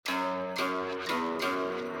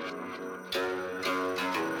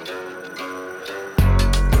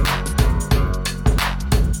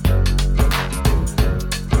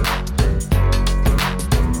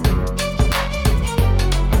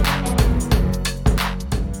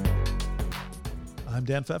I'm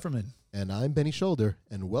Dan Pfefferman. And I'm Benny Shoulder,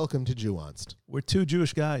 and welcome to Jewonst. We're two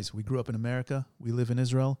Jewish guys. We grew up in America, we live in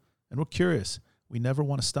Israel, and we're curious. We never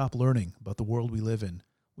want to stop learning about the world we live in.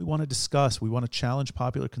 We want to discuss, we want to challenge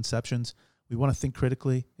popular conceptions, we want to think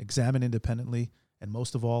critically, examine independently, and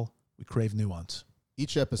most of all, we crave nuance.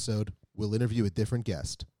 Each episode, we'll interview a different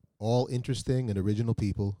guest, all interesting and original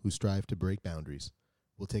people who strive to break boundaries.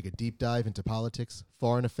 We'll take a deep dive into politics,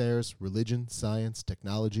 foreign affairs, religion, science,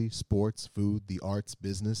 technology, sports, food, the arts,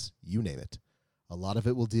 business, you name it. A lot of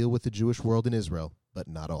it will deal with the Jewish world in Israel, but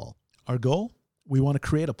not all. Our goal? We want to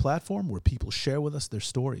create a platform where people share with us their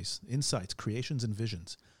stories, insights, creations, and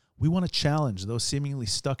visions. We want to challenge those seemingly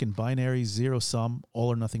stuck in binary, zero-sum,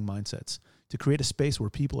 all-or-nothing mindsets to create a space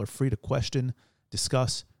where people are free to question,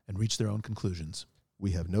 discuss, and reach their own conclusions.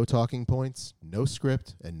 We have no talking points, no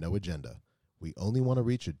script, and no agenda. We only want to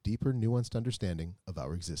reach a deeper, nuanced understanding of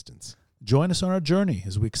our existence. Join us on our journey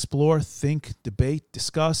as we explore, think, debate,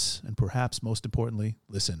 discuss, and perhaps most importantly,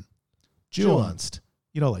 listen. Jewonst.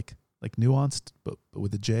 You know, like nuanced, but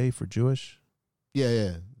with a J for Jewish.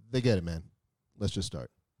 Yeah. They get it, man. Let's just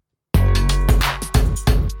start.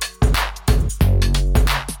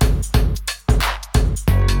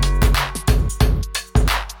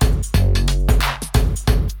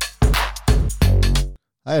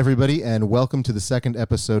 Hi, everybody, and welcome to the second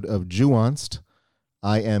episode of Jewonst.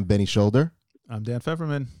 I am Benny Shoulder. I'm Dan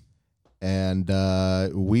Pfefferman. And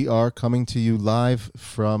we are coming to you live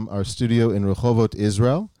from our studio in Rehovot,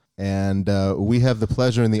 Israel. And we have the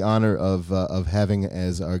pleasure and the honor of having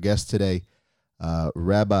as our guest today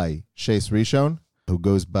Rabbi Chase Rishon, who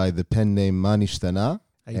goes by the pen name Mani Shtana.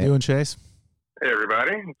 How you doing, Chase? Hey,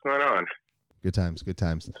 everybody. What's going on? Good times.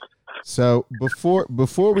 So before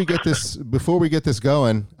we get this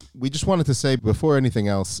going, we just wanted to say before anything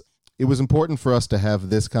else, it was important for us to have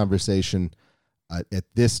this conversation at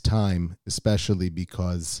this time, especially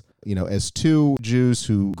because, you know, as two Jews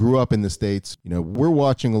who grew up in the States, you know, we're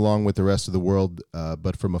watching along with the rest of the world,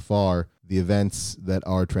 but from afar, the events that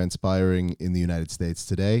are transpiring in the United States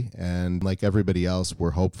today. And like everybody else,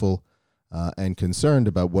 we're hopeful and concerned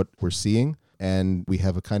about what we're seeing. And we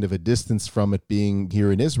have a kind of a distance from it being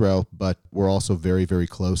here in Israel, but we're also very, very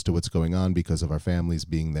close to what's going on because of our families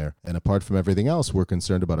being there. And apart from everything else, we're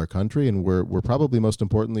concerned about our country, and we're probably most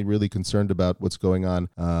importantly really concerned about what's going on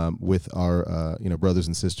with our brothers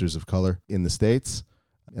and sisters of color in the States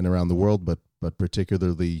and around the world, but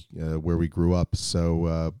particularly where we grew up.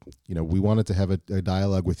 So, we wanted to have a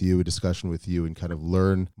dialogue with you, a discussion with you, and kind of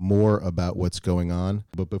learn more about what's going on.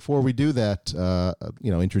 But before we do that,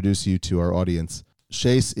 introduce you to our audience.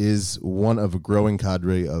 Chase is one of a growing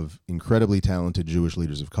cadre of incredibly talented Jewish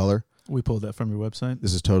leaders of color. We pulled that from your website.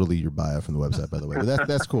 This is totally your bio from the website, by the way. But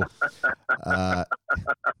that's cool.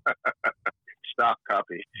 Stock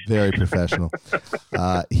copy. Very professional.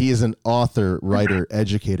 He is an author, writer,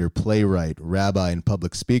 educator, playwright, rabbi, and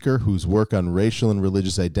public speaker whose work on racial and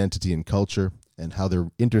religious identity and culture and how their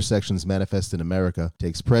intersections manifest in America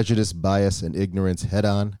takes prejudice, bias, and ignorance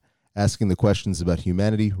head-on, asking the questions about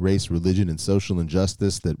humanity, race, religion, and social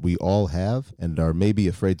injustice that we all have and are maybe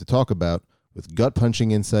afraid to talk about with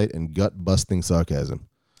gut-punching insight and gut-busting sarcasm.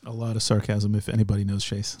 A lot of sarcasm, if anybody knows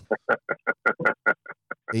Chase.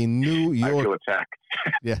 A New York, I feel attacked.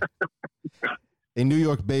 Yeah. A New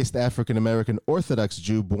York-based African-American Orthodox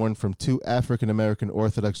Jew born from two African-American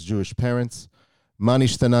Orthodox Jewish parents. Mani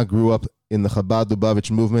Shtana grew up in the Chabad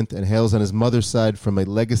Lubavitch movement and hails on his mother's side from a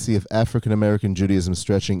legacy of African-American Judaism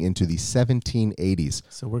stretching into the 1780s.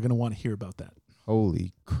 So we're going to want to hear about that.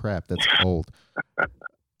 Holy crap, that's old.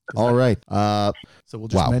 All right. So we'll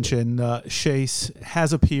just mention Chase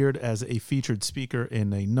has appeared as a featured speaker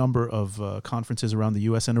in a number of conferences around the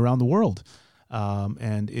U.S. and around the world,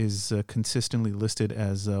 and is consistently listed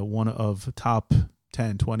as one of top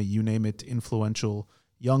 10, 20, you name it, influential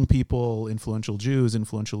young people, influential Jews,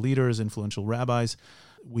 influential leaders, influential rabbis.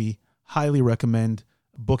 We highly recommend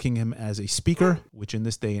booking him as a speaker, which in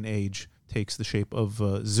this day and age takes the shape of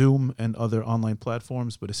Zoom and other online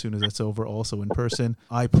platforms, but as soon as that's over, also in person.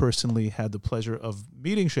 I personally had the pleasure of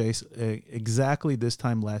meeting Chase exactly this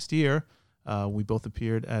time last year. We both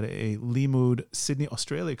appeared at a Limud Sydney,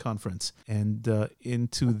 Australia conference, and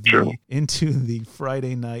into the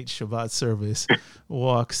Friday night Shabbat service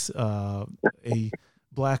walks a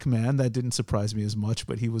black man. That didn't surprise me as much,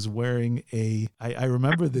 but he was wearing I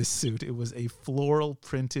remember this suit. It was a floral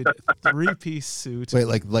printed 3-piece suit. Wait,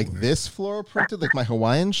 like this floral printed, like my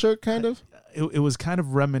Hawaiian shirt, kind of? It was kind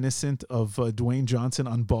of reminiscent of Dwayne Johnson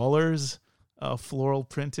on Ballers. Floral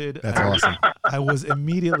printed. That's awesome. I was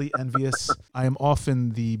immediately envious. I am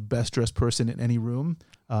often the best dressed person in any room.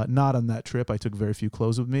 Not on that trip. I took very few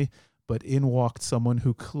clothes with me. but in walked someone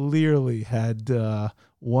who clearly had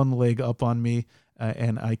one leg up on me.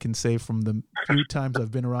 And I can say from the few times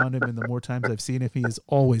I've been around him and the more times I've seen him, he is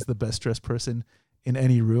always the best dressed person in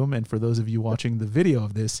any room. And for those of you watching the video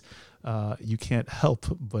of this, you can't help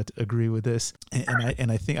but agree with this.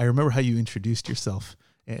 And I think I remember how you introduced yourself,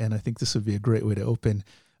 and I think this would be a great way to open.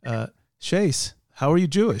 Chase, how are you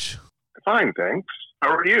Jewish? Fine, thanks.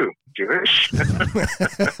 How are you, Jewish?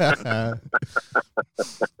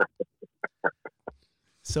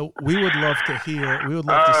 So we would love to hear. We would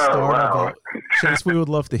love to start about Chase. We would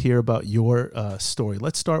love to hear about your story.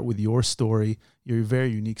 Let's start with your story, your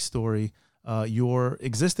very unique story, your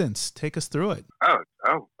existence. Take us through it.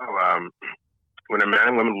 When a man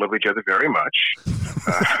and woman love each other very much.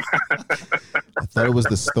 I thought it was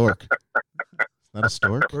the stork. Not a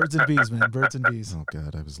stork. Birds and bees, man. Birds and bees. Oh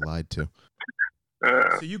God, I was lied to.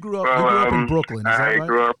 So you grew up in Brooklyn. Is that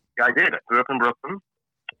right? I did. I grew up in Brooklyn.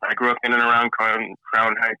 I grew up in and around Crown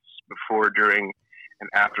Heights before, during, and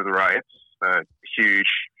after the riots. Huge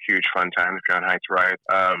fun time, the Crown Heights riot.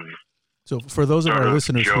 So for those of our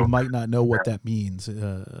listeners who might not know what that means,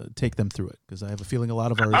 take them through it, because I have a feeling a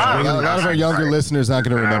lot of our younger listeners aren't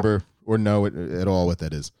going to remember or know it at all what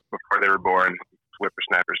that is. Before they were born,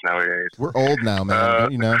 whippersnappers nowadays. We're old now, man.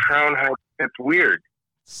 Crown Heights, it's weird.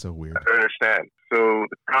 It's so weird. I don't understand. So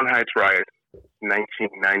the Crown Heights riot,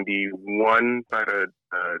 1991,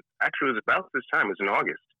 actually it was about this time. It was in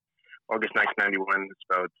August 1991. It's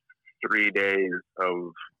about 3 days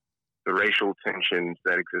of the racial tensions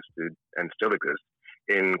that existed and still exist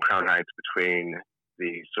in Crown Heights between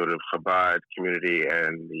the sort of Chabad community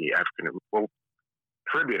and the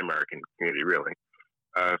Caribbean American community, really,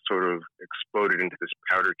 sort of exploded into this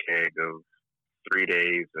powder keg of 3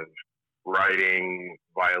 days of rioting,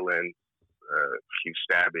 violence, a few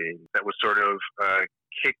stabbings that was sort of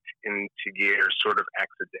kicked into gear sort of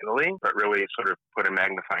accidentally, but really sort of put a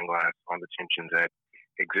magnifying glass on the tensions that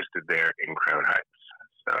existed there in Crown Heights.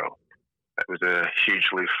 So that was a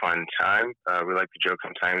hugely fun time. We like to joke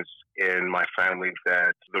sometimes in my family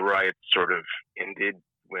that the riots sort of ended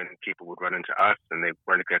when people would run into us and they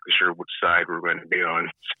weren't exactly sure which side we were going to be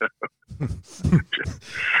on. So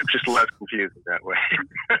just less confusing that way.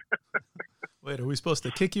 Wait, are we supposed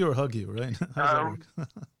to kick you or hug you, right? How does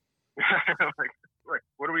that work? Like,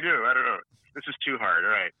 what do we do? I don't know. This is too hard.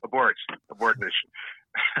 All right, abort mission.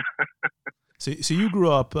 So you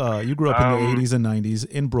grew up in the 80s and 90s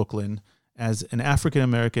in Brooklyn as an African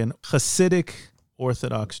American Hasidic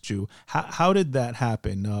Orthodox Jew. How did that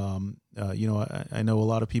happen? I know a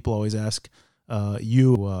lot of people always ask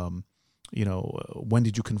when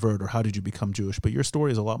did you convert or how did you become Jewish? But your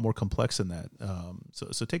story is a lot more complex than that.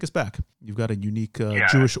 So take us back. You've got a unique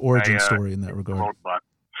Jewish origin story in that regard.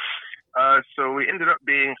 So we ended up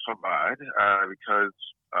being Chabad because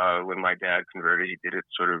when my dad converted, he did it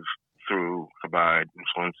sort of through Chabad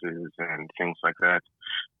influences and things like that.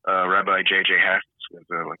 Rabbi J.J. Hess was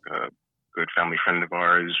a good family friend of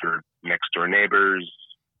ours. We're next door neighbors.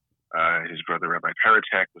 His brother, Rabbi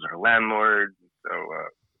Karatek, was our landlord. So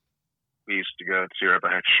we used to go to Rabbi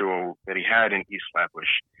Heck's shul that he had in East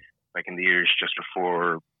Flatbush, like in the years just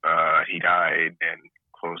before he died and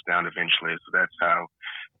closed down eventually. So that's how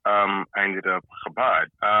I ended up Chabad.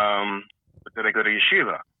 But did I go to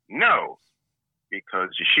yeshiva? No, because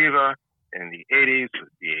yeshiva in the 80s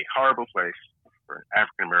would be a horrible place for an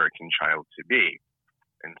African-American child to be.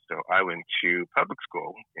 And so I went to public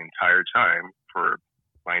school the entire time for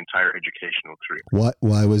my entire educational career.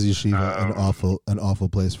 Why was yeshiva an awful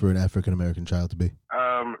place for an African American child to be?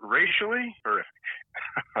 Racially horrific.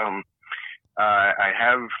 I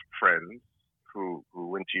have friends who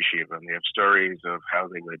went to yeshiva, and they have stories of how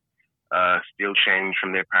they would steal change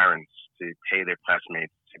from their parents to pay their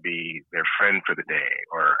classmates to be their friend for the day,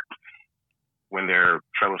 or when their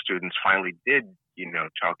fellow students finally did,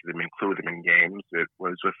 talk to them, include them in games, it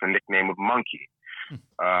was with the nickname of Monkey.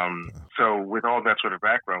 So with all that sort of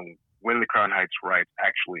background, when the Crown Heights riots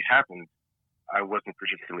actually happened, I wasn't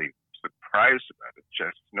particularly surprised about it,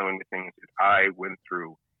 just knowing the things that I went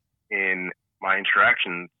through in my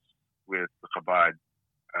interactions with the Chabad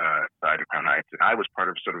side of Crown Heights. And I was part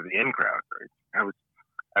of sort of the in crowd, right?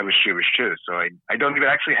 I was Jewish too, so I don't even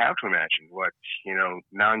actually have to imagine what,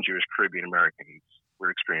 non-Jewish Caribbean Americans were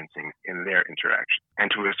experiencing in their interaction. And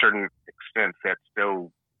to a certain extent, that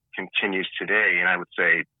still continues today, and I would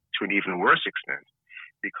say to an even worse extent,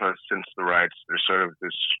 because since the riots, there's sort of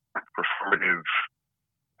this performative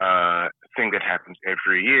thing that happens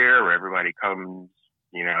every year where everybody comes,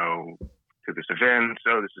 to this event.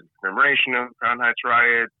 So this is a commemoration of the Crown Heights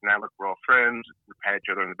riot. Now look, we're all friends. We pat each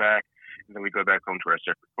other on the back, and then we go back home to our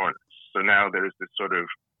separate corners. So now there's this sort of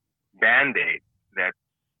Band-Aid that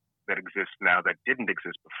exists now that didn't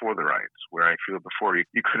exist before the riots, where I feel before you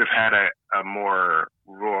could have had a more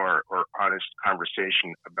raw or honest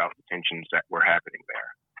conversation about the tensions that were happening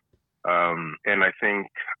there. And I think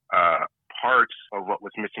part of what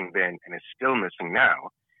was missing then and is still missing now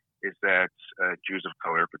is that Jews of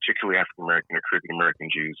color, particularly African American or Caribbean American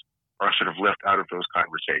Jews, are sort of left out of those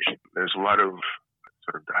conversations. There's a lot of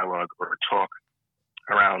sort of dialogue or talk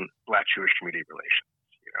around Black Jewish community relations,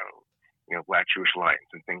 Black Jewish alliance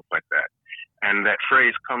and things like that. And that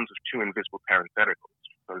phrase comes with two invisible parentheticals,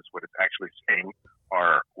 because what it's actually saying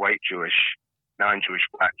are white Jewish, non-Jewish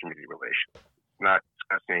Black community relations. It's not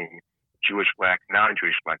discussing Jewish Black,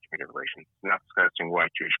 non-Jewish Black community relations. It's not discussing white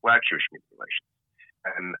Jewish, Black Jewish community relations.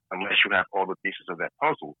 And unless you have all the pieces of that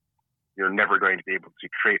puzzle, you're never going to be able to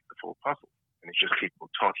create the full puzzle. And it's just people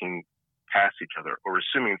talking past each other or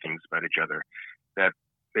assuming things about each other that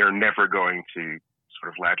they're never going to sort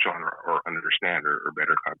of latch on or understand or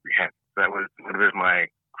better comprehend. That was a bit of my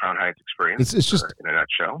Crown Heights experience. It's just in a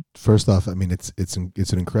nutshell. First off, I mean, it's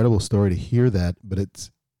an incredible story to hear that, but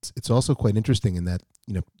it's also quite interesting in that,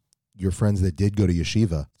 your friends that did go to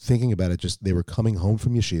yeshiva, thinking about it, just they were coming home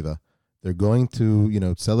from yeshiva. They're going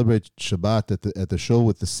to, celebrate Shabbat at the shul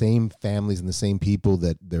with the same families and the same people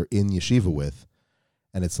that they're in yeshiva with.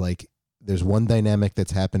 And it's like, there's one dynamic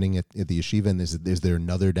that's happening at the yeshiva, and is there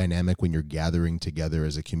another dynamic when you're gathering together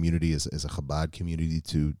as a community, as a Chabad community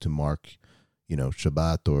to mark,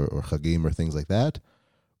 Shabbat or Chagim or things like that?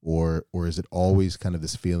 Or is it always kind of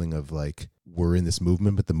this feeling of like, we're in this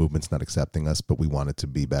movement, but the movement's not accepting us, but we want it to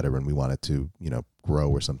be better and we want it to,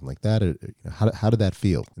 grow or something like that? Or, how did that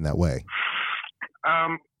feel in that way?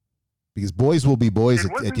 Because boys will be boys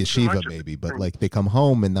at yeshiva maybe, but like they come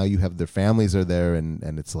home and now you have their families are there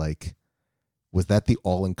and it's like, was that the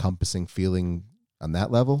all-encompassing feeling on that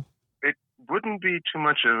level? It wouldn't be too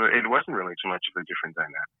much it wasn't really too much of a different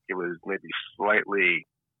dynamic. It was maybe slightly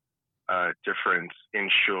different in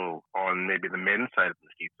shul on maybe the men's side of the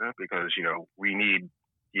pizza because, we need,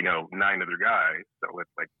 9 other guys, so let's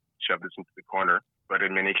like shove this into the corner. But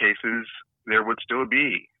in many cases, there would still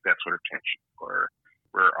be that sort of tension, or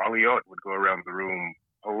where aliyot would go around the room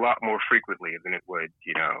a lot more frequently than it would,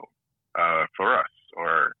 for us,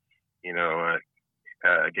 or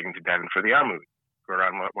getting to daven for the Amud go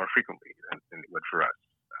around a lot more frequently than it would for us.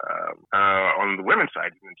 On the women's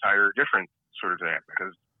side, it's an entire different sort of dynamic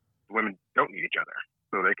because the women don't need each other,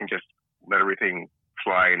 so they can just let everything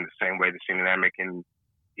fly in the same way, the same dynamic in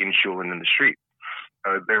shul and in the street.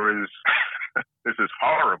 There was, this is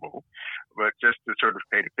horrible, but just to sort of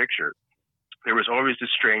paint a picture, there was always this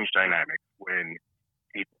strange dynamic when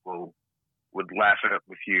people would laugh it up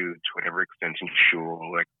with you to whatever extent in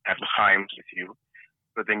shul, like have times with you,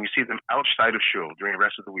 but then you see them outside of shul during the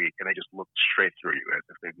rest of the week, and they just look straight through you as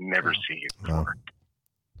if they've never seen you before.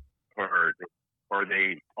 Or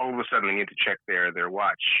they all of a sudden they need to check their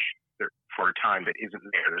watch for a time that isn't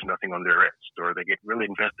there. There's nothing on their wrist, or they get really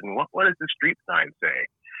invested in what does the street sign say?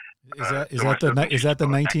 Is that the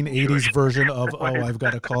 1980s version of I've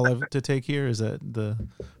got a call to take here? Is that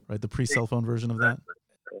the pre-cell phone version of that?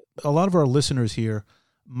 A lot of our listeners here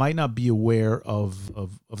might not be aware of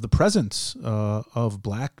the presence of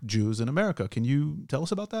Black Jews in America. Can you tell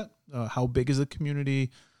us about that? How big is the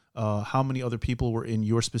community? How many other people were in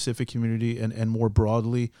your specific community, and more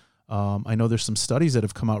broadly? I know there's some studies that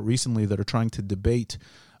have come out recently that are trying to debate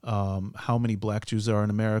how many Black Jews are in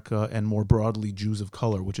America, and more broadly Jews of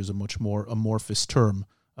color, which is a much more amorphous term,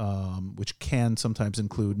 which can sometimes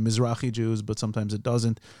include Mizrahi Jews, but sometimes it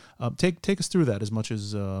doesn't. Take us through that as much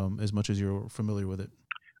as you're familiar with it.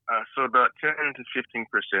 So about 10 to 15%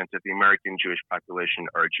 of the American Jewish population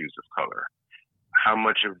are Jews of color. How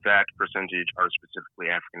much of that percentage are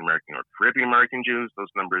specifically African American or Caribbean American Jews?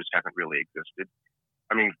 Those numbers haven't really existed.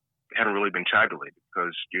 I mean, haven't really been tabulated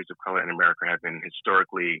because Jews of color in America have been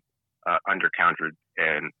historically undercounted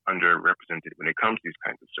and underrepresented when it comes to these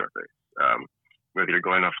kinds of surveys. Whether you're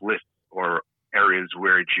going off lists or areas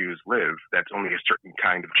where Jews live, that's only a certain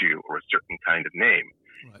kind of Jew or a certain kind of name.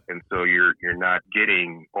 Right. And so you're not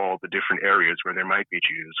getting all the different areas where there might be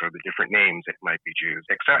Jews or the different names that might be Jews,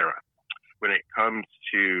 etc. When it comes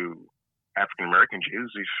to African American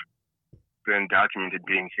Jews, we've been documented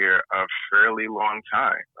being here a fairly long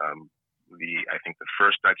time. I think the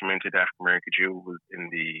first documented African American Jew was in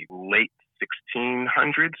the late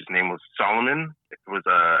 1600s. His name was Solomon. It was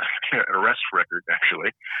an arrest record,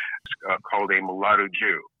 actually, called a mulatto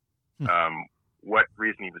Jew. What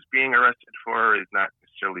reason he was being arrested for is not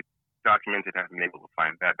necessarily documented. I haven't been able to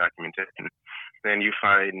find that documentation. Then you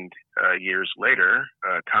find years later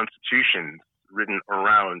constitutions written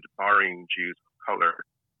around barring Jews of color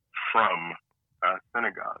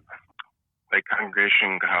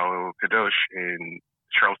Congregation Kahal Kadosh in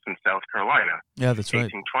Charleston, South Carolina. Yeah, that's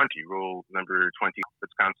right. 1820, Rule number 20 of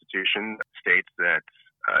its Constitution states that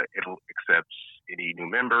it'll accept any new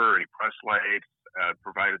member, any proselytes,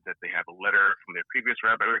 provided that they have a letter from their previous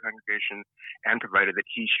rabbi or congregation, and provided that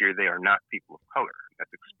he, she, or they are not people of color.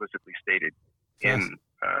 That's explicitly stated in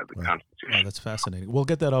the Constitution. Wow, that's fascinating. We'll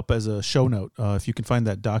get that up as a show note. If you can find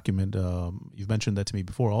that document, you've mentioned that to me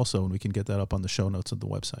before also, and we can get that up on the show notes of the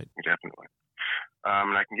website. Definitely.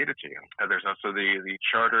 And I can get it to you. There's also the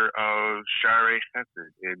Charter of Shaarei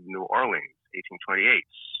Chesed in New Orleans, 1828,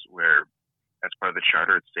 where as part of the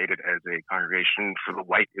charter, it's stated as a congregation for the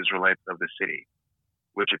white Israelites of the city,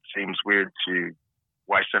 which it seems weird to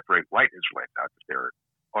why separate white Israelites out if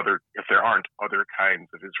there aren't other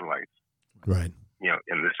kinds of Israelites, right?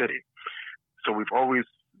 In the city. So we've always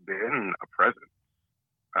been a presence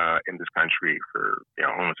in this country for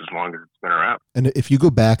almost as long as it's been around. And if you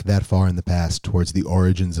go back that far in the past towards the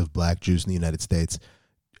origins of Black Jews in the United States,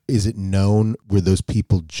 is it known, were those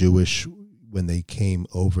people Jewish when they came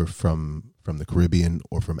over from the Caribbean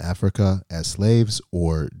or from Africa as slaves,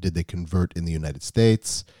 or did they convert in the United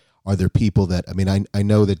States? Are there people that, I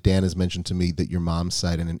know that Dan has mentioned to me that your mom's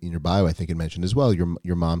side, and in your bio I think it mentioned as well,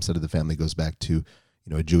 your mom's side of the family goes back to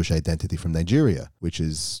a Jewish identity from Nigeria, which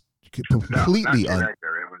is completely It was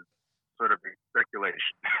sort of a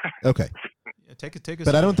speculation. Okay. Yeah, take a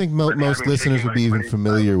but I don't think most listeners would be even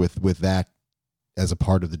familiar with that as a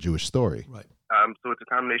part of the Jewish story. Right. So it's a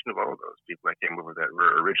combination of all of those people that came over that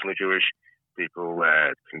were originally Jewish, people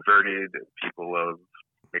that converted, people of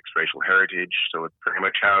mixed racial heritage. So it's pretty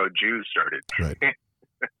much how Jews started. Right.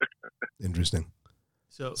 Interesting.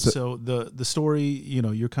 So the story,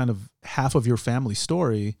 you're kind of half of your family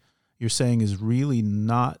story, you're saying is really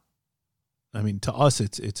not, to us,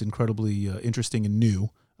 it's incredibly interesting and new.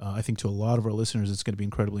 I think to a lot of our listeners, it's going to be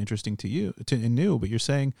incredibly interesting to you and new, but you're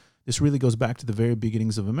saying this really goes back to the very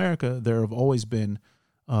beginnings of America. There have always been,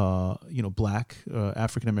 Black,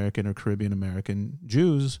 African-American or Caribbean-American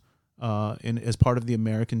Jews as part of the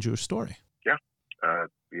American Jewish story. Yeah,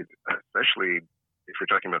 especially if you're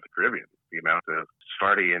talking about the Caribbean, the amount of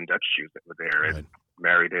Sephardi and Dutch Jews that were there and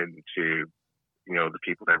married into, the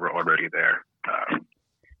people that were already there.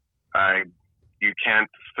 I can't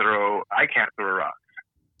throw a rock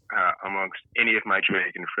amongst any of my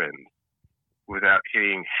Jamaican friends without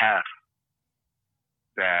hitting half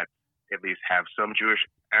that at least have some Jewish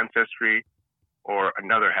ancestry, or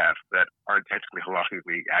another half that aren't technically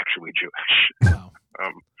halakhically actually Jewish. Wow.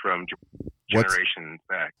 From generations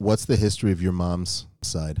back. What's the history of your mom's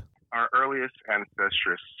side? Our earliest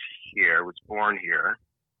ancestress here was born here,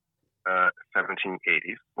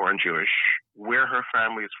 1780s, born Jewish. Where her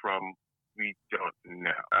family is from, we don't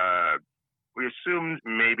know. We assumed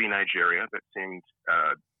maybe Nigeria. That seemed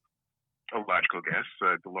a logical guess.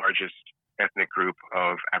 The largest ethnic group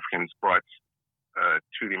of Africans brought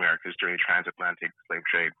to the Americas during the transatlantic slave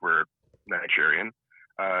trade were Nigerian.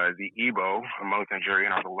 The Igbo among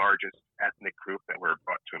Nigerian are the largest ethnic group that were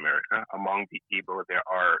brought to America. Among the Igbo, there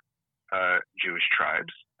are Jewish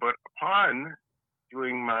tribes. But upon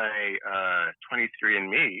doing my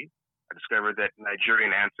 23andMe, I discovered that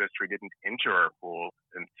Nigerian ancestry didn't enter our pool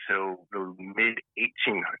until the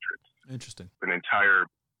mid-1800s. Interesting. An entire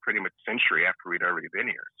pretty much century after we'd already been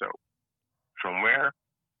here. So from where?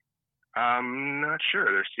 I'm not sure.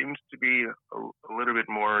 There seems to be a little bit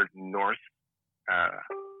more northeastern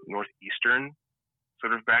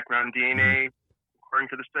sort of background DNA according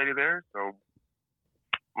to the study there. So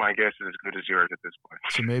my guess is as good as yours at this point.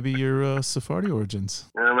 So maybe you're Sephardi origins.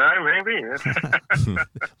 Maybe.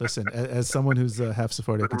 Listen, as someone who's half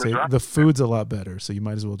Sephardi, I can say the food's a lot better, so you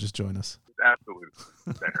might as well just join us. It's absolutely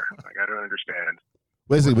better. I don't understand.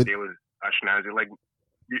 Wesley, it was Ashkenazi.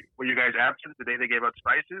 Were you guys absent the day they gave out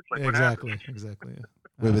spices? Exactly. Yeah.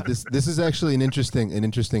 Wait, but this is actually an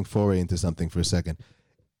interesting foray into something for a second.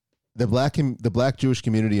 The black Jewish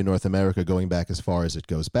community in North America, going back as far as it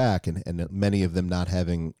goes back, and many of them not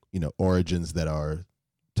having origins that are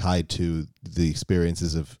tied to the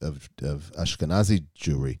experiences of Ashkenazi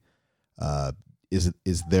Jewry, is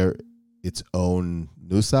there its own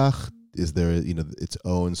nusach? Is there its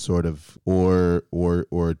own sort of or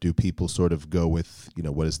do people sort of go with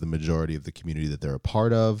what is the majority of the community that they're a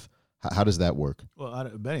part of? How does that work? Well,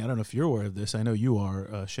 Benny, I don't know if you're aware of this. I know you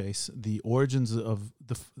are, Chase. The origins of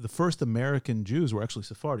the first American Jews were actually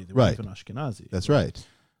Sephardi. They were right. even Ashkenazi. That's right.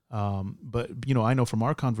 But I know from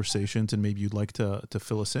our conversations, and maybe you'd like to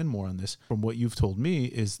fill us in more on this. From what you've told me,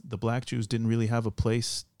 is the black Jews didn't really have a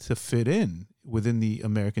place to fit in within the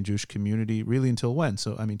American Jewish community really until when?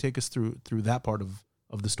 So, take us through that part of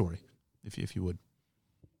the story, if you would.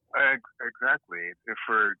 I exactly. If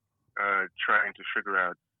we're trying to figure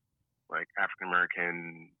out like African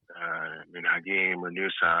American minhagim or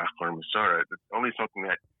nusach or Masorah, it's only something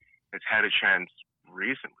that has had a chance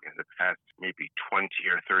recently in the past maybe 20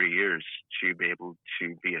 or 30 years to be able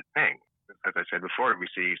to be a thing. As I said before, we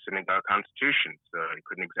see synagogue constitutions.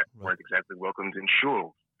 Weren't exactly welcomed in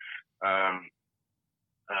shuls.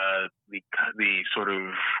 The sort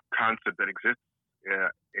of concept that exists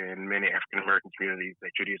in many African American communities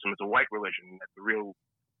that Judaism is a white religion, that the real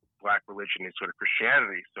black religion is sort of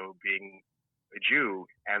Christianity. So being a Jew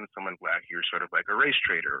and someone black, you're sort of like a race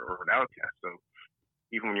traitor or an outcast. So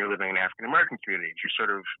even when you're living in African American communities, you're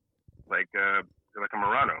sort of like a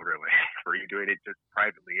Marrano, really, where you're doing it just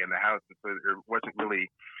privately in the house. And so there wasn't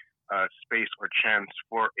really space or chance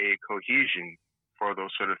for a cohesion for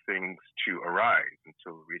those sort of things to arise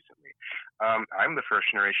until recently. I'm the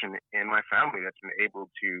first generation in my family that's been able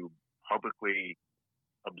to publicly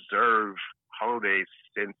observe holidays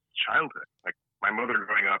since childhood. Like my mother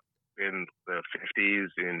growing up in the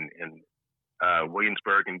 50s in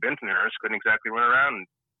Williamsburg and Bensonhurst couldn't exactly run around,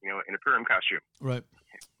 in a Purim costume. Right.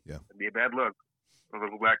 Yeah. It'd be a bad look. A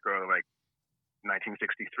little black girl like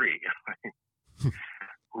 1963.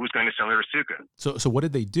 Who's going to sell her a sukkah? So what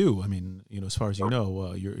did they do? I mean, as far as you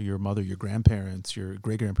know, your mother, your grandparents, your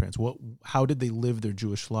great-grandparents, how did they live their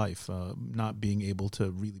Jewish life, not being able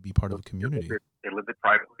to really be part of a community? They lived it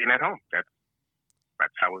privately and at home. That's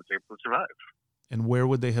how I was able to survive. And where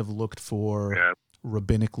would they have looked for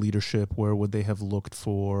rabbinic leadership? Where would they have looked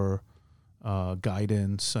for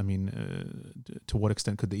guidance? I mean, to what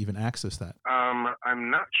extent could they even access that? I'm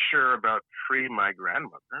not sure about my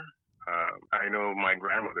grandmother. I know my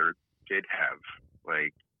grandmother did have,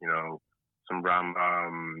 some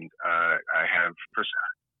Rambam. I have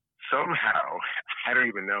somehow, I don't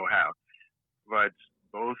even know how, but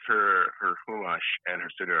both her Humash and her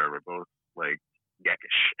Siddur were both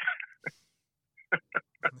Yekkish.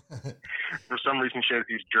 For some reason, she has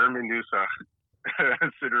these German Nusach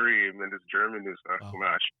Siddurim and this German Nusach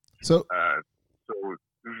Humash. So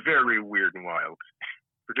very weird and wild,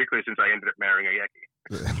 particularly since I ended up marrying a Yekki.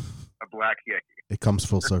 A black Yekki. It comes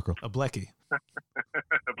full circle. A Blackie.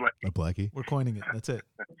 A Blackie. We're coining it. That's it.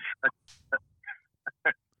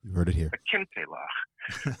 You heard it here. A Kente law.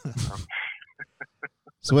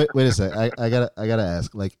 So wait a sec. I gotta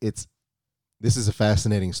ask. This is a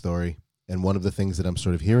fascinating story, and one of the things that I'm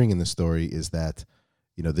sort of hearing in the story is that,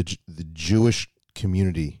 the Jewish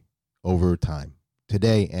community over time,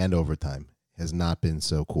 today and over time, has not been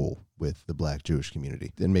so cool with the black Jewish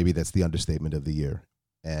community. And maybe that's the understatement of the year.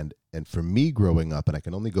 And for me growing up, and I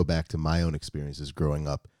can only go back to my own experiences growing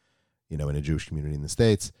up, in a Jewish community in the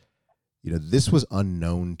States, this was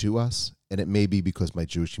unknown to us. And it may be because my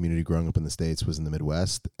Jewish community growing up in the States was in the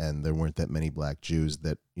Midwest, and there weren't that many black Jews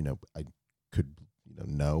that, I could,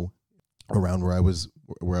 know around where I was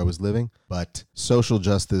living. But social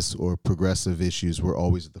justice or progressive issues were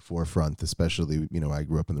always at the forefront, especially, I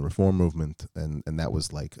grew up in the Reform movement, and that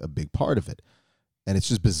was a big part of it. And it's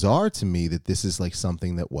just bizarre to me that this is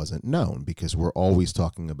something that wasn't known, because we're always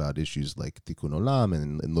talking about issues like Tikkun Olam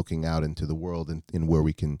and looking out into the world and where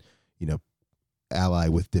we can, ally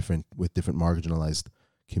with different marginalized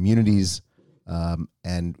communities.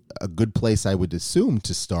 And a good place I would assume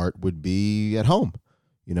to start would be at home,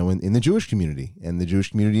 in the Jewish community. And the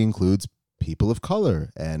Jewish community includes people of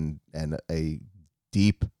color and a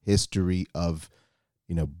deep history of,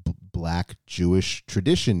 black Jewish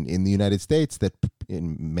tradition in the United States that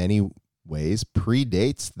in many ways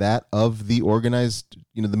predates that of the organized,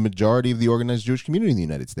 the majority of the organized Jewish community in the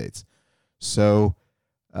United States. So,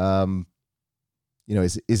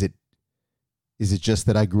 is it just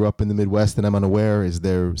that I grew up in the Midwest and I'm unaware? Is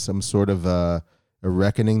there some sort of a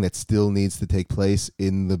reckoning that still needs to take place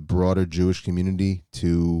in the broader Jewish community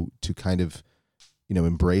to kind of,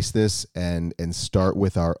 embrace this and start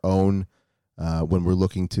with our own when we're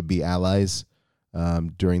looking to be allies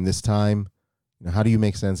during this time? How do you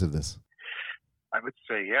make sense of this? I would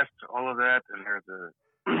say yes to all of that, and there's a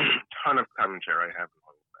ton of commentary I have on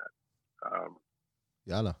all of that.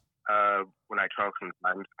 Yalla. When I talk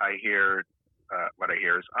sometimes, I hear what I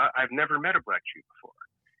hear is, I've never met a black Jew before,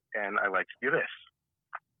 and I like to do this.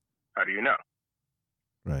 How do you know?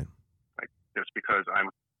 Right. Just because I'm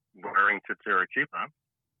wearing tzitzit or kippah,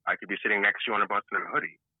 I could be sitting next to you on a bus in a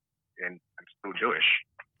hoodie, and I'm still Jewish,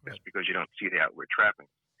 just because you don't see the outward trappings.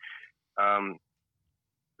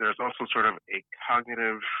 There's also sort of a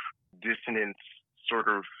cognitive dissonance sort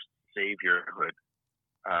of saviorhood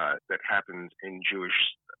that happens in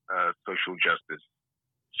Jewish social justice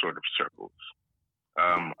sort of circles.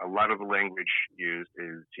 A lot of the language used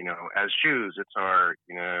is, as Jews, it's our,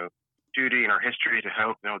 duty and our history to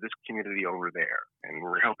help, this community over there, and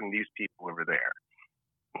we're helping these people over there.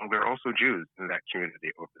 Well, there are also Jews in that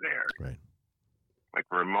community over there. Right. Like,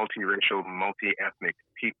 we're a multiracial, multi-ethnic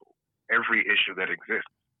people. Every issue that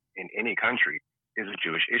exists in any country is a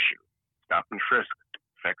Jewish issue. Stop and frisk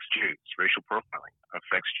affects Jews. Racial profiling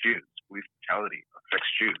affects Jews. Police brutality affects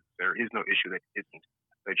Jews. There is no issue that isn't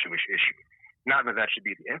a Jewish issue. Not that that should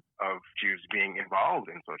be the end of Jews being involved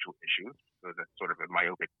in social issues. So that's sort of a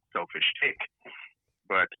myopic, selfish take.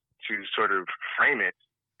 But to sort of frame it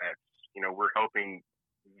as, we're helping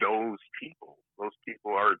those people. Those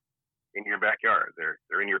people are in your backyard.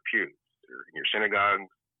 They're in your pews. They're in your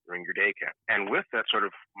synagogues. They're in your day camp. And with that sort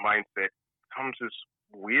of mindset comes this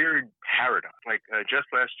weird paradox. Like just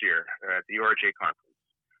last year at the URJ conference,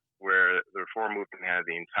 where the Reform movement had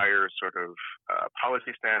the entire sort of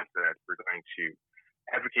policy stance that we're going to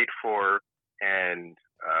advocate for and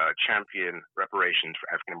champion reparations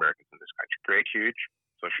for African Americans in this country. Great, huge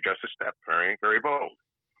social justice step, very, very bold.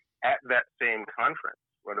 At that same conference,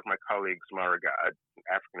 one of my colleagues, Mara Gad, an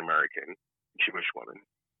African American Jewish woman,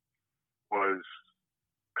 was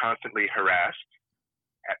constantly harassed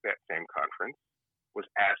at that same conference, was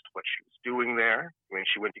asked what she was doing there. When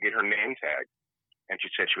she went to get her name tag, and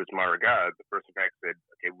she said she was Mara Gad, the person back said,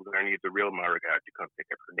 okay, we're going to need the real Mara Gad to come pick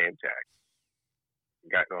up her name tag.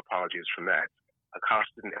 Got no apologies from that.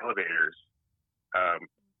 Accosted in elevators.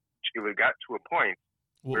 She got to a point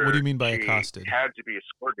where what do you mean by accosted? Had to be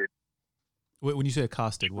escorted. When you say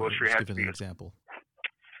accosted, well, just give an example.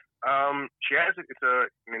 She has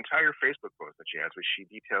an entire Facebook post that she has where she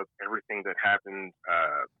details everything that happened,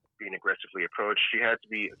 being aggressively approached. She had to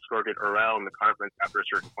be escorted around the conference after a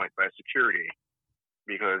certain point by security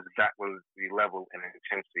because that was the level and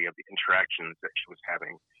intensity of the interactions that she was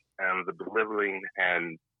having, and the belittling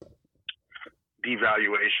and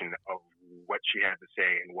devaluation of what she had to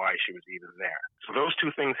say and why she was even there. So those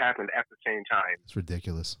two things happened at the same time. It's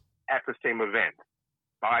ridiculous. At the same event,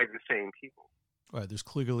 by the same people. Right. There's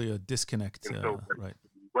clearly a disconnect. So, right.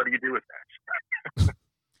 What do you do with that?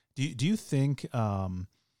 Do you think,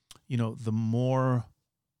 the more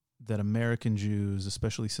that American Jews,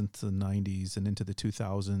 especially since the 90s and into the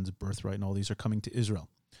 2000s, Birthright and all these are coming to Israel,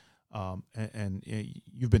 and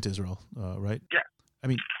you've been to Israel, right? Yeah. I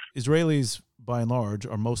mean, Israelis, by and large,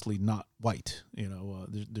 are mostly not white.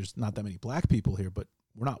 There's not that many black people here, but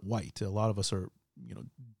we're not white. A lot of us are,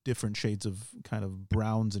 different shades of kind of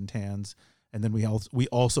browns and tans. And then we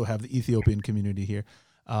also have the Ethiopian community here.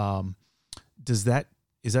 Is that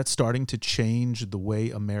starting to change the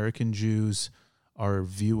way American Jews are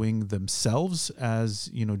viewing themselves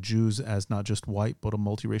as, Jews as not just white, but a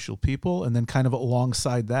multiracial people? And then kind of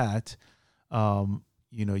alongside that,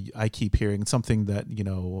 I keep hearing something that,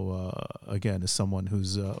 again, as someone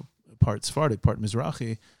who's part Sephardic, part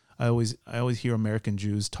Mizrahi, I always hear American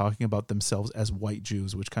Jews talking about themselves as white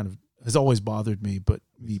Jews, which kind of has always bothered me, but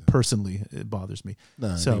me personally, it bothers me.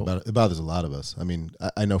 No, it bothers a lot of us. I mean,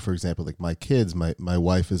 I know, for example, like my kids, my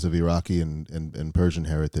wife is of Iraqi and Persian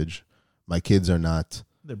heritage. My kids are not.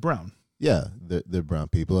 They're brown. Yeah, they're brown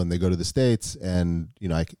people, and they go to the States, and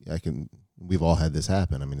we've all had this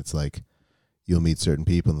happen. I mean, it's like you'll meet certain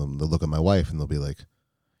people, and they'll look at my wife, and they'll be like,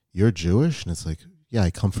 "You're Jewish?" And it's like, yeah, I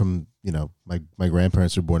come from, my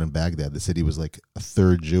grandparents were born in Baghdad. The city was like a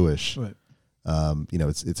third Jewish. Right.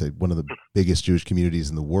 It's one of the biggest Jewish communities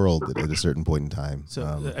in the world at a certain point in time. So,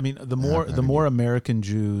 the more American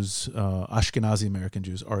Jews, Ashkenazi American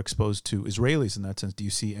Jews, are exposed to Israelis in that sense, do you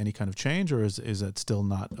see any kind of change, or is that still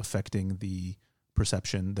not affecting the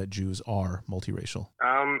perception that Jews are multiracial?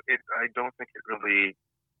 I don't think it really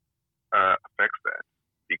affects that,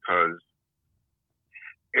 because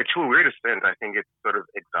to a weird extent, I think it's sort of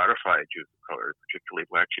exotified Jews of color, particularly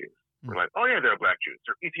black Jews. We're like, oh yeah, they're black Jews.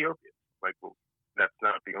 They're Ethiopians. Like, well, that's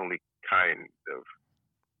not the only kind of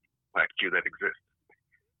black Jew that exists.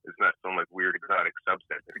 It's not some like weird exotic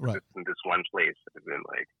subset that exists in this one place that has been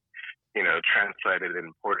translated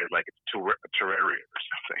and imported like it's terrarium or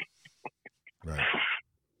something. Right.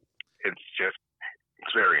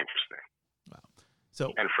 It's very interesting. Wow.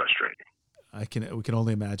 And frustrating. We can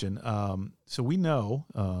only imagine. So we know,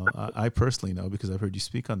 I personally know, because I've heard you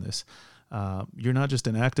speak on this, you're not just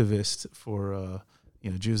an activist for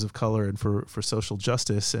Jews of color and for social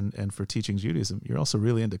justice and for teaching Judaism. You're also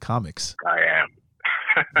really into comics. I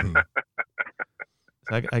am.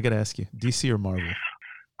 I got to ask you, DC or Marvel?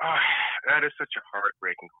 That is such a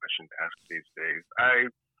heartbreaking question to ask these days.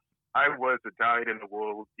 I was a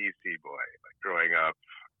dyed-in-the-wool DC boy, like growing up.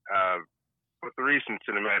 But the recent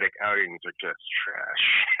cinematic outings are just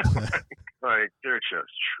trash. Like, they're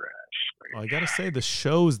just trash. Like, Well, I gotta say, the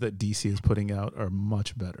shows that DC is putting out are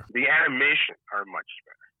much better. the animation are much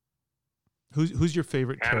better. Who's your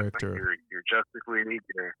favorite And character? Like your Justice League,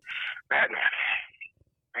 your Batman.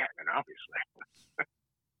 Batman, obviously.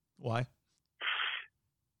 Why?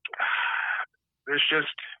 There's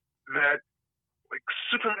just that, like,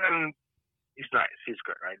 Superman, he's nice, he's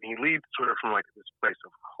good, right? And he leads sort of from, like, this place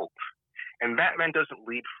of hope. And Batman doesn't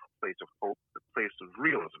lead from a place of hope, a place of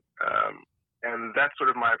realism. And that's sort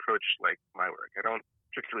of my approach, like, my work. I don't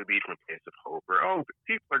particularly lead from a place of hope or, oh,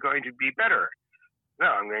 people are going to be better. No,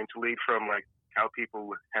 I'm going to lead from, like, how people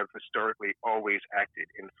have historically always acted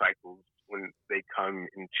in cycles when they come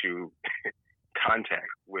into contact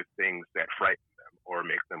with things that frighten them or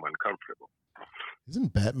make them uncomfortable.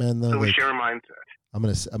 Isn't Batman though? So we like, share a mindset. I'm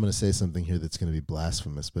gonna say something here that's gonna be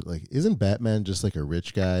blasphemous, but like, isn't Batman just like a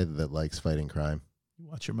rich guy that likes fighting crime?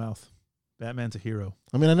 Watch your mouth. Batman's a hero.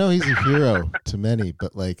 I mean, I know he's a hero to many,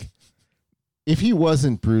 but like, if he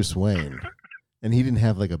wasn't Bruce Wayne and he didn't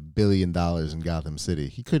have like $1 billion in Gotham City,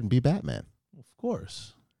 he couldn't be Batman. Of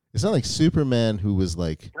course. It's not like Superman, who was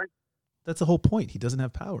like, That's the whole point. He doesn't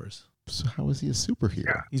have powers. so how is he a superhero?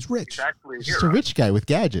 Yeah. He's rich. He's actually a He's hero. just a rich guy with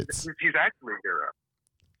gadgets. He's actually a hero.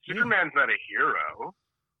 Superman's not a hero.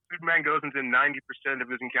 Superman goes into 90% of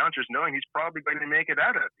his encounters knowing he's probably going to make it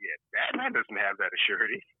out of it. Batman doesn't have that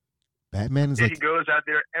assurity. Batman is Yet like, he goes out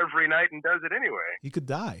there every night and does it anyway. He could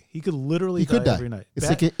die. He could literally He could die. every night. It's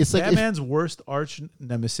like if- Batman's worst arch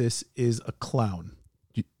nemesis is a clown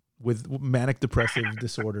with manic depressive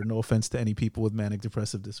disorder. No offense to any people with manic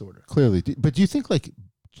depressive disorder. clearly, but do you think like,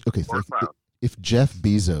 okay, Or like, clown. if Jeff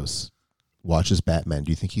Bezos watches Batman,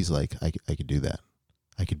 do you think he's like, I could do that?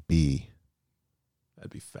 I could be,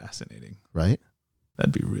 That'd be fascinating. right?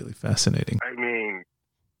 That'd be really fascinating. I mean,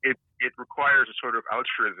 it requires a sort of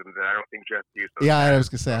altruism that I don't think Jeff Bezos Yeah, I has. was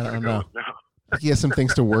gonna say, I don't know. No. He has some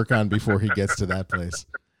things to work on before he gets to that place.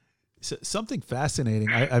 So, something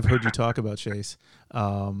fascinating I've heard you talk about, Chase.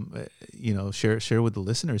 Share with the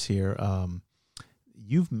listeners here.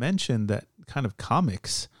 You've mentioned that kind of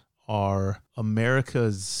comics are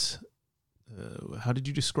America's. How did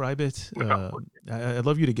you describe it? I'd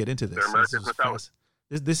love you to get into this. They're America's mythology.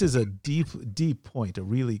 This is a deep point, a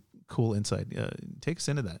really cool insight. Take us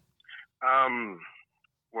into that.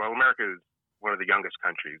 Well, America is one of the youngest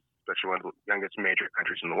countries, especially one of the youngest major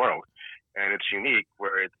countries in the world. And it's unique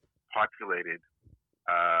where it's populated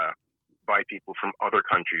by people from other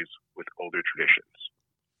countries with older traditions.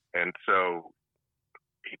 And so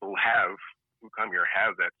people who come here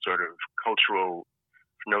have that sort of cultural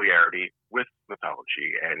familiarity with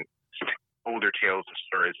mythology and older tales and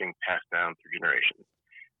stories being passed down through generations.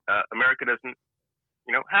 America doesn't,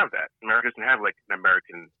 have that. America doesn't have like an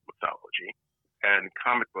American mythology, and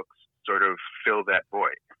comic books sort of fill that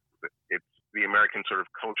void. It's the American sort of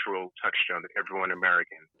cultural touchstone that everyone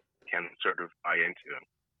American can sort of buy into.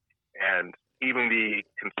 And even the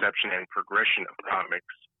conception and progression of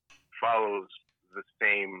comics follows the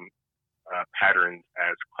same patterns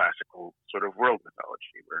as classical sort of world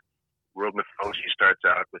mythology, where world mythology starts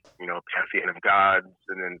out with, a pantheon of gods,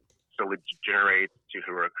 and then slowly degenerates to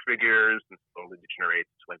heroic figures, and slowly degenerates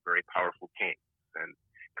to like very powerful kings. And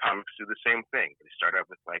comics do the same thing. They start out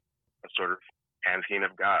with like a sort of pantheon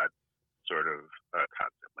of gods sort of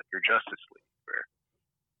concept, like your Justice League, where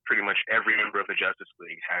pretty much every member of the Justice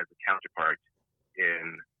League has a counterpart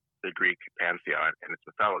in the Greek pantheon and its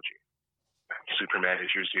mythology. Superman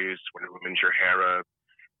is your Zeus, Wonder Woman's your Hera,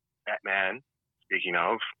 Batman, speaking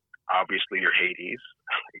of, obviously your Hades.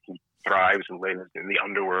 He thrives and lives in the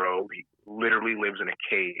underworld. He literally lives in a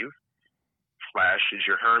cave. Flash is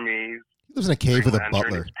your Hermes. He lives in a cave with a Green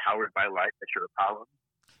Lantern butler. is powered by light. That's your Apollo.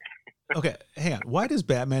 Okay, hang on. Why does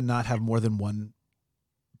Batman not have more than one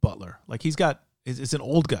butler? Like it's an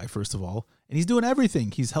old guy, first of all, and he's doing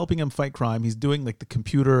everything. He's helping him fight crime. He's doing like the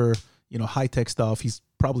computer, high-tech stuff. He's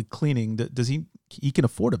probably cleaning. Does he can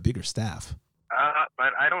afford a bigger staff?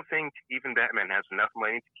 But I don't think even Batman has enough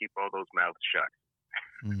money to keep all those mouths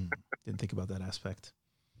shut. Didn't think about that aspect.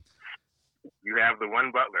 You have the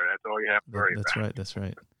one butler. That's all you have to worry about. That's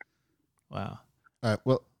right. Wow. All right.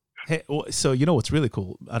 Well, Hey, so what's really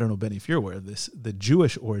cool? I don't know, Benny, if you're aware of this. The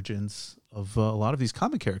Jewish origins of a lot of these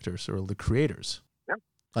comic characters, or the creators. Yeah.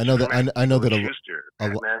 I know that. I know that.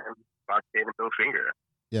 Batman, Bob Kane, and Bill Finger.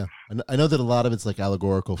 Yeah, I know that a lot of it's like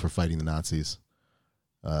allegorical for fighting the Nazis.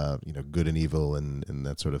 Good and evil and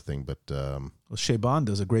that sort of thing. But Shea Bond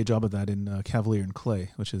does a great job of that in Cavalier and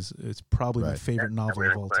Clay, which is probably my favorite novel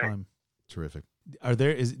of all time. Terrific.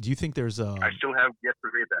 Do you think there's I still have yet to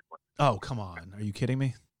read that one. Oh, come on. Are you kidding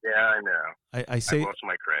me? Yeah, I know. I say I've lost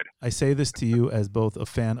my cred. I say this to you as both a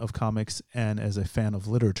fan of comics and as a fan of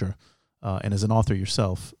literature, and as an author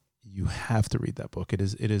yourself. You have to read that book. It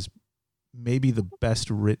is maybe the best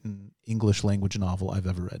written English language novel I've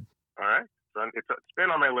ever read. All right. So it's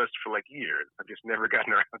been on my list for like years. I've just never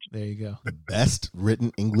gotten around to it. There you go. The best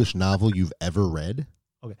written English novel you've ever read?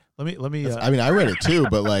 Okay, let me. I mean, I read it too,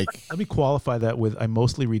 but like, let me qualify that with I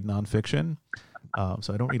mostly read nonfiction,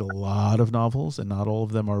 so I don't read a lot of novels, and not all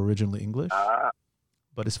of them are originally English.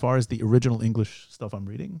 But as far as the original English stuff I'm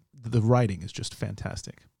reading, the writing is just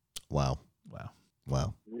fantastic. Wow.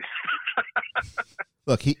 Wow.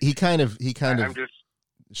 Look, he kind of I'm just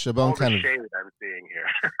Chabon kind of shade I'm seeing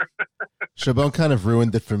here. Chabon kind of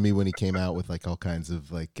ruined it for me when he came out with like all kinds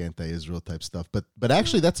of like anti-Israel type stuff. But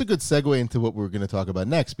actually, that's a good segue into what we're going to talk about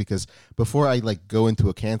next, because before I like go into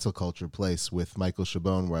a cancel culture place with Michael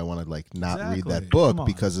Chabon, where I want to like not read that book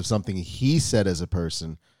because of something he said as a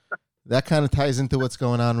person, that kind of ties into what's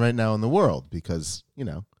going on right now in the world, because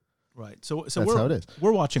right. So that's how it is.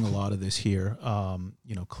 We're watching a lot of this here.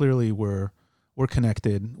 Clearly we're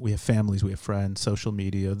connected. We have families, we have friends, social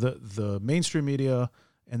media, the mainstream media,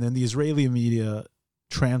 and then the Israeli media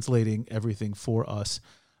translating everything for us.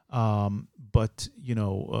 But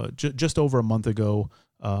just over a month ago,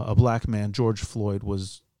 a black man, George Floyd,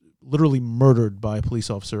 was literally murdered by a police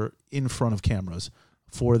officer in front of cameras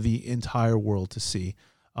for the entire world to see.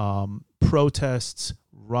 Protests,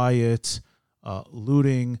 riots,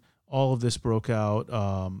 looting, all of this broke out.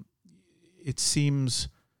 It seems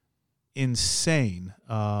insane.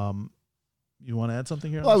 You want to add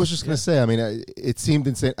something here? Well, I was just going to say, I mean, it seemed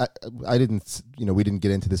insane. I didn't, we didn't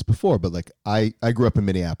get into this before, but like I grew up in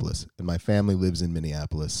Minneapolis, and my family lives in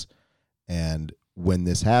Minneapolis. And when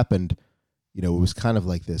this happened, it was kind of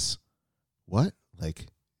like this, what? Like,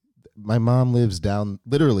 my mom lives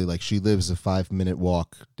literally, like, she lives a 5-minute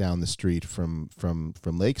walk down the street from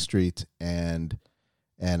Lake Street, and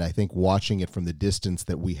I think watching it from the distance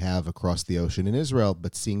that we have across the ocean in Israel,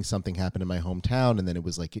 but seeing something happen in my hometown, and then it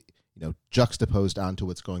was like, juxtaposed onto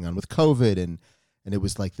what's going on with COVID, and it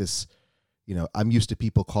was like this, I'm used to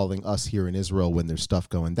people calling us here in Israel when there's stuff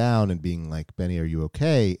going down and being like, Benny, are you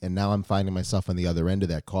okay? And now I'm finding myself on the other end of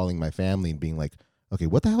that, calling my family and being like, okay,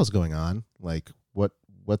 what the hell's going on? Like, what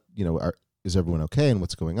is everyone okay, and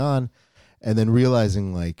what's going on? And then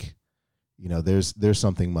realizing, like, there's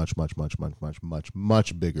something much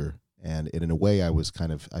bigger. And in a way, I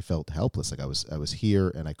felt helpless. Like I was here,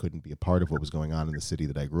 and I couldn't be a part of what was going on in the city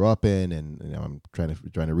that I grew up in. And I'm trying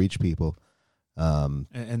to reach people.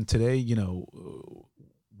 And today,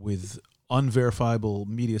 with unverifiable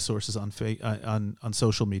media sources on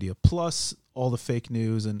social media, plus all the fake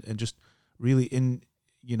news and just really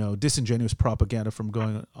disingenuous propaganda from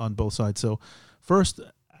going on both sides. So, first,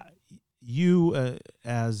 you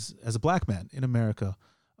as a black man in America,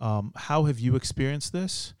 how have you experienced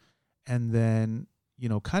this? And then,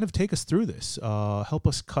 kind of take us through this. Help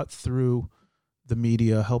us cut through the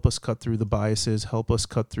media. Help us cut through the biases. Help us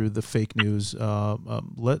cut through the fake news.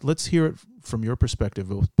 Let's hear it from your perspective,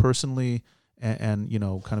 both personally and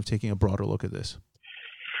kind of taking a broader look at this.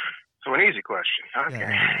 So an easy question. Okay.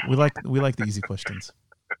 Yeah, we like the easy questions.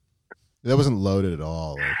 That wasn't loaded at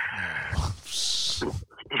all.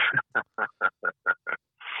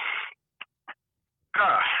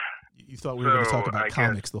 You thought we were going to talk about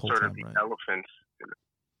comics the whole time, right?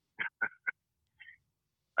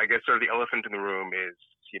 I guess sort of the elephant in the room is,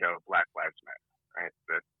 Black Lives Matter, right?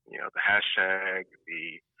 The hashtag,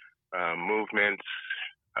 the movements,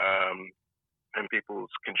 and people's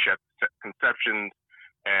conceptions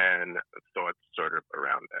and thoughts sort of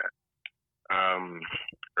around that.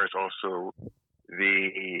 There's also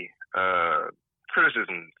the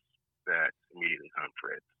criticisms that immediately come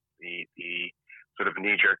for it. The sort of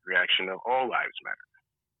knee-jerk reaction of all lives matter,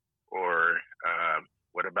 or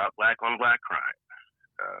what about black on black crime,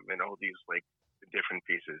 and all these like different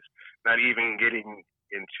pieces. Not even getting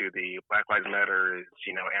into the Black Lives Matter is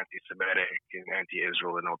anti-Semitic and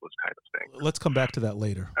anti-Israel and all those kind of things. Let's come back to that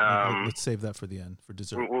later. Let's save that for the end, for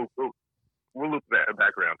dessert. We'll loop that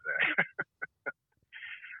back around to that.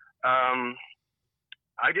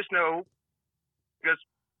 I just know, because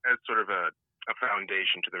as sort of a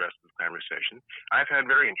foundation to the rest of the conversation, I've had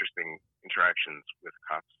very interesting interactions with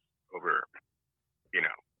cops over,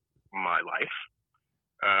 my life.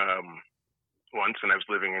 Once when I was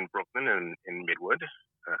living in Brooklyn and in Midwood,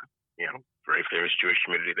 very famous Jewish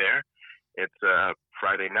community there. It's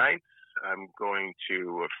Friday night. I'm going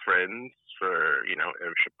to a friend's for,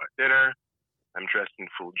 Erev Shabbat dinner. I'm dressed in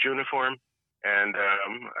full uniform, and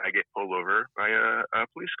I get pulled over by a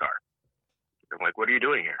police car. I'm like, what are you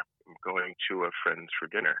doing here? going to a friend's for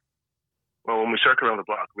dinner. Well, when we circle around the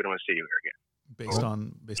block, we don't want to see you here again. Based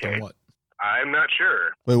on what? I'm not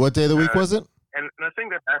sure. Wait, what day of the week was it? And the thing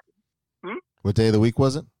that happened. What day of the week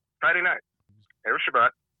was it? Friday night. Erev Shabbat.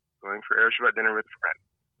 Going for Erev Shabbat dinner with a friend.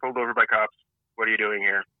 Pulled over by cops. What are you doing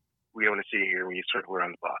here? We don't want to see you here when you circle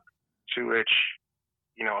around the block. To which,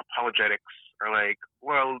 apologetics are like,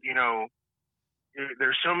 well,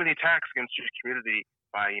 there's so many attacks against Jewish community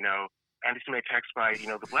by, anti-Semitic attacks by,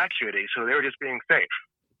 the black community, so they were just being safe.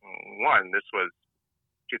 One, this was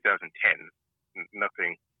 2010.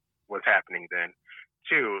 Nothing was happening then.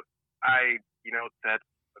 Two, that's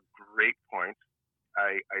a great point.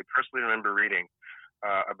 I personally remember reading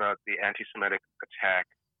about the anti-Semitic attack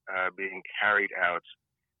being carried out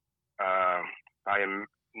by a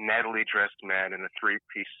nattily dressed man in a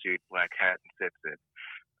three-piece suit, black hat, and tzitzit.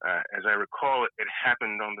 As I recall, it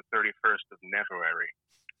happened on the 31st of February,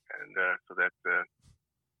 and so that's a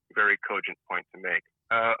very cogent point to make.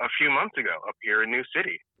 A few months ago, up here in New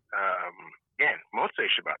City, again, Motzei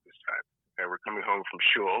Shabbat this time, we're coming home from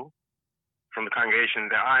shul, from the congregation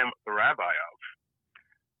that I'm the rabbi of,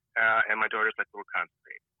 and my daughter's like, we'll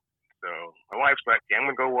concentrate. So my wife's like, yeah, I'm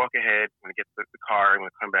going to go walk ahead. I'm going to get the car. I'm going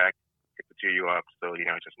to come back, pick the two of you up. So, it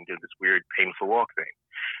doesn't do this weird, painful walk thing.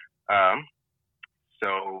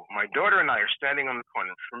 So my daughter and I are standing on the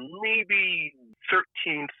corner for maybe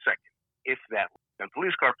 13 seconds, if that. And the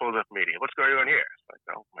police car pulls up immediately. What's going on here? It's like,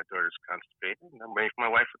 oh, my daughter's constipated, and I'm waiting for my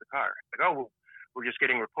wife with the car. It's like, oh, well, we're just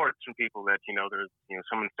getting reports from people that, there's,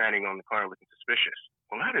 someone standing on the car looking suspicious.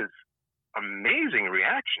 Well, that is amazing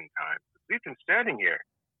reaction time. We've been standing here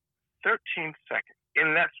 13 seconds.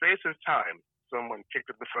 In that space of time, someone picked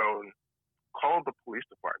up the phone, called the police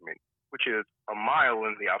department, which is a mile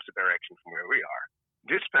in the opposite direction from where we are.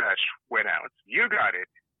 Dispatch went out. You got it.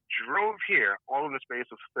 Drove here all in the space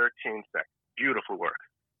of 13 seconds. Beautiful work.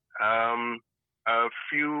 A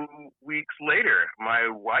few weeks later, my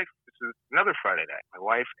wife, this is another Friday night, my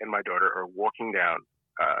wife and my daughter are walking down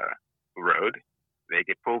the road. They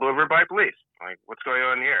get pulled over by police. I'm like, what's going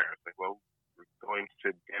on here? It's like, well, we're going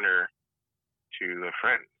to dinner to a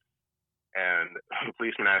friend. And the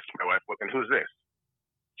policeman asked my wife, well, and who's this?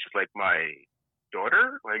 She's like, my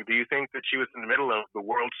daughter? Like, do you think that she was in the middle of the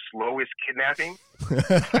world's slowest kidnapping?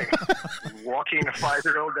 Like, walking a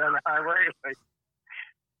 5-year-old down the highway? Like,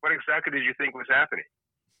 what exactly did you think was happening?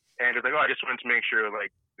 And it's like, oh, I just wanted to make sure,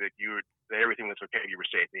 like, that everything was okay, you were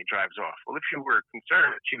safe, and he drives off. Well, if you were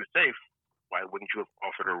concerned that she was safe, why wouldn't you have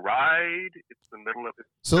offered a ride? It's the middle of the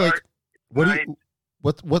like,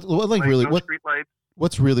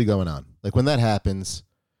 what's really going on? Like, when that happens,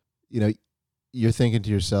 you're thinking to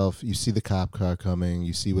yourself, you see the cop car coming,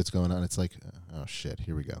 you see what's going on. It's like, oh shit,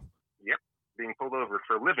 here we go. Yep, being pulled over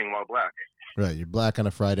for living while black. Right, you're black on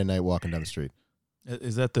a Friday night walking down the street.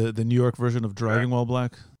 Is that the New York version of driving while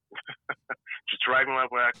black? Just driving while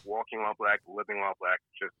black, walking while black, living while black,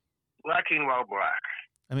 just blacking while black.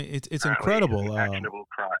 I mean, it's incredible. It's an actionable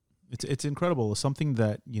crime. It's incredible. Something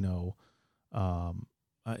that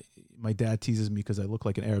my dad teases me because I look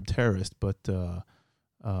like an Arab terrorist, but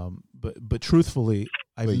truthfully,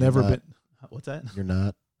 I've never been. What's that? You're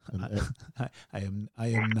not. I am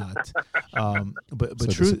not. But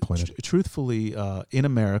so truthfully, in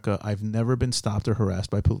America, I've never been stopped or harassed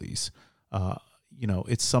by police.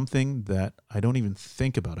 It's something that I don't even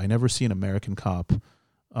think about. I never see an American cop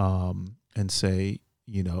and say,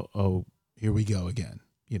 oh, here we go again.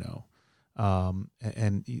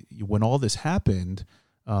 And when all this happened,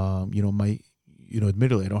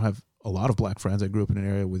 admittedly, I don't have a lot of black friends. I grew up in an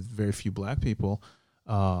area with very few black people,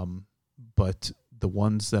 but the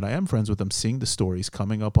ones that I am friends with, I'm seeing the stories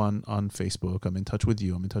coming up on Facebook. I'm in touch with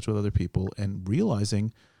you. I'm in touch with other people, and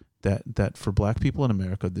realizing that for black people in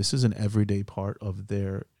America, this is an everyday part of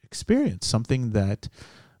their experience, something that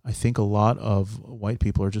I think a lot of white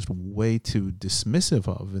people are just way too dismissive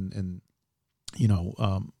of. And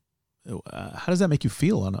how does that make you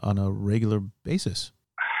feel on a regular basis?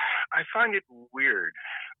 I find it weird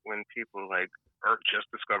when people are just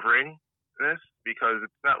discovering this, because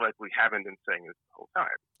it's not like we haven't been saying this the whole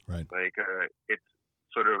time. Right. It's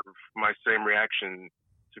sort of my same reaction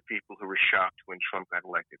to people who were shocked when Trump got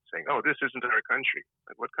elected, saying, oh, this isn't our country.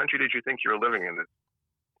 Like, what country did you think you were living in this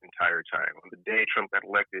entire time? On the day Trump got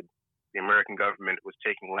elected, the American government was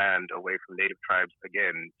taking land away from native tribes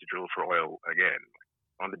again to drill for oil again.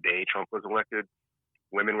 On the day Trump was elected,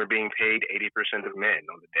 women were being paid 80% of men.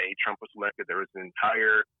 On the day Trump was elected, there was an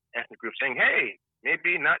entire ethnic group saying, hey,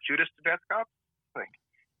 maybe not shoot us to death, cops.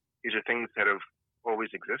 These are things that have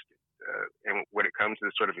always existed. And when it comes to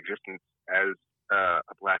this sort of existence as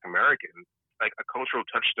a black American, like a cultural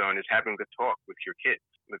touchstone is having the talk with your kids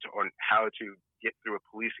on how to get through a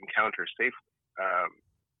police encounter safely.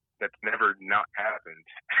 That's never not happened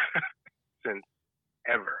since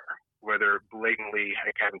ever. Whether blatantly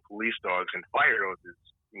having police dogs and fire hoses,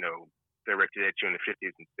 directed at you in the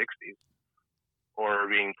 50s and 60s, or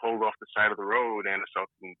being pulled off the side of the road and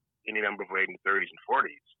assaulting any number of ways in the 30s and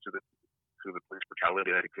 40s to the police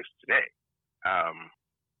brutality that exists today.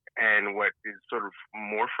 And what is sort of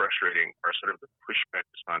more frustrating are sort of the pushback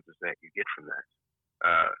responses that you get from that.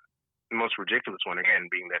 The most ridiculous one, again,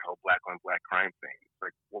 being that whole black-on-black crime thing. It's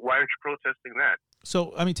like, well, why aren't you protesting that?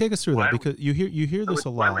 So, I mean, take us through that, because you hear this a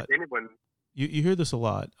lot. Why would anyone? You hear this a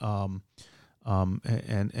lot, and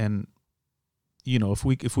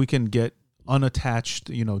if we can get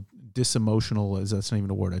unattached, disemotional, that's not even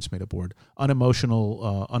a word, I just made up a word,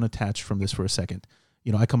 unemotional, unattached from this for a second.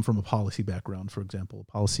 I come from a policy background, for example,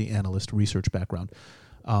 a policy analyst, research background.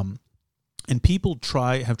 And people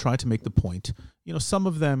have tried to make the point, some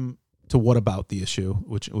of them to what about the issue,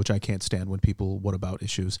 which I can't stand when people what about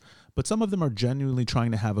issues, but some of them are genuinely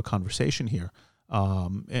trying to have a conversation here.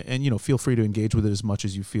 And feel free to engage with it as much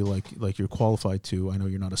as you feel like you're qualified to. I know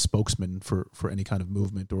you're not a spokesman for any kind of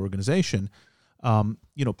movement or organization.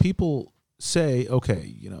 People say,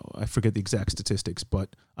 okay, I forget the exact statistics,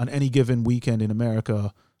 but on any given weekend in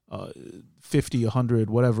America, 50, 100,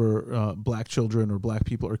 whatever, black children or black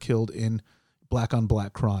people are killed in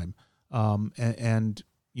black-on-black crime. And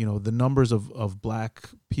the numbers of black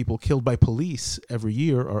people killed by police every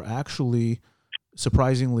year are actually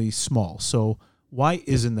surprisingly small. So why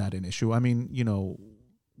isn't that an issue? I mean,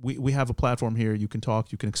 we have a platform here. You can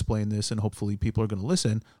talk, you can explain this, and hopefully people are going to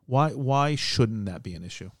listen. Why shouldn't that be an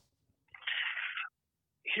issue?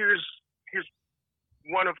 Here's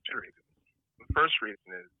one of two reasons. The first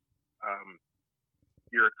reason is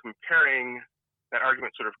you're comparing, that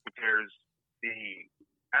argument sort of compares the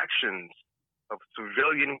actions of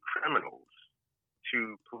civilian criminals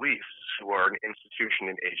to police, who are an institution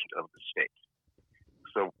and agent of the state.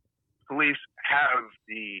 So police have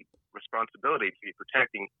the responsibility to be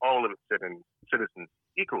protecting all of its citizens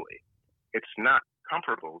equally. It's not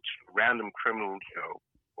comparable to random criminal Joe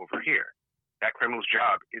over here. That criminal's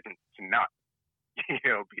job isn't to not,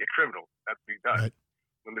 be a criminal. That's what he does. Right.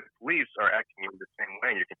 When the police are acting in the same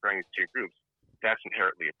way, and you're comparing these two groups, that's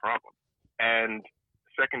inherently a problem. And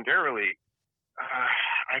secondarily,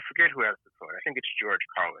 I forget who asked the quote. I think it's George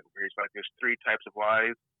Carlin, where he's like, there's three types of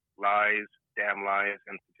lies, damn lies,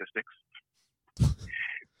 and statistics.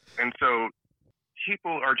 And so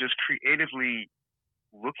people are just creatively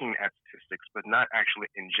looking at statistics, but not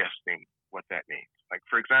actually ingesting what that means. Like,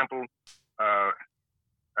 for example, a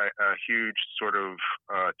huge sort of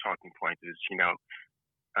talking point is,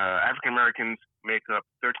 African Americans make up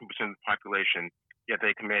 13% of the population, yet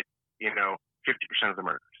they commit, 50% of the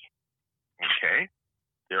murders. Okay?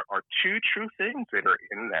 There are two true things that are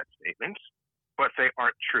in that statement, but they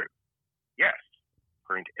aren't true. Yes,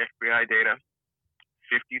 according to FBI data,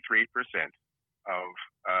 53% of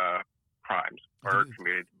crimes are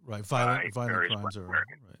committed violent by crimes Black are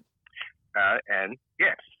Americans. right. And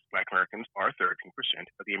yes, Black Americans are 13%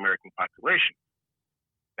 of the American population.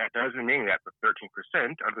 That doesn't mean that the 13%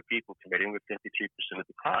 are the people committing the 53% of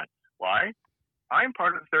the crime. Why? I'm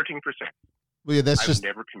part of the 13%. Well, yeah, I've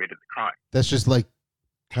never committed the crime. That's just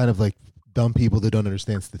kind of like dumb people that don't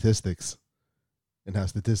understand statistics and how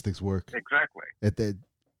statistics work. Exactly.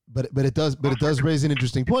 But it does raise an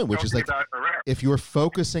interesting point, which is like, if you're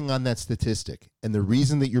focusing on that statistic, and the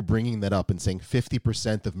reason that you're bringing that up and saying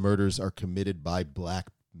 50% of murders are committed by black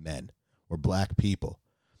men or black people,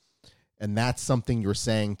 and that's something you're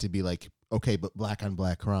saying to be like, okay, but black on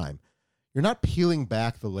black crime, you're not peeling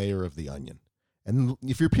back the layer of the onion. And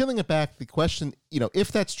if you're peeling it back, the question,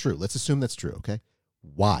 if that's true, let's assume that's true, okay?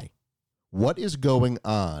 Why? What is going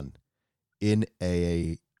on in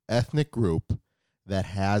a ethnic group that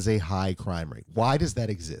has a high crime rate? Why does that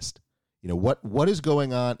exist? What is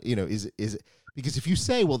going on? Is it because if you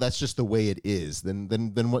say, well, that's just the way it is,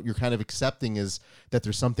 then what you're kind of accepting is that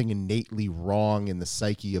there's something innately wrong in the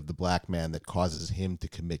psyche of the black man that causes him to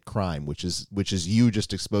commit crime, which is you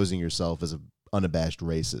just exposing yourself as an unabashed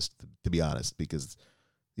racist, to be honest, because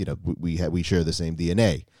we share the same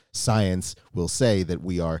DNA. Science will say that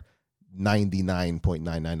we are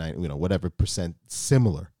 99.999 whatever percent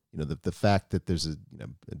similar. The fact that there's a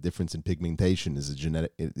difference in pigmentation is a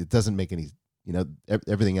genetic. It doesn't make any.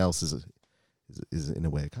 Everything else is in a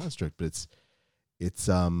way a construct, but it's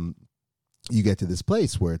you get to this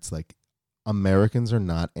place where it's like Americans are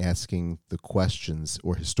not asking the questions,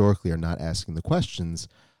 or historically are not asking the questions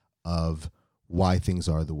of why things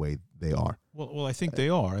are the way they are. Well, I think they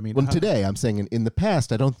are. I mean, today I'm saying in the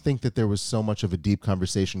past, I don't think that there was so much of a deep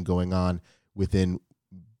conversation going on within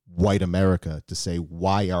white America to say,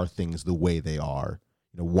 why are things the way they are?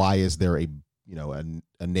 Why is there a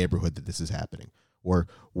neighborhood that this is happening, or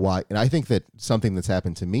why? And I think that something that's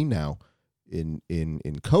happened to me now in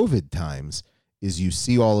COVID times is you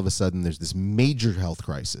see all of a sudden there's this major health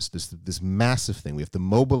crisis, this massive thing. We have to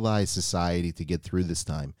mobilize society to get through this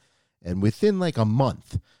time. And within like a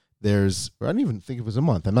month, I don't even think it was a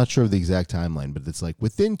month. I'm not sure of the exact timeline, but it's like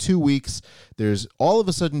within 2 weeks, there's all of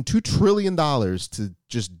a sudden $2 trillion to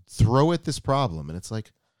just throw at this problem. And it's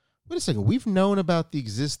like, wait a second, we've known about the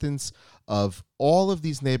existence of all of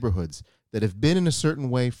these neighborhoods that have been in a certain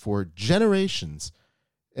way for generations.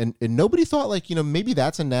 And nobody thought like, maybe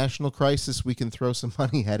that's a national crisis. We can throw some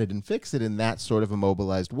money at it and fix it in that sort of a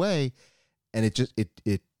mobilized way. And it just,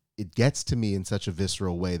 it gets to me in such a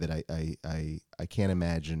visceral way that I can't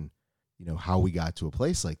imagine, how we got to a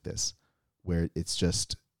place like this where it's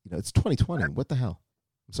just, it's 2020. What the hell?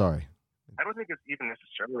 I'm sorry. I don't think it's even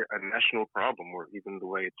necessarily a national problem or even the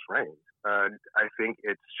way it's framed. I think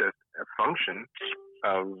it's just a function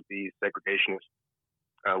of the segregationist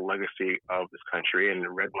legacy of this country and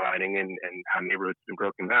redlining and how neighborhoods have been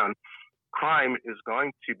broken down. Crime is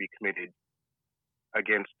going to be committed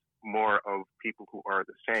against more of people who are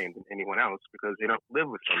the same than anyone else because they don't live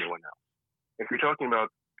with anyone else. If you're talking about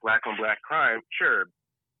black on black crime, sure,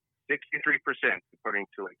 63% according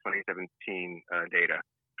to like 2017 data.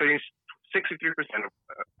 So 63%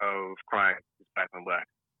 of crime is black on black.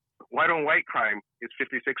 White on white crime is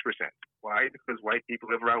 56%. Why? Because white people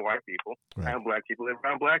live around white people, right, and black people live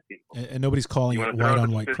around black people. And nobody's calling it white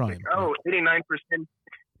on white crime. Oh, 89%.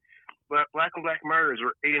 Black on black murders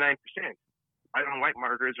are 89%. White on white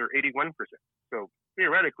murders are 81%. So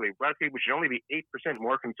theoretically, black people should only be 8%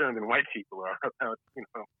 more concerned than white people are about,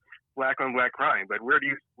 black on black crime. But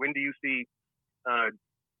when do you see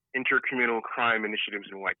intercommunal crime initiatives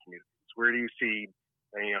in white communities? Where do you see,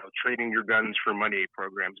 trading your guns for money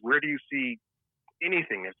programs? Where do you see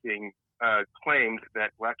anything that's being claimed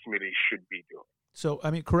that black communities should be doing? So,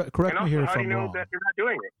 I mean, correct me here if I'm wrong. How do you know that they're not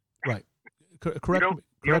doing it? Right. Correct me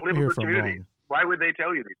here if I'm wrong. Why would they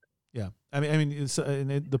tell you these things? Yeah, I mean,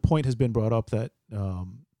 the point has been brought up that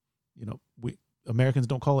we Americans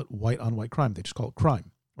don't call it white on white crime; they just call it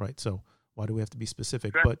crime, right? So why do we have to be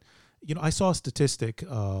specific? Exactly. But I saw a statistic,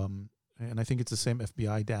 and I think it's the same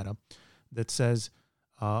FBI data that says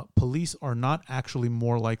police are not actually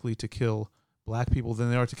more likely to kill black people than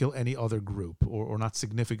they are to kill any other group, or not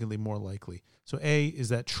significantly more likely. So, is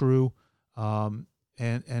that true? And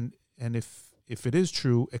if it is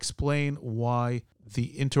true, explain why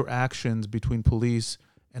the interactions between police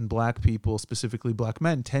and black people, specifically black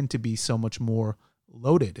men, tend to be so much more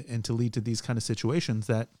loaded and to lead to these kind of situations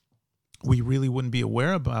that we really wouldn't be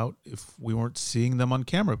aware about if we weren't seeing them on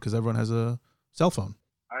camera because everyone has a cell phone.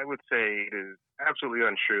 I would say it is absolutely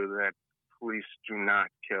untrue that police do not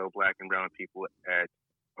kill black and brown people at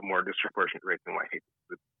a more disproportionate rate than white people.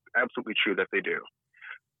 It's absolutely true that they do.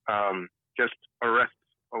 Just arrests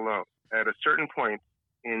alone. At a certain point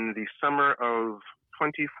in the summer of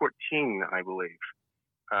 2014, I believe,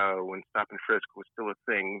 when stop and frisk was still a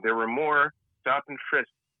thing, there were more stop and frisk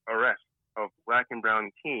arrests of black and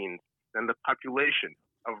brown teens than the population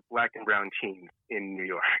of black and brown teens in New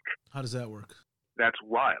York. How does that work? That's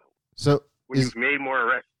wild. So you've made more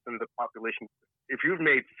arrests than the population, if you've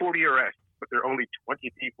made 40 arrests, but there are only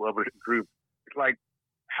 20 people of a group, it's like,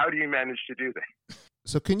 how do you manage to do that?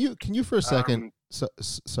 So can you for a second?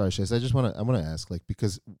 Sorry, Chase. I want to ask,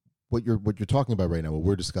 because what you're talking about right now, what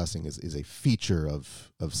we're discussing is a feature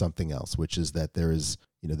of something else, which is that there's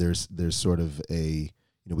sort of a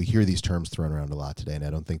we hear these terms thrown around a lot today, and I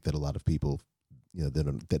don't think that a lot of people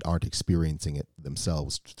that aren't experiencing it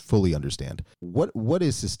themselves fully understand what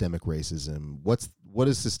is systemic racism. What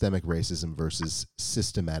is systemic racism versus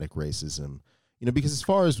systematic racism? Because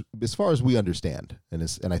as far as we understand,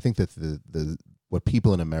 and I think that the what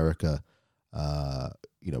people in America,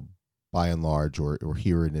 by and large, or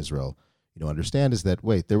here in Israel, understand is that,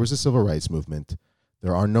 wait, there was a civil rights movement.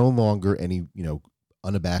 There are no longer any,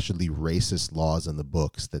 unabashedly racist laws in the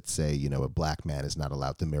books that say, a black man is not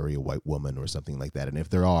allowed to marry a white woman or something like that. And if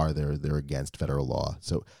there are, they're against federal law.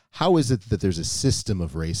 So how is it that there's a system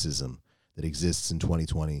of racism that exists in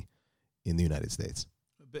 2020 in the United States?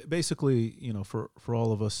 Basically, for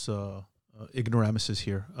all of us ignoramuses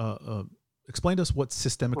here, explain to us what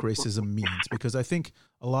systemic racism means, because I think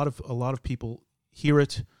a lot of people hear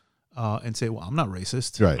it and say, "Well, I'm not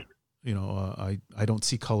racist." Right. I don't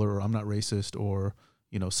see color, or I'm not racist, or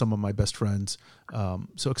some of my best friends.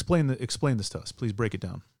 So explain this to us. Please break it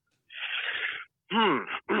down.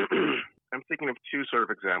 I'm thinking of two sort of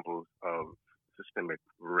examples of systemic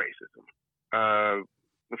racism.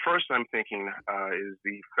 The first I'm thinking is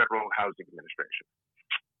the Federal Housing Administration.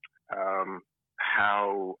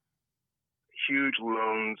 How huge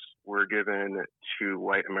loans were given to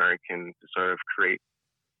white Americans to sort of create,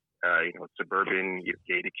 suburban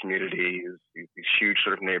gated communities, these huge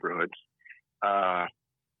sort of neighborhoods,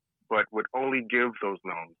 but would only give those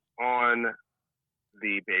loans on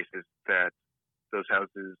the basis that those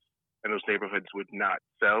houses and those neighborhoods would not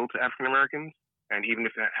sell to African Americans. And even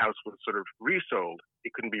if that house was sort of resold,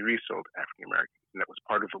 it couldn't be resold to African Americans. And that was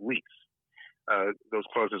part of the lease. Those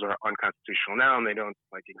clauses are unconstitutional now, and they don't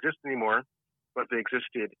exist anymore, but they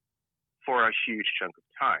existed for a huge chunk of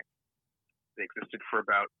time. They existed for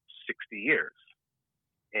about 60 years.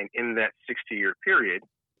 And in that 60-year period,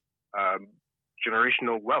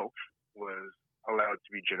 generational wealth was allowed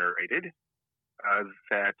to be generated,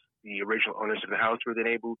 that the original owners of the house were then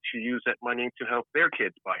able to use that money to help their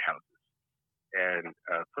kids buy houses and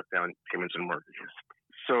put down payments and mortgages.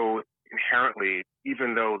 So inherently,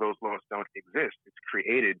 even though those laws don't exist, it's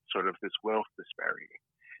created sort of this wealth disparity.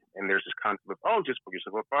 And there's this concept of, just put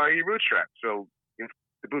yourself up by your bootstraps. So if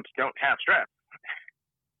the boots don't have straps,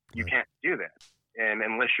 you can't do that. And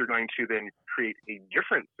unless you're going to then create a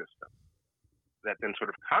different system that then sort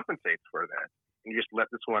of compensates for that, and you just let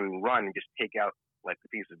this one run and just take out like the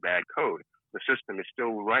piece of bad code, the system is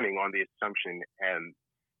still running on the assumption and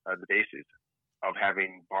the basis of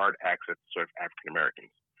having barred access to sort of African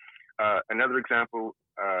Americans. Another example,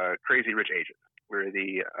 Crazy Rich Asians, where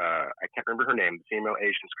I can't remember her name, the female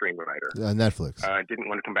Asian screenwriter. Netflix. Didn't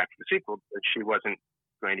want to come back to the sequel, but she wasn't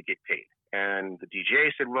going to get paid. And the DGA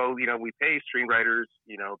said, well, we pay screenwriters,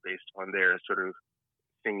 based on their sort of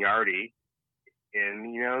seniority in,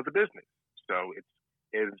 the business. So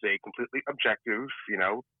it's a completely objective,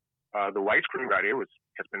 the white screenwriter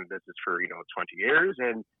has been in business for, 20 years,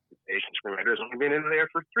 and the Asian screenwriter has only been in there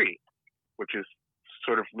for 3, which is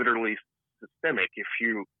sort of literally systemic. If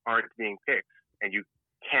you aren't being picked and you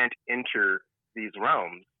can't enter these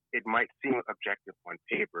realms, it might seem objective on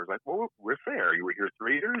paper. Like, well, we're fair. You were here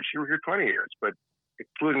 3 years, you were here 20 years, but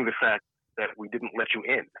excluding the fact that we didn't let you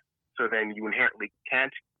in. So then you inherently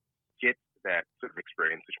can't get that sort of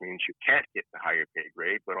experience, which means you can't get the higher pay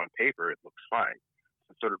grade, but on paper it looks fine.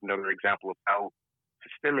 It's sort of another example of how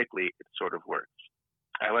systemically it sort of works.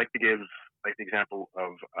 I like to give the example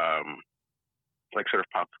of sort of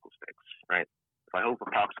popsicle sticks, right? If I hold a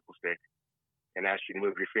popsicle stick and ask you to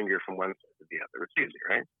move your finger from one side to the other, it's easy,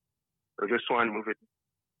 right? So this one, move it.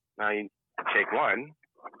 Now you take one,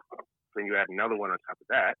 then you add another one on top of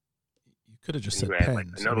that. You could have just said pens. Like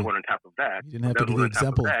another one on top of that. You didn't have to give the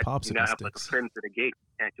example of popsicle sticks. You now have like a fence at a gate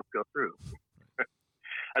you can't just go through.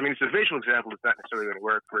 I mean, it's a visual example. It's not necessarily going to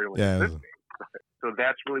work for everyone listening. So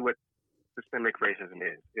that's really what systemic racism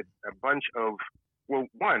is. It's a bunch of,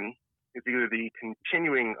 one is either the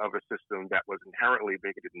continuing of a system that was inherently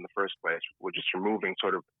bigoted in the first place, which is removing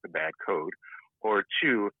sort of the bad code, or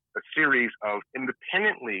 2, a series of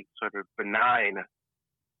independently sort of benign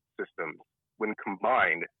systems when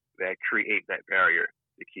combined that create that barrier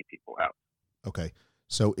to keep people out. Okay.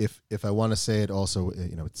 So if I want to say it also,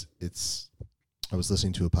 it's I was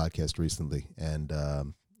listening to a podcast recently, and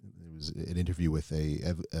it was an interview with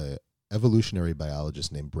a evolutionary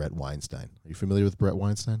biologist named Brett Weinstein. Are you familiar with Brett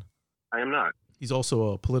Weinstein? I am not. He's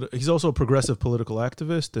also a progressive political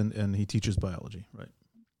activist, and he teaches biology, right?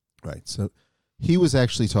 Right. So he was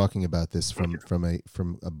actually talking about this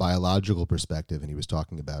from a biological perspective, and he was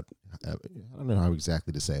talking about, I don't know how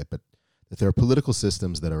exactly to say it, but that there are political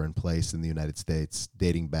systems that are in place in the United States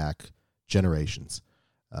dating back generations,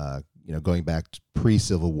 going back to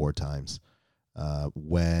pre-Civil War times,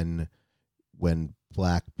 when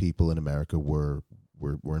black people in America were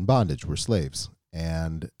in bondage, were slaves,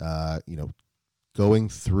 and going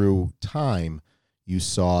through time, you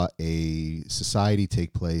saw a society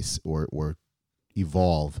take place or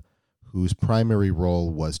evolve whose primary role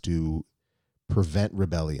was to prevent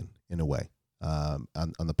rebellion in a way on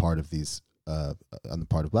the part of these on the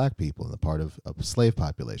part of black people, on the part of slave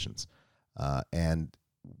populations, and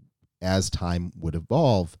as time would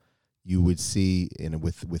evolve, you would see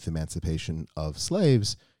with emancipation of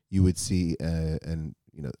slaves, you would see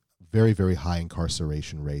very, very high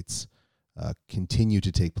incarceration rates continue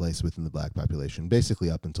to take place within the black population, basically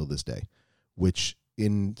up until this day, which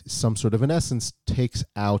in some sort of an essence takes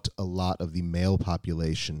out a lot of the male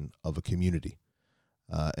population of a community.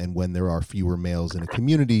 And when there are fewer males in a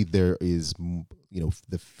community, there is,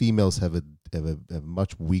 the females have a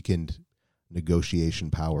much weakened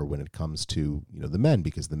negotiation power when it comes to the men,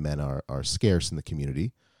 because the men are scarce in the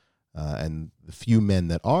community, and the few men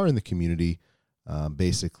that are in the community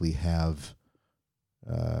basically have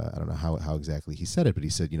I don't know how exactly he said it, but he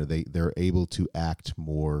said they're able to act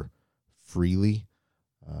more freely.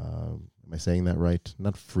 Am I saying that right?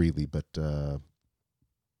 Not freely, but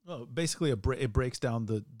well, basically, it breaks down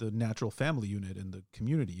the natural family unit and the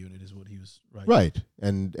community unit is what he was right. Right,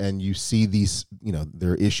 and you see these,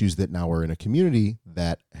 there are issues that now are in a community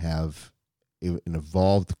that have an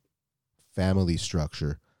evolved family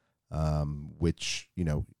structure, which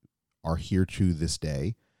are here to this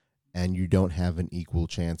day, and you don't have an equal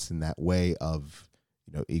chance in that way of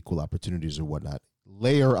equal opportunities or whatnot.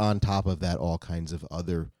 Layer on top of that all kinds of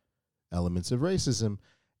other elements of racism,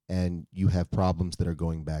 and you have problems that are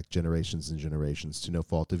going back generations and generations to no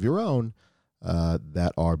fault of your own,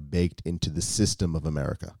 that are baked into the system of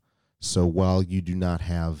America. So while you do not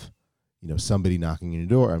have, somebody knocking on your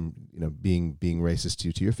door and being racist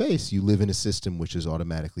to your face, you live in a system which has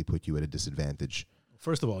automatically put you at a disadvantage.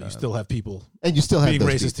 First of all, you still have people, and you still have being those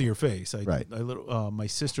racist people to your face. Right. My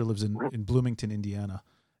sister lives in Bloomington, Indiana,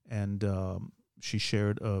 and she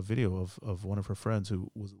shared a video of one of her friends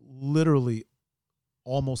who was literally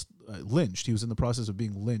almost lynched. He was in the process of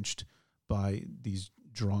being lynched by these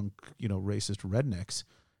drunk, racist rednecks,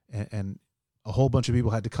 and a whole bunch of people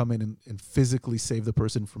had to come in and physically save the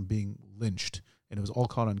person from being lynched, and it was all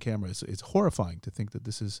caught on camera. It's horrifying to think that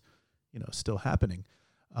this is, still happening.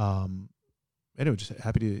 Anyway, just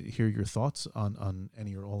happy to hear your thoughts on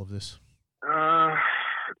any or all of this.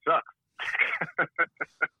 It sucks.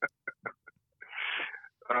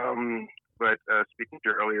 But speaking to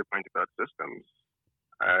your earlier point about systems,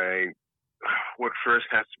 what first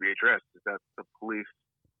has to be addressed is that the police,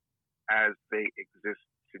 as they exist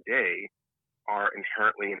today, are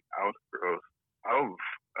inherently an outgrowth of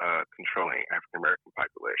controlling African American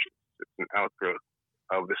populations. It's an outgrowth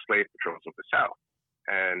of the slave patrols of the South.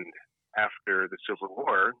 And after the Civil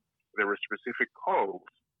War, there were specific calls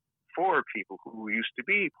for people who used to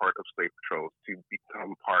be part of slave patrols to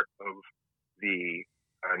become part of the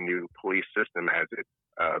new police system as it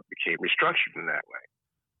became restructured in that way.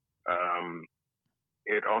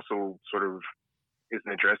 It also sort of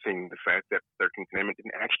isn't addressing the fact that the 13th Amendment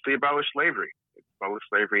didn't actually abolish slavery. It abolished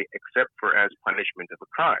slavery except for as punishment of a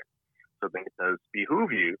crime. So then it does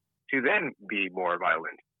behoove you to then be more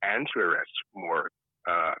violent and to arrest more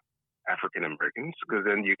African Americans, because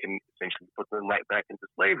then you can essentially put them right back into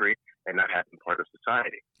slavery and not have them part of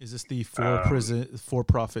society. Is this the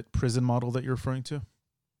for-profit prison model that you're referring to?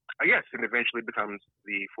 Yes, and eventually becomes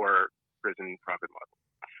the for-prison profit model.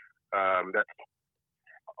 That's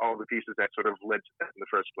all the pieces that sort of led to that in the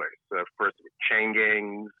first place. First with chain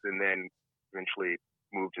gangs, and then eventually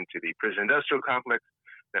moved into the prison industrial complex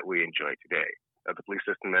that we enjoy today. The police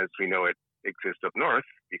system as we know it exists up north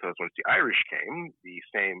because once the Irish came, the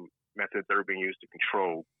same methods that were being used to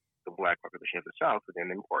control the black population of the South were then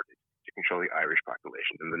imported to control the Irish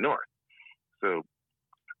population in the north. So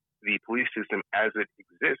the police system as it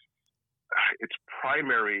exists, its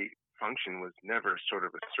primary function was never sort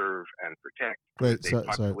of a serve and protect. Wait,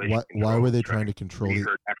 sorry. Why were they trying to control the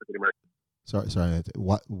African American? Sorry.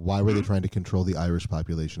 Why were they trying to control the Irish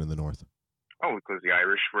population in the north? Oh, because the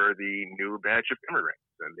Irish were the new batch of immigrants,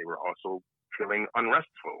 and they were also feeling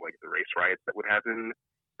unrestful, like the race riots that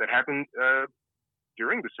happened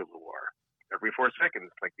during the Civil War. Every 4 seconds,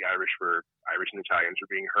 like the Irish and Italians were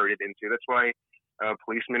being herded into. That's why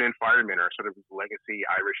policemen and firemen are sort of legacy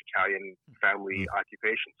Irish-Italian family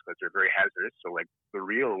occupations, because they're very hazardous. So, like, the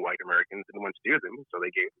real white Americans didn't want to do them, so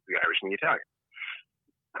they gave it to the Irish and the Italians.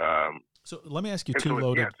 So let me ask you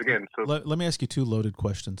let me ask you two loaded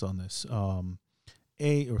questions on this.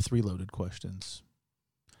 Or three loaded questions.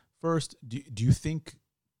 First, do you think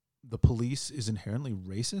the police is inherently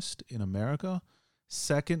racist in America?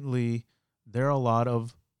 Secondly, there are a lot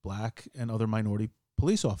of black and other minority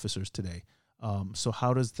police officers today. So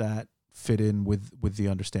how does that fit in with the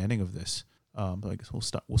understanding of this? I guess we'll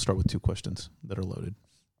start with two questions that are loaded.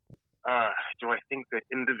 Do I think that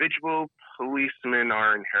individual policemen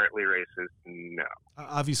are inherently racist? No.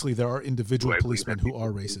 Obviously, there are individual policemen who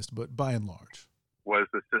are racist, but by and large. Was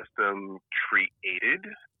the system created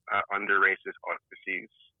under racist auspices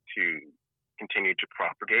to continue to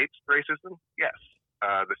propagate racism? Yes.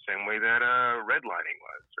 The same way that redlining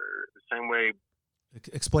was, or the same way...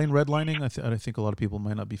 Explain redlining. I think a lot of people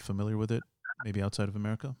might not be familiar with it, maybe outside of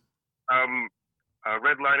America.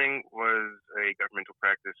 Redlining was a governmental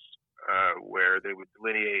practice where they would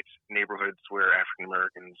delineate neighborhoods where African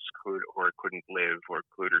Americans could or couldn't live, or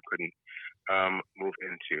could or couldn't move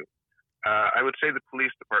into. I would say the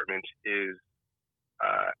police department is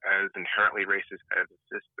as inherently racist as a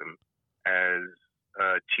system as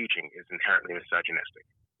teaching is inherently misogynistic.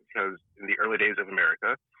 Because in the early days of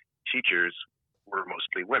America, teachers were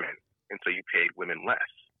mostly women, and so you paid women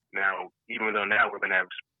less. Now, even though now women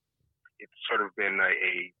have, it's sort of been a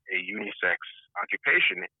unisex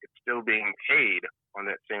occupation, it's still being paid on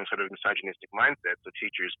that same sort of misogynistic mindset, so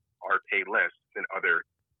teachers are paid less than other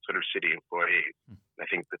sort of city employees. I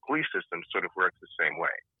think the police system sort of works the same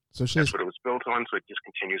way. So that's what it was built on, so it just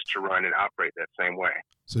continues to run and operate that same way.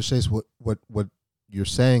 So Chase, what you're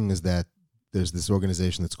saying is that there's this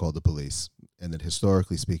organization that's called the police, and that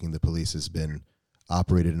historically speaking, the police has been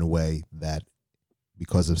operated in a way that,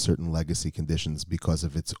 because of certain legacy conditions, because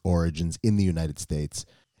of its origins in the United States,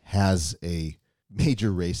 has a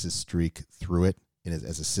major racist streak through it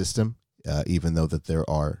as a system, even though that there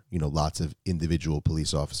are, lots of individual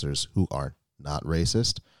police officers who are not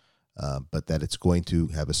racist, but that it's going to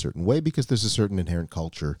have a certain way because there's a certain inherent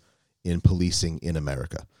culture in policing in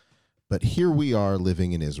America. But here we are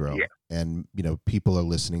living in Israel, and people are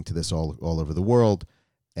listening to this all over the world,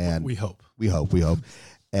 and we hope.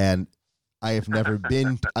 And I've never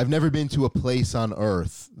been to a place on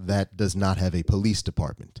earth that does not have a police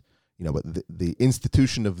department. But the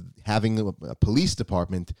institution of having a police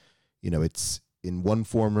department, it's in one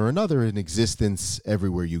form or another in existence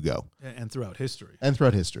everywhere you go, and throughout history.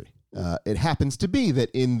 It happens to be that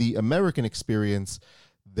in the American experience,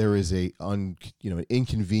 there is an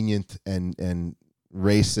inconvenient and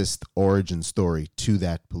racist origin story to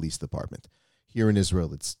that police department. Here in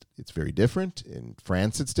Israel, it's very different. In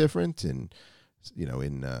France, it's different.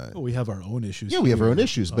 We have our own issues. Yeah, we have our own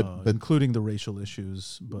issues, but including the racial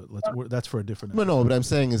issues. But that's for a different. No, what I'm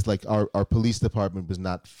saying is like our police department was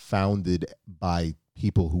not founded by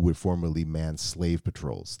people who would formerly man slave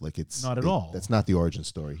patrols. Like it's not at all. That's not the origin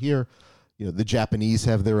story here. The Japanese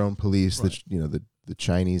have their own police. Right. The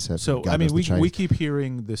Chinese have. So I mean, we keep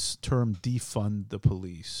hearing this term "defund the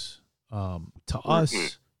police." To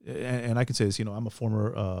us, and I can say this. I'm a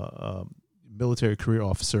former military career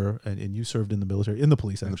officer, and you served in the military, in the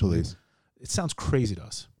police, actually. It sounds crazy to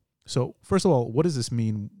us. So, first of all, what does this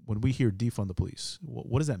mean when we hear defund the police?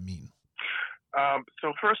 What does that mean?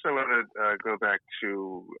 So first, I want to go back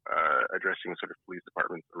to addressing sort of police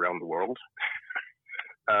departments around the world.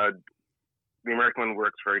 The American one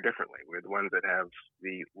works very differently. We're the ones that have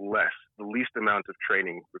the least amount of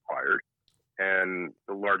training required and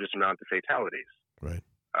the largest amount of fatalities. Right.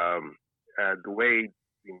 The way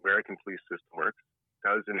the American police system works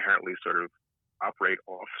does inherently sort of operate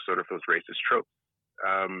off sort of those racist tropes.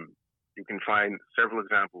 You can find several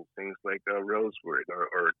examples, things like Rosewood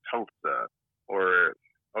or Tulsa or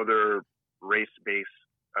other race-based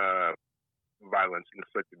violence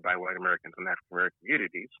inflicted by white Americans on African American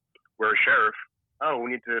communities, where a sheriff,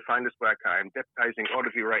 we need to find this black guy. I'm deputizing all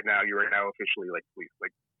of you right now. You are now officially like police.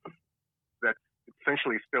 Like that's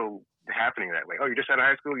essentially still happening that way. Oh, you're just out of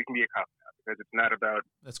high school, you can be a cop now, because it's not about.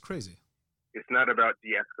 That's crazy. It's not about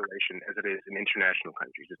de-escalation as it is in international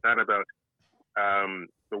countries. It's not about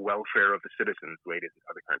the welfare of the citizens the way it is in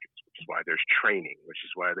other countries, which is why there's training, which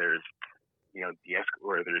is why there's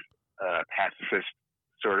there's pacifist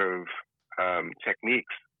sort of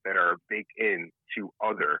techniques that are baked into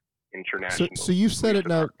other international. So you've said it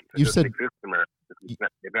now. You said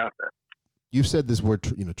about that. You've said this word,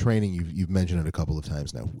 training. You've mentioned it a couple of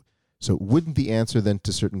times now. So wouldn't the answer then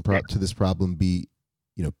to to this problem be,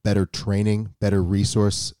 better training, better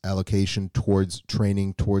resource allocation towards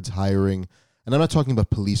training, towards hiring? And I'm not talking about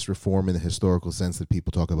police reform in the historical sense that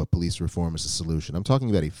people talk about police reform as a solution. I'm talking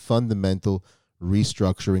about a fundamental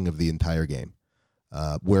restructuring of the entire game,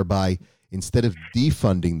 whereby instead of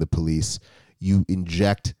defunding the police, you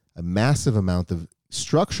inject a massive amount of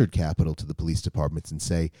structured capital to the police departments and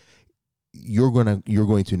say, you're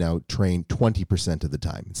going to now train 20% of the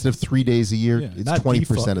time. Instead of 3 days a year, it's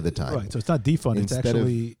 20% of the time. Right. So it's not defund, it's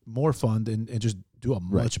actually more fund and just do a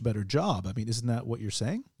much better job. I mean, isn't that what you're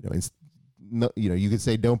saying? You could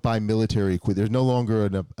say don't buy military equipment. There's no longer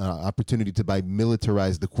an opportunity to buy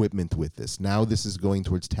militarized equipment with this. Now this is going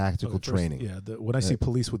towards tactical training. When I see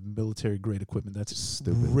police with military grade equipment, that's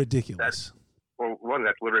stupid, ridiculous.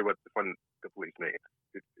 That's literally what the fund the police made.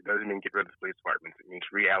 It doesn't mean get rid of the police departments. It means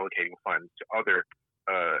reallocating funds to other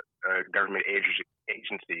government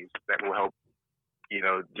agencies that will help,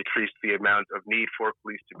 decrease the amount of need for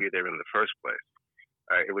police to be there in the first place.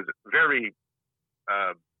 It was very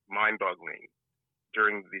mind-boggling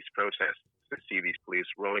during these protests to see these police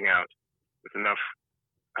rolling out with enough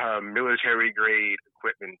military-grade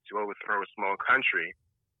equipment to overthrow a small country,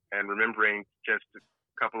 and remembering just a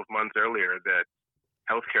couple of months earlier that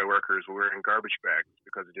healthcare workers were wearing garbage bags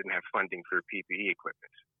because it didn't have funding for PPE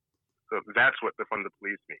equipment. So that's what defund the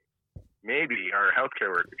police means. Maybe our healthcare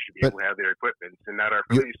workers should be able to have their equipment and not our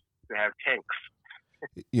police to have tanks.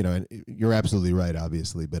 And you're absolutely right,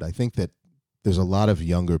 obviously, but I think that there's a lot of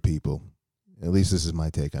younger people, at least this is my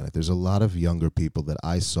take on it. There's a lot of younger people that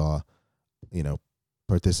I saw,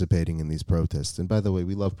 participating in these protests. And by the way,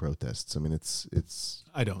 we love protests. I mean, it's.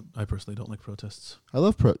 I personally don't like protests. I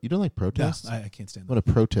love you don't like protests? Yeah, I can't stand that. When a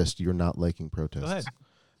protest, you're not liking protests. Go ahead.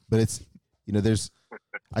 But it's,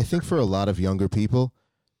 I think for a lot of younger people,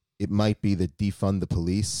 it might be that defund the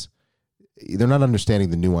police. They're not understanding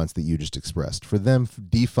the nuance that you just expressed. For them,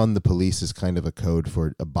 defund the police is kind of a code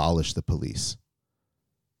for abolish the police.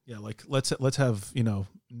 Yeah, like let's have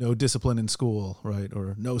no discipline in school, right?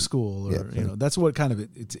 Or no school, or that's what kind of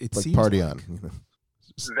it like seems party like. on.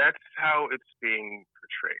 That's how it's being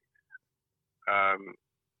portrayed.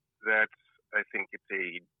 That's, I think, it's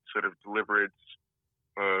a sort of deliberate,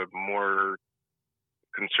 more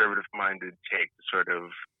conservative-minded take to sort of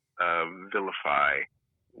vilify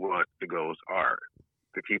what the goals are.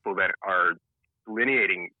 The people that are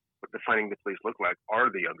delineating what defining the police look like are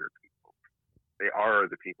the younger people. They are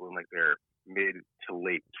the people in like their mid to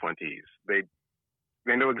late 20s.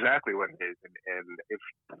 They know exactly what it is, and if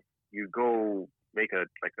you go make a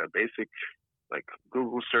basic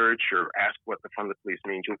Google search or ask what defund the police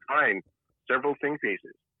means, you'll find several think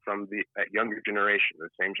pieces from that younger generation, the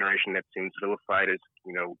same generation that seems vilified as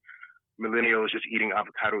millennials just eating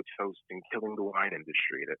avocado toast and killing the wine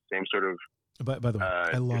industry. That same sort of. By the way,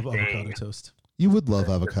 I love avocado toast. You would love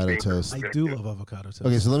avocado toast. I do love avocado toast.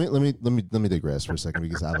 Okay, so let me digress for a second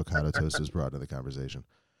because avocado toast is brought into the conversation.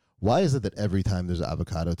 Why is it that every time there's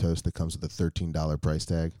avocado toast that comes with a $13 price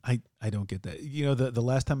tag? I don't get that. The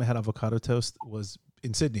last time I had avocado toast was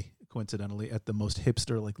in Sydney, coincidentally, at the most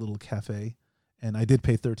hipster little cafe, and I did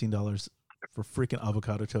pay $13 for freaking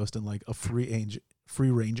avocado toast and a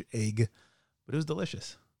free range egg, but it was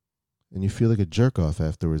delicious. And you feel like a jerk off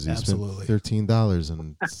afterwards. You Absolutely. spent $13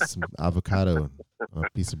 on some avocado and a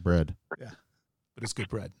piece of bread. Yeah, but it's good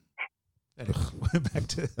bread. Anyway, back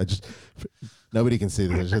to. Nobody can see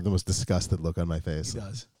this. I just had the most disgusted look on my face. He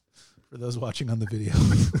does. For those watching on the video.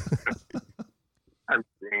 I'm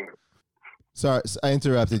seeing. Sorry, I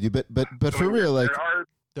interrupted you, but for real,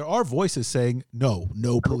 there are voices saying no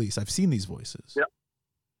police. I've seen these voices. Yeah,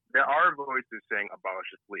 there are voices saying abolish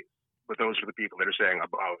the police, but those are the people that are saying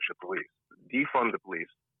abolish the police. Defund the police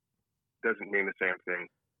doesn't mean the same thing.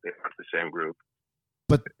 They're not the same group.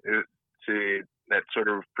 But to that sort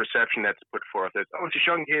of perception that's put forth as, it's a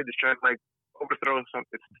young kid that's trying to overthrow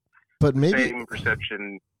something. But maybe the same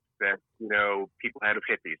perception that people had of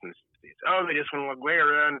hippies in the 60s. Oh, they just want to lay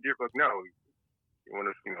around and do book. No, you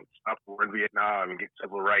want to stop the war in Vietnam and get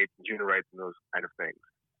civil rights and human rights and those kind of things.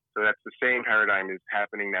 So that's the same paradigm is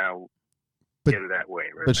happening now. In that way,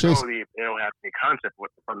 right? But they don't have any concept of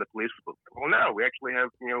what the police would look like. Well, no, we actually have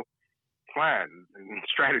plans and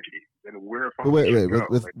strategies, and we're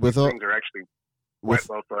with all things are actually well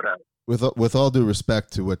thought out. With all due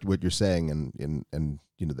respect to what you're saying, and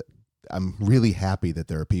I'm really happy that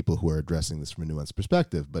there are people who are addressing this from a nuanced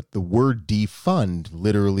perspective. But the word defund,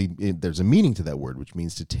 literally, there's a meaning to that word, which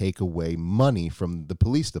means to take away money from the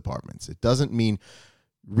police departments. It doesn't mean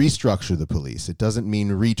restructure the police. It doesn't mean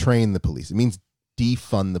retrain the police. It means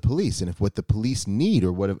defund the police. And if what the police need,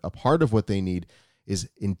 or what a part of what they need, is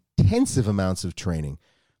intensive amounts of training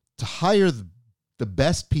to hire the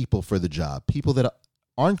best people for the job, people that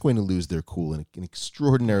aren't going to lose their cool in an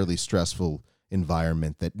extraordinarily stressful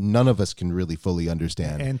environment that none of us can really fully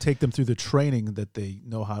understand, and take them through the training that they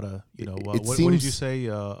know how to, what did you say?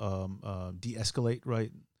 De-escalate,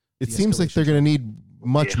 right? It seems like they're going to need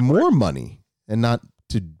much more money and not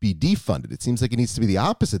to be defunded. It seems like it needs to be the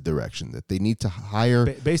opposite direction, that they need to hire.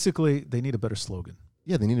 Basically, they need a better slogan.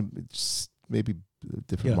 Yeah, they need maybe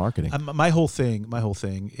different marketing. My whole thing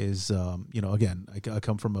is, again, I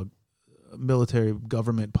come from a military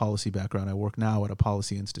government policy background. I work now at a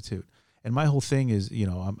policy institute. And my whole thing is,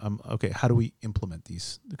 I'm okay, how do we implement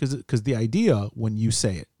these? Because the idea, when you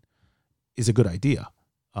say it, is a good idea,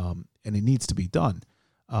 and it needs to be done.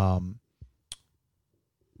 But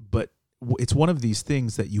it's one of these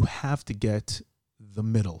things that you have to get the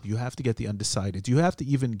middle. You have to get the undecided. You have to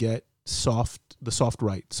even get the soft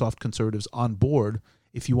right, soft conservatives on board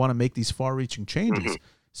if you want to make these far-reaching changes. Mm-hmm.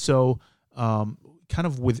 So kind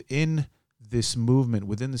of within this movement,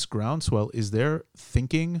 within this groundswell, is there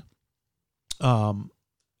thinking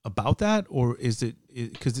about that, or is it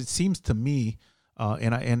because it seems to me,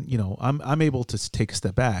 I'm able to take a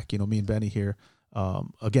step back. Me and Benny here,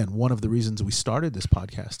 Again, one of the reasons we started this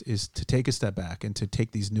podcast is to take a step back and to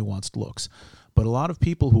take these nuanced looks. But a lot of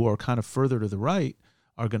people who are kind of further to the right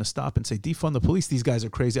are going to stop and say, defund the police. These guys are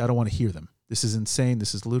crazy. I don't want to hear them. This is insane.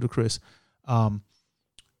 This is ludicrous.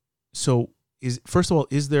 So first of all,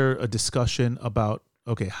 is there a discussion about,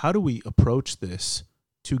 okay, how do we approach this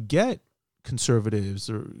to get conservatives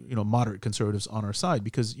or, moderate conservatives on our side?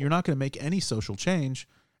 Because you're not going to make any social change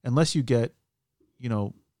unless you get,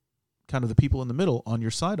 kind of the people in the middle on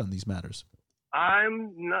your side on these matters.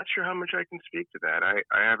 I'm not sure how much I can speak to that. I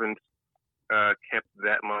haven't kept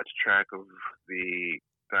that much track of the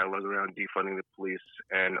dialogue around defunding the police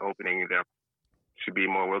and opening it up to be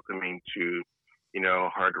more welcoming to,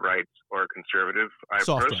 hard rights or conservative. I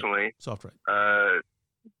soft personally soft right.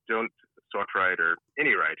 Don't soft right or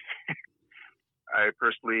any right. I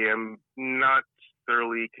personally am not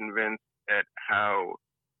thoroughly convinced at how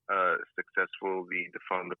successful the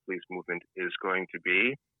defund the police movement is going to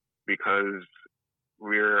be, because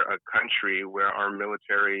we're a country where our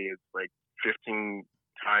military is like 15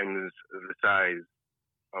 times the size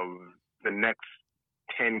of the next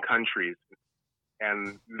 10 countries,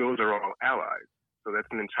 and those are all allies. So that's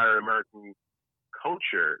an entire American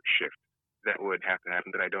culture shift that would have to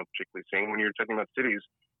happen that I don't particularly see. When you're talking about cities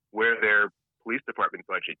where their police department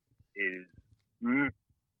budget is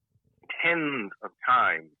tens of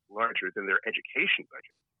times larger than their education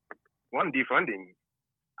budget. One, defunding,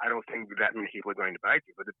 I don't think that many people are going to buy it,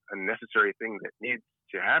 but it's a necessary thing that needs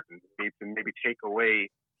to happen. We need to maybe take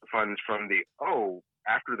away the funds from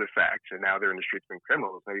after the fact, and now they're in the streets being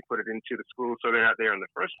criminals, maybe put it into the schools so they're not there in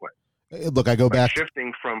the first place. Look, I go back.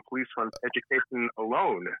 Shifting from police funds education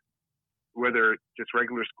alone, whether just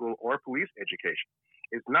regular school or police education,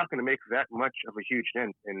 is not going to make that much of a huge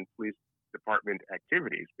dent in police department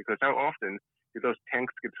activities, because how often do those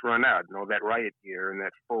tanks get thrown out and all that riot gear and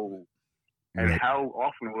that full, and how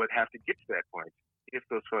often will it have to get to that point if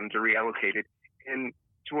those funds are reallocated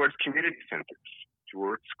towards community centers,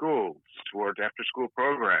 towards schools, towards after-school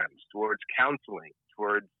programs, towards counseling,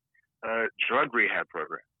 towards drug rehab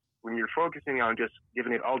programs? When you're focusing on just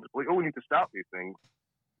giving it all, we need to stop these things,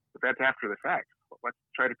 but that's after the fact. Let's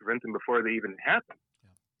try to prevent them before they even happen.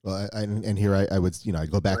 Well, I would,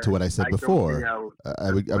 I'd go back to what I said before.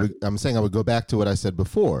 I'm saying I would go back to what I said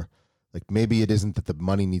before. Like, maybe it isn't that the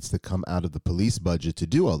money needs to come out of the police budget to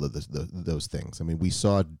do all of those things. I mean, we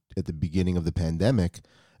saw at the beginning of the pandemic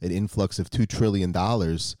an influx of $2 trillion,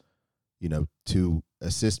 to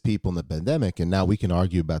assist people in the pandemic. And now we can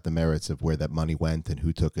argue about the merits of where that money went and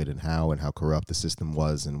who took it and how corrupt the system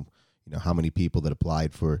was, and, how many people that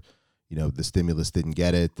applied for, the stimulus didn't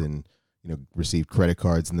get it, and, received credit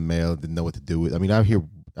cards in the mail, didn't know what to do with. I mean,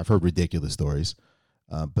 I've heard ridiculous stories.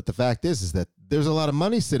 But the fact is that there's a lot of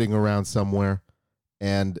money sitting around somewhere,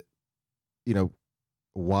 and,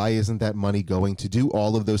 why isn't that money going to do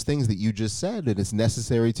all of those things that you just said and it's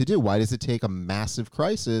necessary to do? Why does it take a massive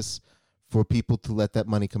crisis for people to let that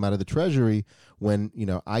money come out of the Treasury when,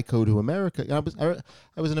 I go to America?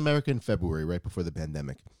 I was in America in February, right before the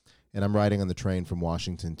pandemic, and I'm riding on the train from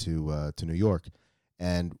Washington to New York.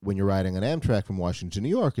 And when you're riding on Amtrak from Washington to New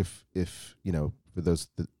York, if for those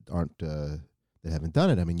that aren't that haven't done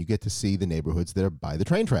it, I mean, you get to see the neighborhoods that are by the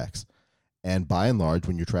train tracks. And by and large,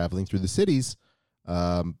 when you're traveling through the cities,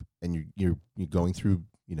 and you're going through,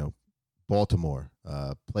 Baltimore,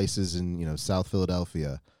 places in, South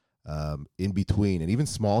Philadelphia, in between, and even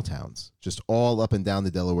small towns, just all up and down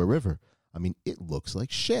the Delaware River. I mean, it looks like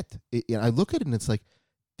shit. I look at it and it's like,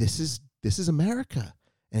 this is America.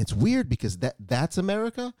 And it's weird because that's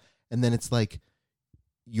America. And then it's like,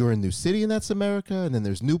 you're in New City and that's America. And then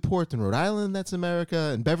there's Newport and Rhode Island and that's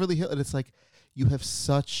America, and Beverly Hills. And it's like, you have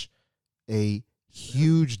such a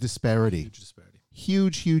huge disparity.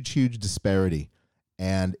 Huge disparity.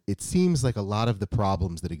 And it seems like a lot of the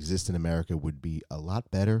problems that exist in America would be a lot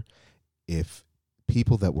better if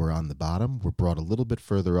people that were on the bottom were brought a little bit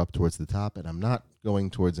further up towards the top. And I'm not going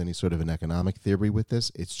towards any sort of an economic theory with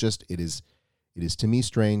this. It's just, it is to me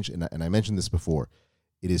strange, and I mentioned this before,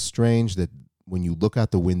 it is strange that when you look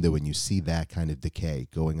out the window and you see that kind of decay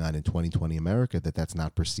going on in 2020 America, that's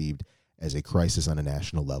not perceived as a crisis on a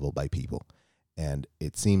national level by people. And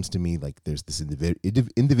it seems to me like there's this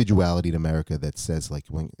individuality in America that says, like,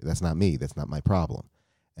 well, that's not me, that's not my problem.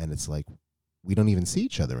 And it's like, we don't even see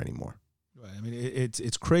each other anymore. Right. I mean,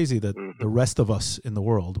 it's crazy that the rest of us in the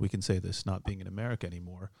world, we can say this, not being in America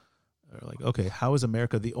anymore, are like, okay, how is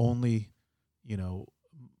America the only,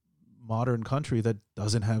 modern country that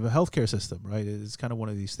doesn't have a healthcare system, right? It's kind of one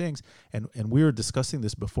of these things. And we were discussing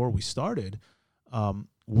this before we started.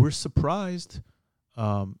 We're surprised.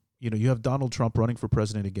 You have Donald Trump running for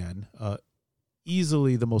president again.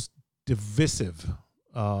 easily the most divisive.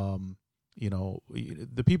 The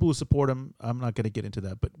people who support him, I'm not going to get into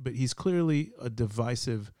that, but he's clearly a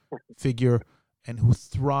divisive figure and who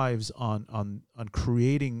thrives on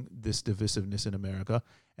creating this divisiveness in America.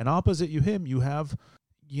 And opposite him, you have,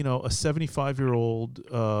 a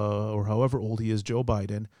 75-year-old or however old he is, Joe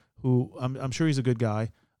Biden, who I'm sure he's a good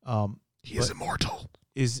guy. He is immortal.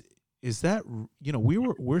 Is that,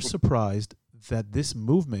 we're surprised that this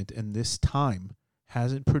movement and this time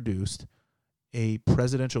hasn't produced a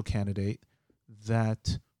presidential candidate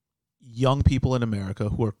that young people in America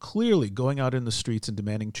who are clearly going out in the streets and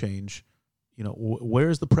demanding change,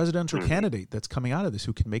 where's the presidential candidate that's coming out of this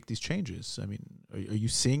who can make these changes? I mean, are you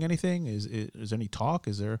seeing anything? Is there any talk?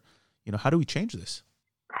 Is there, how do we change this?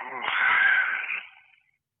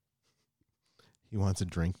 He wants a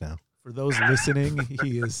drink now. For those listening,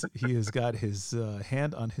 he has got his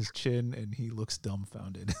hand on his chin and he looks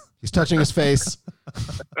dumbfounded. He's touching his face.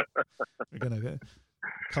 We're gonna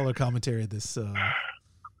color commentary this, right?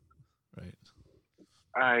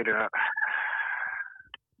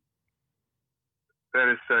 That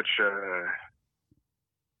is such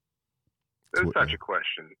a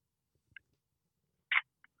question.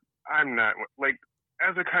 I'm not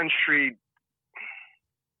as a country.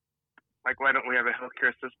 Why don't we have a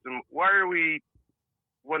healthcare system? Why are we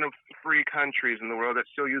one of 3 countries in the world that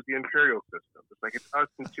still use the imperial system? It's us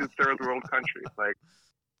and 2 third-world countries.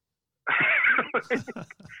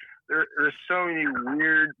 There's so many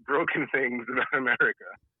weird, broken things about America.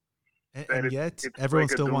 And yet, everyone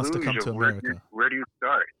still wants to come to America. Where do you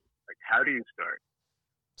start? How do you start?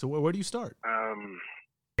 So where do you start? I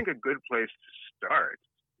think a good place to start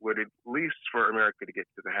would, at least for America to get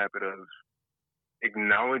to the habit of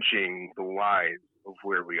acknowledging the whys of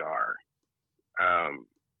where we are,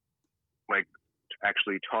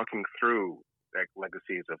 actually talking through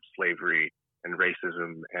legacies of slavery and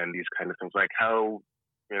racism and these kind of things, how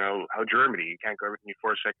Germany, you can't go every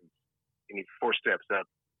 4 seconds, you need 4 steps up.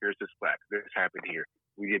 Here's this flag. This happened here.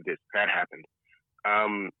 We did this. That happened.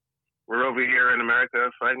 We're over here in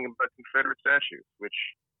America fighting about Confederate statues,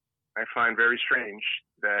 which I find very strange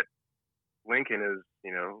that Lincoln is,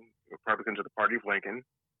 Republicans are the party of Lincoln.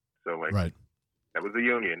 So, right. That was the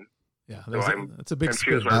Union. Yeah, that's a big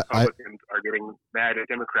spin. Republicans are getting mad at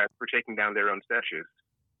Democrats for taking down their own statues.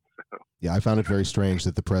 Yeah, I found it very strange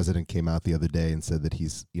that the president came out the other day and said that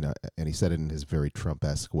he's, and he said it in his very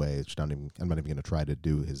Trump-esque way, which I'm not even going to try to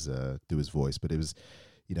do his voice, but it was,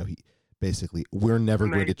 he basically, we're never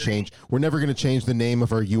going to change the name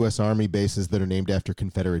of our U.S. Army bases that are named after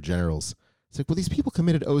Confederate generals. It's well, these people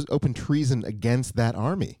committed open treason against that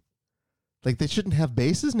army. They shouldn't have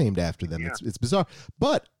bases named after them. Yeah. It's bizarre.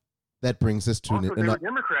 But that brings us to... Also, they were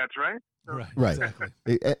Democrats, right? Right. Exactly.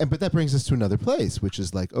 But that brings us to another place, which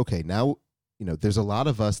is okay, now, there's a lot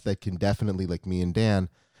of us that can definitely, like me and Dan,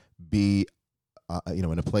 be, in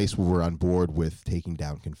a place where we're on board with taking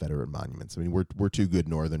down Confederate monuments. I mean, we're 2 good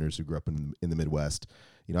Northerners who grew up in the Midwest.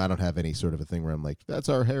 I don't have any sort of a thing where I'm that's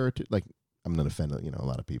our heritage. I'm not offended, a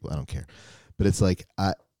lot of people. I don't care. But it's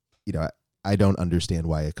I don't understand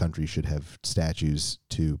why a country should have statues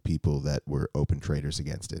to people that were open traitors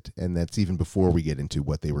against it. And that's even before we get into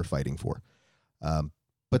what they were fighting for.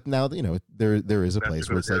 But now, there is a place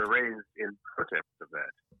where it's they're raised in protest of that.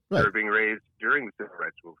 Right. They're being raised during the Civil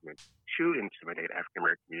Rights Movement to intimidate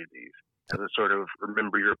African-American communities as a sort of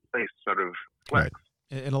remember your place sort of flex.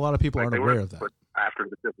 Right. And a lot of people aren't aware of that. After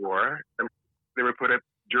the Civil War, they were put up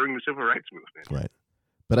during the Civil Rights Movement. Right.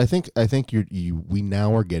 But I think we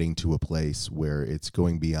now are getting to a place where it's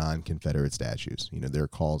going beyond Confederate statues. There are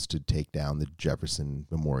calls to take down the Jefferson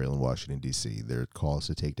Memorial in Washington, D.C. There are calls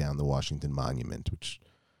to take down the Washington Monument, which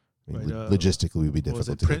logistically would be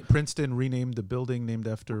difficult to do. Princeton renamed the building named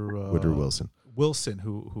after Woodrow Wilson.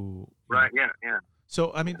 Who right, yeah.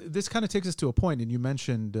 So, I mean, this kind of takes us to a point, and you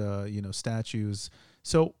mentioned, statues.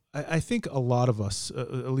 So I think a lot of us,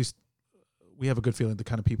 at least we have a good feeling the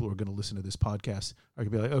kind of people who are going to listen to this podcast are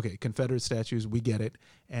going to be like, okay, Confederate statues, we get it.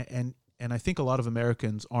 And I think a lot of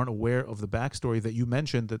Americans aren't aware of the backstory that you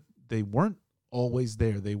mentioned, that they weren't always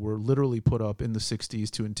there. They were literally put up in the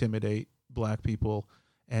 60s to intimidate black people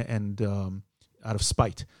and out of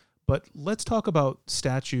spite. But let's talk about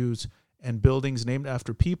statues and buildings named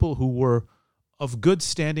after people who were of good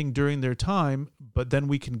standing during their time, but then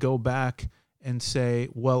we can go back and say,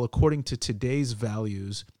 well, according to today's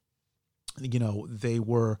values, they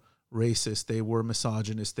were racist, they were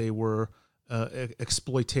misogynist, they were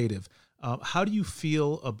exploitative. How do you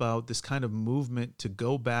feel about this kind of movement to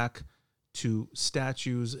go back to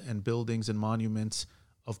statues and buildings and monuments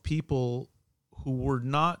of people who were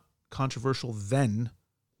not controversial then,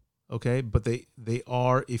 Okay, but they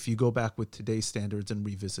are, if you go back with today's standards and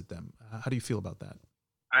revisit them. How do you feel about that?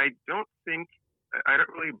 I don't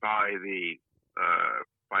really buy the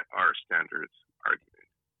by our standards argument.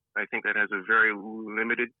 I think that has a very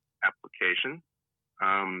limited application,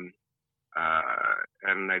 and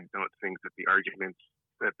I don't think that the arguments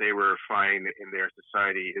that they were fine in their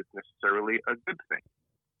society is necessarily a good thing.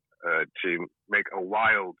 To make a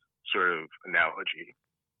wild sort of analogy,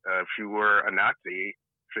 if you were a Nazi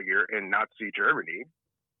figure in Nazi Germany,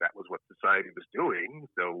 that was what society was doing.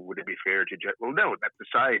 So would it be fair to judge? Well, no, that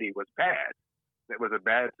society was bad. It was a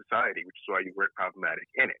bad society, which is why you weren't problematic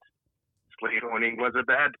in it. Slave owning was a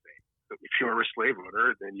bad thing. So if you were a slave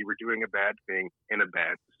owner, then you were doing a bad thing in a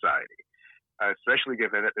bad society. Especially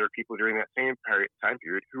given that there were people during that same time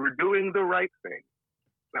period who were doing the right thing.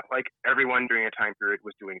 It's not like everyone during a time period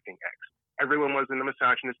was doing thing X. Everyone wasn't a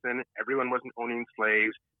misogynist then. Everyone wasn't owning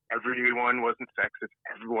slaves. Everyone wasn't sexist.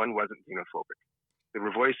 Everyone wasn't xenophobic. There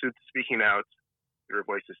were voices speaking out. There were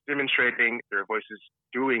voices demonstrating. There were voices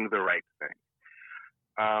doing the right thing.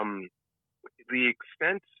 The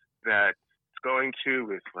extent that it's going to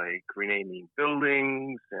with like renaming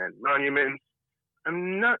buildings and monuments,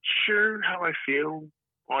 I'm not sure how I feel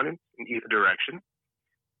on it in either direction.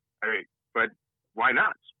 But why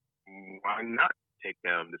not? Why not take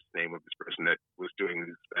down this name of this person that was doing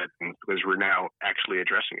these bad things, because we're now actually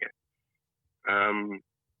addressing it.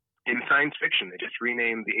 In science fiction, they just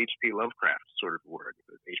renamed the H.P. Lovecraft sort of word.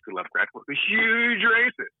 H.P. Lovecraft was a huge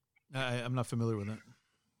racist. I'm not familiar with that.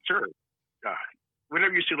 Sure.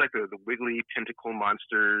 Whenever you see like the wiggly tentacle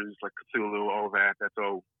monsters, like Cthulhu, all that, that's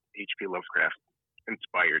all H.P. Lovecraft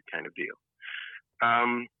inspired kind of deal.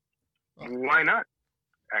 Why not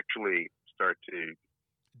actually start to...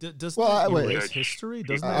 Doesn't that erase history?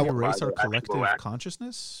 Doesn't that erase our collective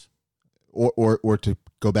consciousness? Or to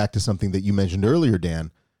go back to something that you mentioned earlier,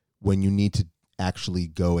 Dan, when you need to actually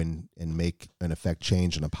go and make an effect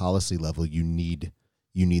change on a policy level, you need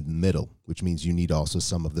the middle, which means you need also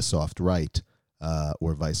some of the soft right,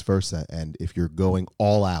 or vice versa. And if you're going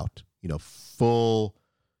all out, full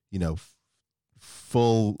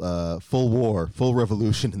war, full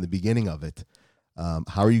revolution in the beginning of it,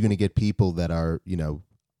 how are you going to get people that are,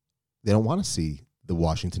 they don't want to see the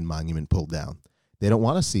Washington Monument pulled down. They don't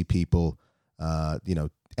want to see people,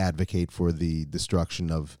 advocate for the destruction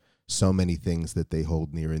of so many things that they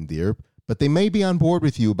hold near and dear. But they may be on board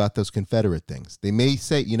with you about those Confederate things. They may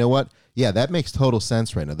say, you know what? Yeah, that makes total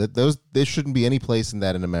sense right now. There shouldn't be any place in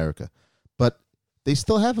that in America. But they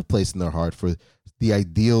still have a place in their heart for the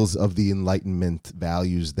ideals of the Enlightenment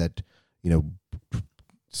values that,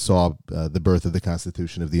 saw the birth of the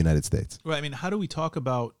Constitution of the United States. Right. I mean, how do we talk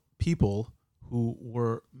about people who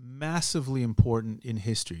were massively important in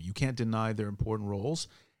history? You can't deny their important roles,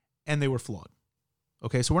 and they were flawed.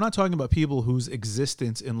 Okay, so we're not talking about people whose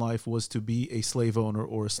existence in life was to be a slave owner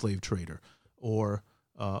or a slave trader or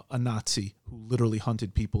a Nazi who literally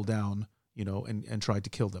hunted people down, and tried to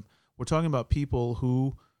kill them. We're talking about people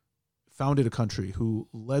who founded a country, who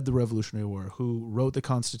led the Revolutionary War, who wrote the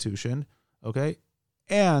Constitution, okay,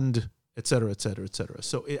 and et cetera, et cetera, et cetera.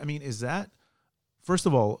 So, is that, first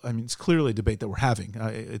of all, it's clearly a debate that we're having.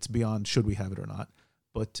 It's beyond should we have it or not.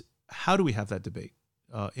 But how do we have that debate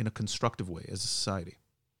in a constructive way as a society?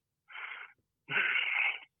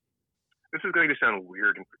 This is going to sound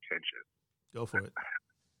weird and pretentious. Go for it.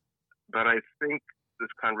 But I think this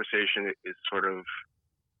conversation is sort of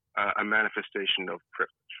a manifestation of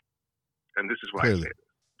privilege. And this is why I say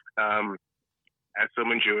this. As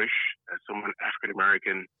someone Jewish, as someone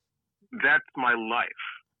African-American, that's my life,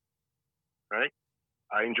 right?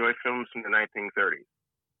 I enjoy films from the 1930s.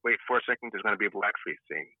 Wait for a second, there's going to be a blackface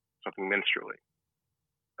scene, something minstrelly.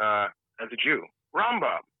 As a Jew,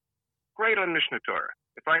 Rambam, great on Mishnah Torah.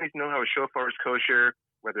 If I need to know how a shofar is kosher,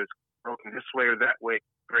 whether it's broken this way or that way,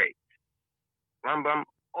 great. Rambam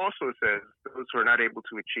also says those who are not able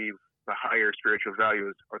to achieve the higher spiritual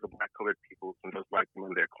values are the black-colored peoples and those like them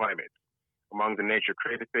in their climate. Among the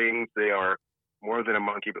nature-created things, they are more than a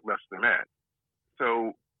monkey but less than a man.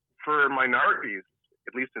 So for minorities,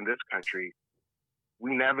 at least in this country,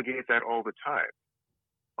 we navigate that all the time.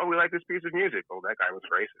 Oh, we like this piece of music. Oh, that guy was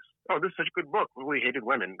racist. Oh, this is such a good book. We really hated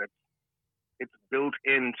women. It's built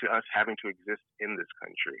into us having to exist in this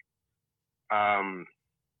country.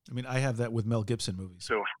 I have that with Mel Gibson movies.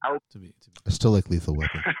 So how to be I still like Lethal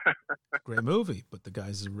Weapon. Great movie, but the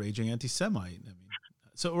guy's a raging anti-Semite.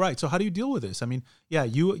 So right. So how do you deal with this?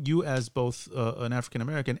 You as both an African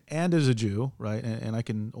American and as a Jew, right? And I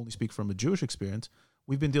can only speak from a Jewish experience.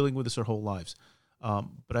 We've been dealing with this our whole lives.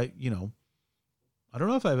 But I don't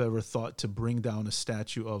know if I've ever thought to bring down a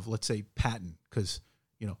statue of, let's say, Patton, because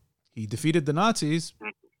he defeated the Nazis,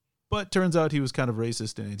 but turns out he was kind of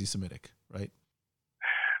racist and anti-Semitic, right?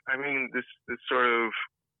 I mean, this sort of,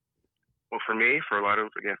 well, for me, for a lot of,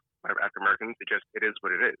 again, African Americans, it is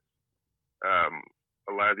what it is.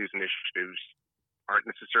 A lot of these initiatives aren't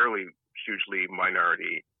necessarily hugely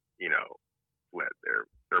minority, led.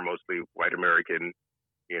 They're mostly white American,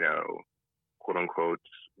 quote unquote,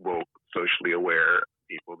 woke, socially aware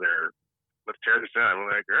people. Let's tear this down.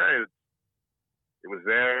 We're like, all right, it was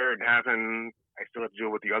there, it happened. I still have to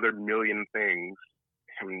deal with the other million things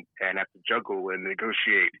and have to juggle and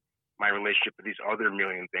negotiate my relationship with these other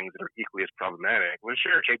million things that are equally as problematic. Well,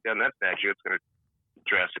 sure, take down that statue. It's going to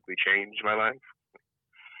drastically change my life.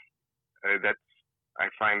 I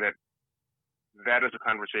find that is a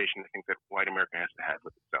conversation I think that white America has to have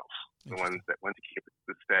with itself. The ones that want to keep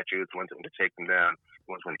the statues, the ones that want to take them down,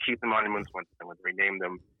 the ones that want to keep the monuments, the ones that want to rename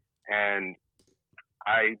them. And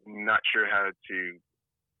I'm not sure how to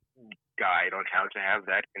guide on how to have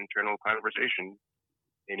that internal conversation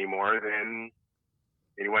any more than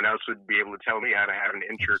anyone else would be able to tell me how to have an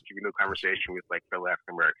intercommunal conversation with like fellow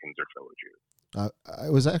African Americans or fellow Jews. I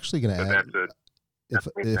was actually going to add,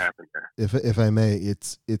 if I may,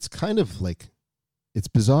 it's kind of like, it's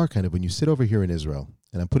bizarre kind of when you sit over here in Israel,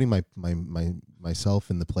 and I'm putting myself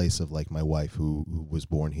in the place of like my wife who was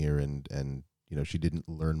born here and she didn't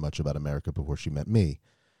learn much about America before she met me.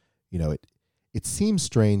 It seems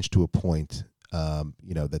strange to a point,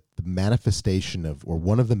 that the manifestation of, or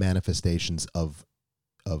one of the manifestations of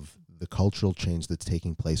the cultural change that's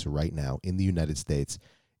taking place right now in the United States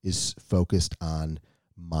is focused on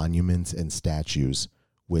monuments and statues,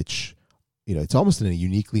 which, it's almost in a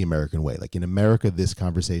uniquely American way. Like in America, this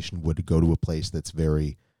conversation would go to a place that's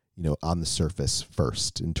very, on the surface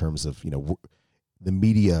first in terms of, the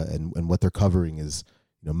media and what they're covering is,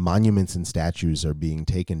 monuments and statues are being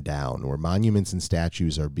taken down, or monuments and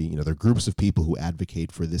statues are being, there are groups of people who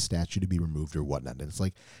advocate for this statue to be removed or whatnot. And it's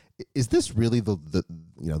like, is this really the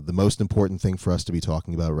most important thing for us to be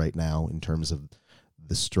talking about right now in terms of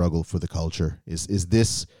the struggle for the culture? Is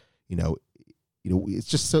this, it's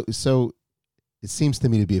just so it seems to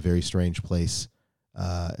me to be a very strange place.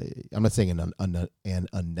 I'm not saying an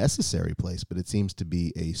unnecessary place, but it seems to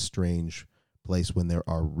be a strange place when there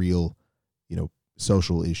are real,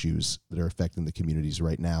 social issues that are affecting the communities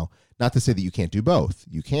right now. Not to say that you can't do both.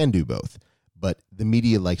 You can do both. But the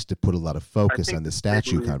media likes to put a lot of focus on the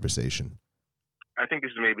statue conversation. I think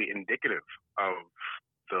this is maybe indicative of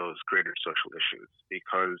those greater social issues,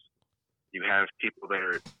 because you have people that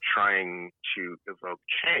are trying to evoke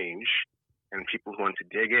change and people who want to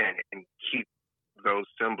dig in and keep those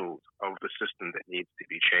symbols of the system that needs to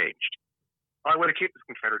be changed. I want to keep this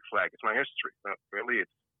Confederate flag. It's my history. No, really,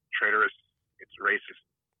 it's traitorous. It's racist.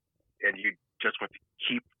 And you just want to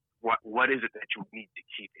keep what is it that you need to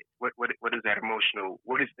keep it? What is that emotional?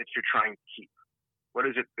 What is it that you're trying to keep? What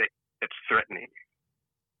is it that's threatening?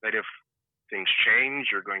 That if things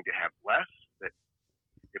change, you're going to have less. That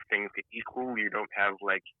if things get equal, you don't have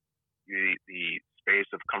like the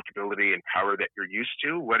space of comfortability and power that you're used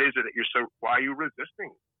to. What is it that why are you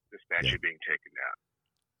resisting the statue being taken down?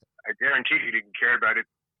 I guarantee you didn't care about it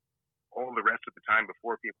all the rest of the time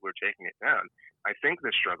before people were taking it down. I think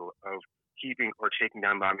the struggle of keeping or taking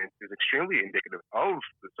down monuments is extremely indicative of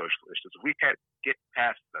the social issues. If we can't get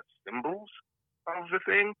past the symbols of the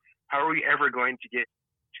thing, how are we ever going to get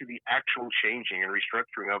to the actual changing and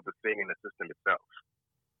restructuring of the thing and the system itself?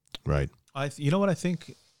 Right. You know what I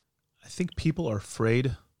think? I think people are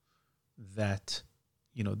afraid that,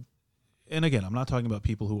 and again, I'm not talking about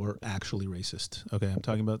people who are actually racist. Okay, I'm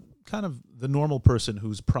talking about kind of the normal person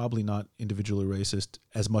who's probably not individually racist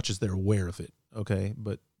as much as they're aware of it. Okay,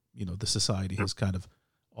 but the society has kind of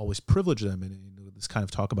always privileged them, and this kind of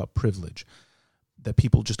talk about privilege that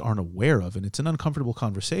people just aren't aware of, and it's an uncomfortable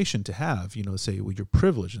conversation to have. Say, well, you're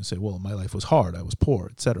privileged, and say, well, my life was hard, I was poor,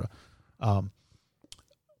 etc.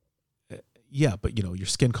 Yeah, but your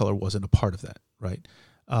skin color wasn't a part of that, right?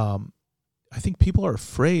 I think people are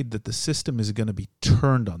afraid that the system is going to be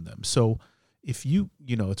turned on them. So if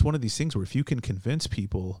it's one of these things where if you can convince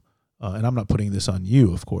people, and I'm not putting this on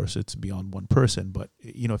you, of course, it's beyond one person, but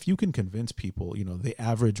if you can convince people, the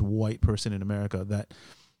average white person in America, that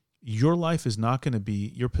your life is not going to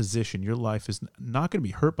be, your position, your life is not going to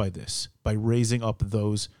be hurt by this, by raising up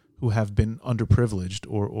those who have been underprivileged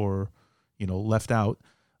or left out.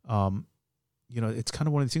 It's kind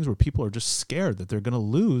of one of these things where people are just scared that they're going to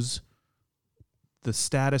lose the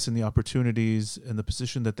status and the opportunities and the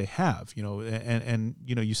position that they have, and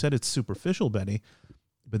you said it's superficial, Benny,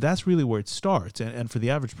 but that's really where it starts. And for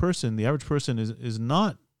the average person is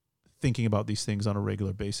not thinking about these things on a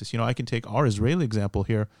regular basis. I can take our Israeli example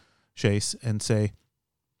here. Chase, and say,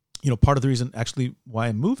 part of the reason actually why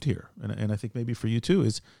I moved here, and I think maybe for you too,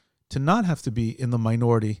 is to not have to be in the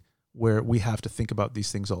minority where we have to think about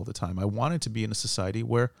these things all the time. I wanted to be in a society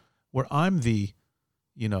where I'm the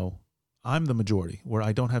majority, where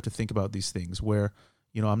I don't have to think about these things, where,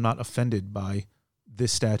 I'm not offended by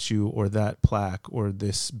this statue or that plaque or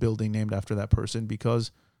this building named after that person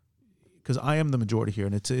because I am the majority here.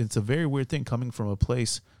 And it's a very weird thing coming from a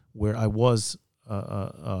place where I was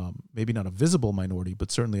maybe not a visible minority, but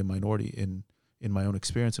certainly a minority in my own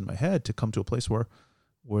experience in my head, to come to a place where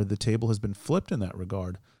the table has been flipped in that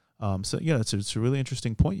regard. It's a really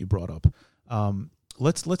interesting point you brought up.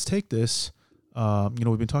 Let's take this.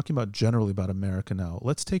 We've been talking generally about America now.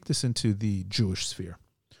 Let's take this into the Jewish sphere.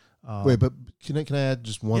 Wait, but can I add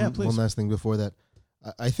just one last thing before that?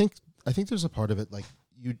 I think there's a part of it, like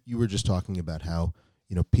you were just talking about how,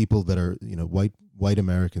 people that are, white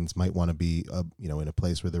Americans might want to be, in a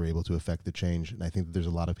place where they're able to affect the change. And I think that there's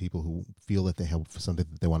a lot of people who feel that they have something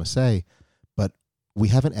that they want to say, but we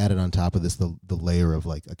haven't added on top of this the layer of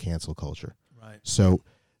like a cancel culture. Right. So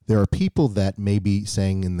there are people that may be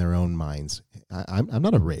saying in their own minds, I'm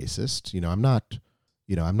not a racist.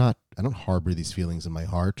 I don't harbor these feelings in my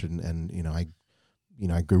heart.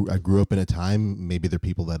 I grew up in a time, maybe they're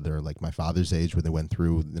people that are like my father's age, where they went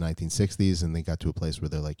through the 1960s and they got to a place where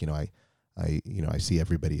they're like, I see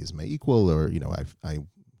everybody as my equal, or, I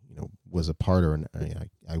was a part, or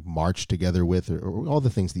I marched together with, or all the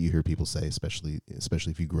things that you hear people say, especially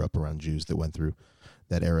if you grew up around Jews that went through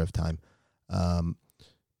that era of time.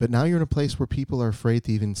 But now you're in a place where people are afraid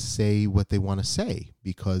to even say what they want to say,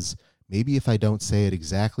 because maybe if I don't say it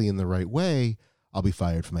exactly in the right way, I'll be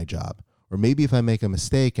fired from my job. Or maybe if I make a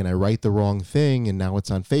mistake and I write the wrong thing and now it's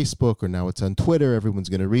on Facebook or now it's on Twitter, everyone's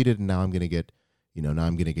going to read it and now I'm going to get,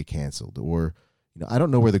 canceled. Or, I don't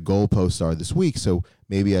know where the goalposts are this week, so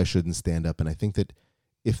maybe I shouldn't stand up. And I think that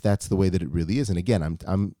if that's the way that it really is, and again,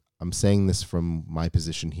 I'm saying this from my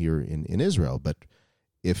position here in Israel, but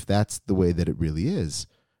if that's the way that it really is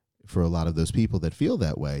for a lot of those people that feel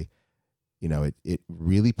that way, it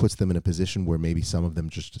really puts them in a position where maybe some of them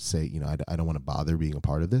just say, I don't want to bother being a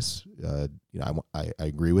part of this. I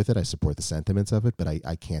agree with it. I support the sentiments of it, but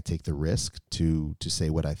I can't take the risk to say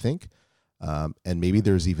what I think. And maybe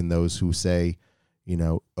there's even those who say,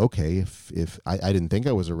 okay, if I didn't think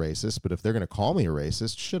I was a racist, but if they're going to call me a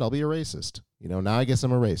racist, shit, I'll be a racist. Now I guess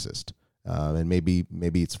I'm a racist. And maybe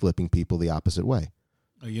it's flipping people the opposite way.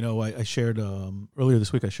 I shared earlier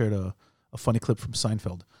this week, I shared a funny clip from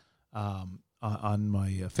Seinfeld on my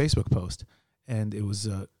Facebook post, and it was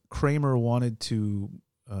Kramer wanted to.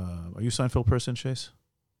 Are you a Seinfeld person, Chase?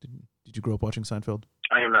 Did you grow up watching Seinfeld?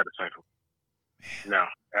 I am not a Seinfeld. No,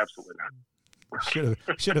 absolutely not.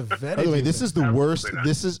 Should have vetted. By the way, this is the worst.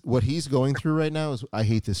 This is what he's going through right now. I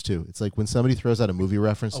hate this too. It's like when somebody throws out a movie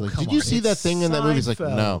reference. Did you see that thing in that movie? He's like,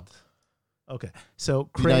 no. Okay, so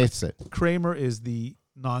Kramer is the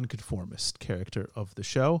nonconformist character of the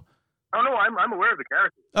show. Oh no, I'm aware of the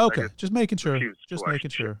character. Okay, just making sure.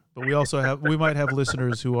 But we might have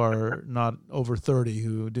listeners who are not over 30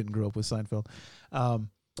 who didn't grow up with Seinfeld.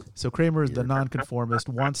 So Kramer, the nonconformist,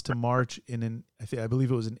 wants to march I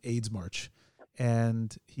believe it was an AIDS march,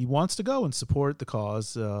 and he wants to go and support the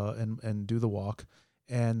cause and do the walk.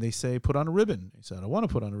 And they say, put on a ribbon. He said, I want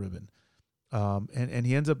to put on a ribbon. And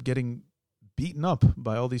he ends up getting beaten up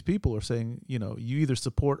by all these people who are saying, you either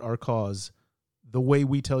support our cause the way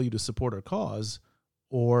we tell you to support our cause,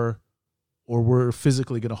 or we're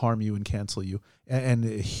physically going to harm you and cancel you. And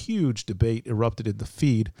a huge debate erupted in the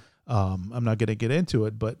feed. I'm not going to get into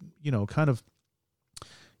it, but kind of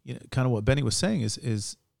what Benny was saying is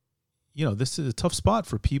this is a tough spot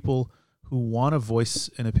for people who want to voice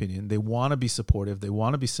an opinion. They want to be supportive. They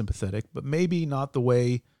want to be sympathetic, but maybe not the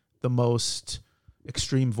way the most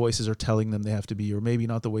extreme voices are telling them they have to be, or maybe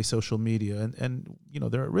not the way social media, and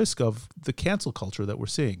they're at risk of the cancel culture that we're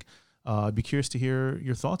seeing. I'd be curious to hear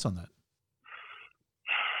your thoughts on that.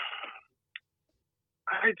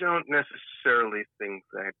 I don't necessarily think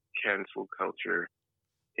that cancel culture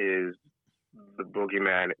is the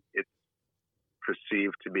boogeyman it's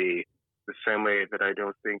perceived to be, the same way that I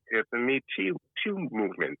don't think that the Me Too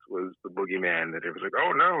movement was the boogeyman, that it was like,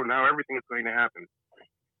 oh no, now everything is going to happen.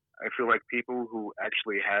 I feel like people who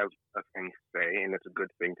actually have a thing to say, and it's a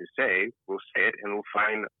good thing to say, will say it and will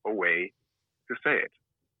find a way to say it.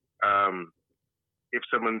 If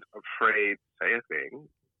someone's afraid to say a thing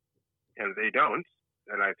and they don't,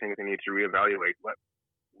 then I think they need to reevaluate what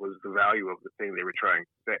was the value of the thing they were trying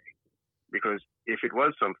to say. Because if it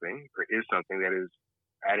was something, or is something that is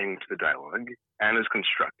adding to the dialogue and is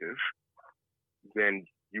constructive, then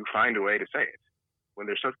you find a way to say it. When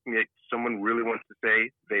there's something that someone really wants to say,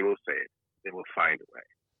 they will say it. They will find a way.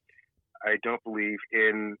 I don't believe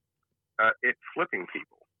in it flipping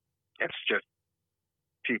people. It's just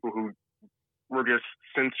people who were just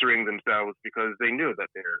censoring themselves because they knew that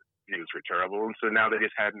their views were terrible, and so now they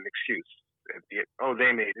just had an excuse. They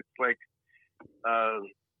made it. It's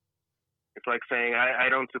like saying I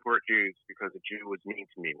don't support Jews because a Jew was mean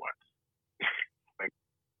to me once. Like,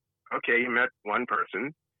 okay, you met one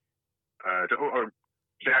person, I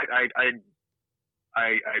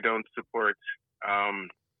don't support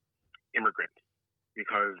immigrants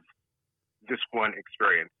because this one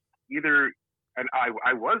experience. And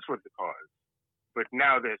I was for the cause, but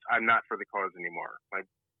now I'm not for the cause anymore. Like,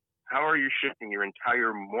 how are you shifting your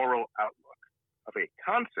entire moral outlook of a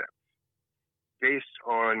concept based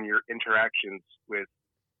on your interactions with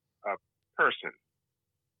a person?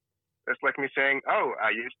 That's like me saying,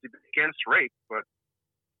 I used to be against rape, but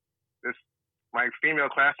my female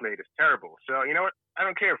classmate is terrible. So, you know what? I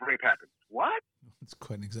don't care if rape happens. What? That's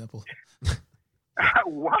quite an example.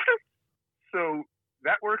 What? So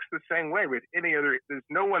that works the same way with any other. There's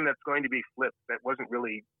no one that's going to be flipped that wasn't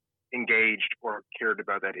really engaged or cared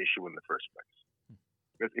about that issue in the first place.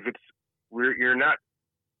 Because if you're not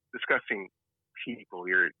discussing people,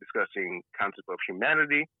 you're discussing concept of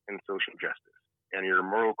humanity and social justice. And your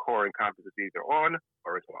moral core and compass is either on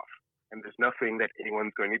or it's off. And there's nothing that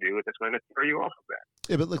anyone's going to do that's going to throw you off of that.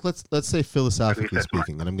 Yeah, but look, let's say philosophically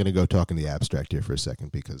speaking, and I'm going to go talk in the abstract here for a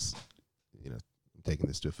second because, I'm taking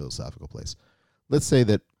this to a philosophical place. Let's say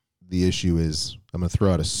that the issue is, I'm going to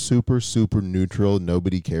throw out a super, super neutral,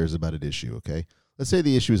 nobody cares about it issue, okay? Let's say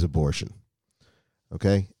the issue is abortion,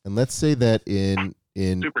 okay? And let's say that in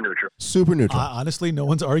super neutral. Honestly, no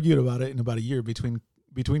one's argued about it in about a year between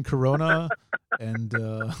Corona and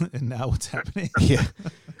now what's happening. Yeah,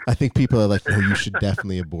 I think people are like, no, you should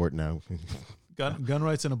definitely abort now. Gun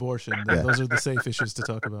rights and abortion, those are the safe issues to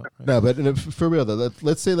talk about. Right? No, but for real though,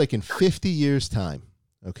 let's say like in 50 years' time,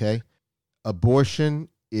 okay, abortion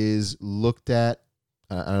is looked at.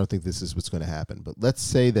 I don't think this is what's going to happen, but let's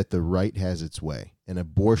say that the right has its way and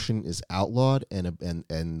abortion is outlawed,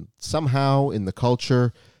 and somehow in the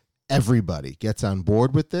culture, everybody gets on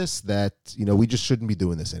board with this, that we just shouldn't be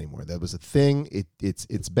doing this anymore. That was a thing.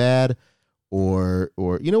 It's bad, or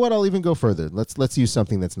you know what? I'll even go further. Let's use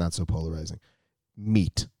something that's not so polarizing.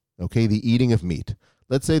 Meat, okay? The eating of meat.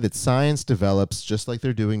 Let's say that science develops, just like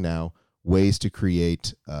they're doing now, ways to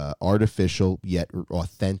create artificial yet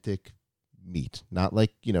authentic meat, not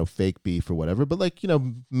like fake beef or whatever, but like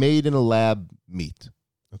made in a lab meat,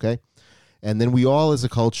 okay? And then we all, as a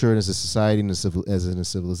culture and as a society and as a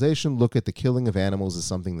civilization, look at the killing of animals as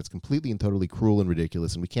something that's completely and totally cruel and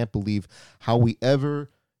ridiculous, and we can't believe how we ever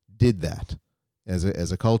did that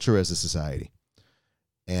as a culture, as a society.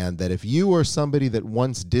 And that if you are somebody that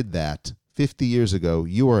once did that 50 years ago,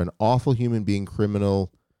 you are an awful human being,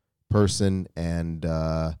 criminal person, and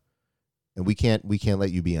we can't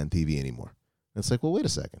let you be on TV anymore. And it's like, well, wait a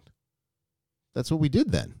second. That's what we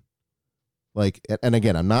did then. Like, and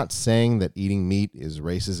again, I'm not saying that eating meat is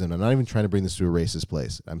racism. I'm not even trying to bring this to a racist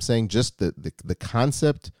place. I'm saying just the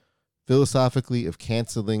concept philosophically of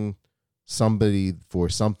canceling somebody for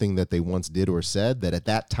something that they once did or said that at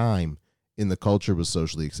that time in the culture was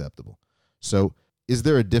socially acceptable. So is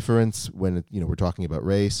there a difference when we're talking about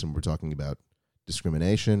race and we're talking about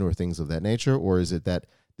discrimination or things of that nature, or is it that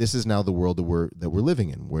this is now the world that we're living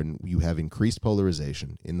in, when you have increased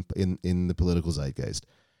polarization in the political zeitgeist,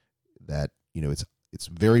 that it's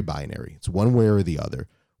very binary. It's one way or the other.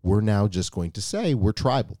 We're now just going to say we're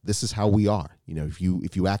tribal. This is how we are. If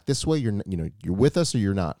you act this way, you're with us or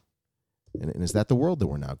you're not. And is that the world that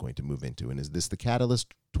we're now going to move into? And is this the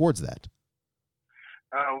catalyst towards that?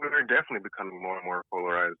 We're definitely becoming more and more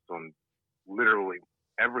polarized on literally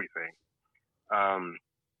everything.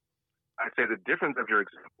 I'd say the difference of your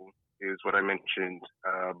example is what I mentioned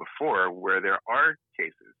before, where there are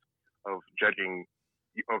cases of taking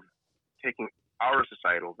our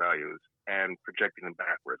societal values and projecting them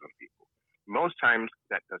backwards on people. Most times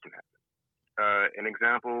that doesn't happen. An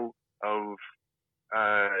example of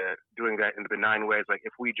doing that in the benign ways, like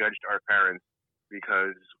if we judged our parents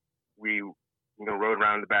because we rode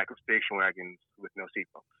around the back of station wagons with no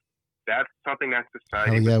seatbelts. That's something that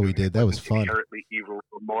society. Oh yeah, we did. That was fun. Inherently evil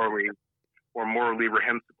or morally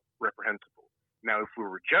reprehensible. Now, if we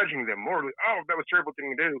were judging them morally, that was a terrible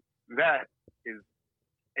thing to do. That is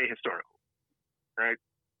ahistorical, right?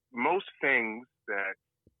 Most things that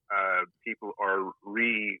people are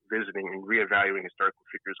revisiting and reevaluating historical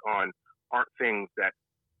figures on aren't things that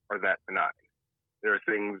are that benign. There are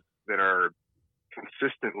things that are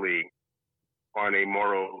consistently on a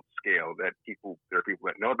moral scale that there are people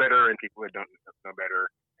that know better and people that don't know better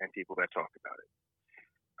and people that talk about it.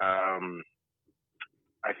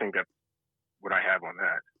 I think that's what I have on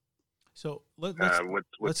that. So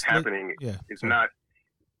what's happening is not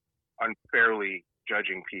unfairly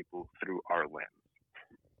judging people through our lens.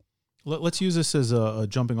 Let's use this as a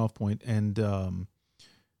jumping off point, and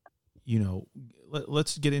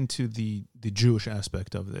let's get into the Jewish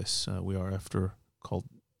aspect of this. We are, after, called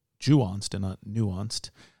Jewanced and not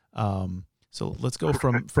nuanced. So let's go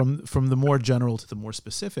from the more general to the more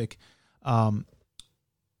specific. A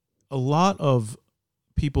lot of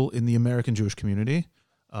people in the American Jewish community,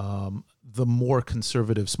 the more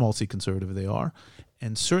conservative, small c conservative they are,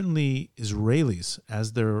 and certainly Israelis,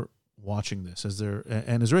 as they're watching this,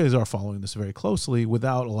 and Israelis are following this very closely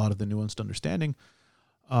without a lot of the nuanced understanding,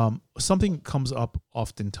 something comes up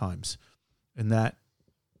oftentimes, and that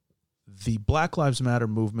the Black Lives Matter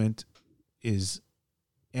movement is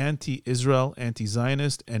anti-Israel,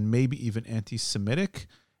 anti-Zionist, and maybe even anti-Semitic.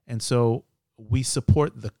 And so we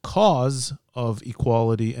support the cause of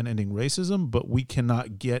equality and ending racism, but we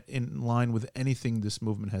cannot get in line with anything this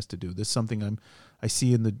movement has to do. This is something I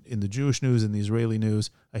see in the Jewish news, in the Israeli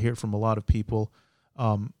news. I hear it from a lot of people.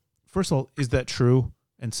 First of all, is that true?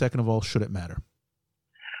 And second of all, should it matter?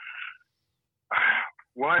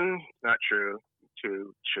 One, not true.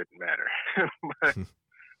 Two, shouldn't matter. But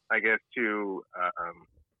I guess to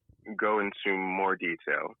go into more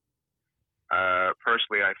detail,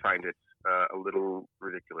 personally, I find it a little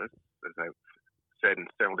ridiculous, as I've said in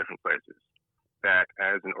several different places, that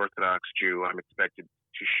as an Orthodox Jew, I'm expected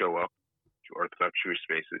to show up to Orthodox Jewish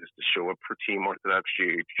spaces, to show up for Team Orthodox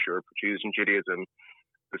Jew, to show up for Jews and Judaism,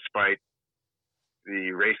 despite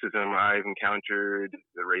the racism I've encountered,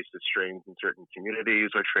 the racist strains in certain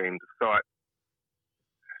communities or trains of thought.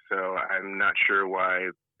 So I'm not sure why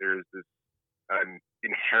there's this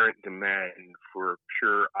inherent demand for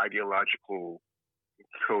pure ideological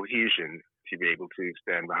cohesion to be able to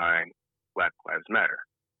stand behind Black Lives Matter.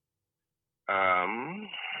 I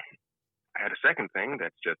had a second thing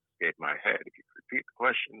that's just escaped my head. If you could repeat the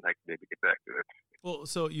question, I could maybe get back to it. Well,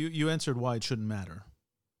 so you answered why it shouldn't matter,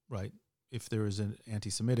 right? If there is an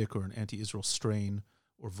anti-Semitic or an anti-Israel strain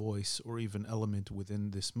or voice or even element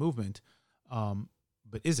within this movement,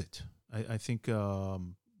 but is it? I think,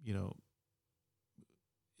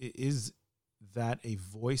 is that a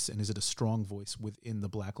voice, and is it a strong voice within the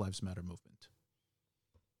Black Lives Matter movement?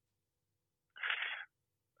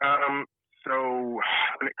 So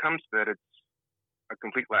when it comes to that, it's a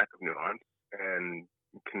complete lack of nuance and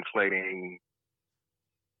conflating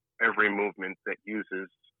every movement that uses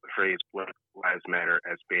the phrase Black Lives Matter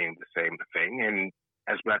as being the same thing, and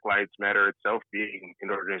as Black Lives Matter itself being an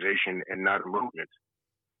organization and not a movement.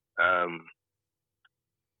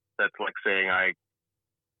 That's like saying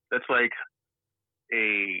that's like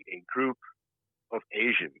a group of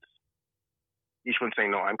Asians, each one saying,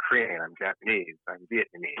 no, I'm Korean, I'm Japanese, I'm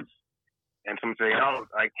Vietnamese. And someone saying, oh,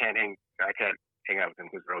 I can't hang out with them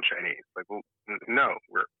because they're all Chinese. Like, well, no,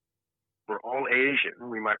 we're all Asian.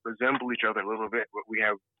 We might resemble each other a little bit, but we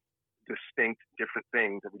have distinct different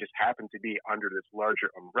things that we just happen to be under this larger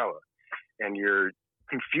umbrella. And you're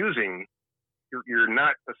confusing, you're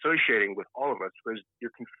not associating with all of us because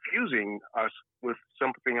you're confusing us with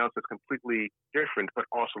something else that's completely different, but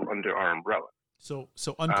also under our umbrella. So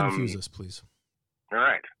unconfuse us, please. All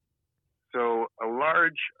right. So a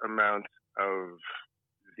large amount of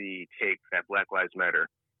the take that Black Lives Matter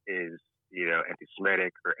is,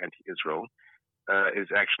 anti-Semitic or anti-Israel, is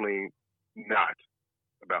actually not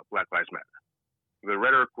about Black Lives Matter. The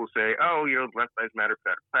rhetoric will say, oh, Black Lives Matter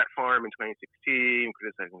platform in 2016,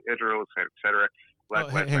 criticizing Israel, et cetera.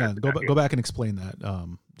 Hang on. Go back and explain that,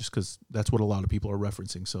 just because that's what a lot of people are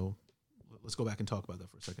referencing. So let's go back and talk about that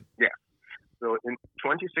for a second. Yeah. So in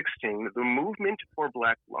 2016, the Movement for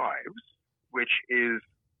Black Lives, which is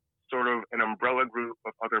sort of an umbrella group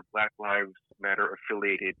of other Black Lives Matter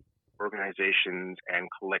affiliated organizations and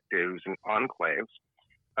collectives and enclaves,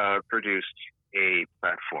 produced a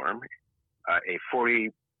platform, a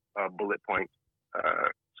 40 bullet point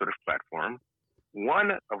sort of platform.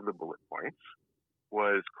 One of the bullet points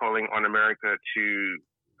was calling on America to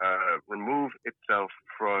remove itself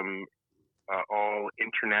from all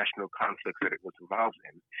international conflicts that it was involved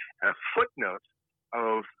in. And a footnote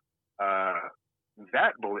of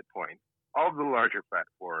that bullet point of the larger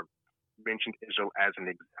platform mentioned Israel as an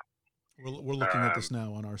example. We're looking at this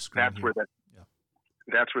now on our screen. That's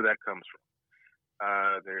where that comes from.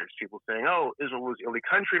 There's people saying, oh, Israel was the only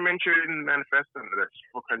country mentioned in the manifesto. There's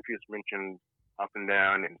several countries mentioned up and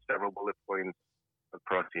down in several bullet points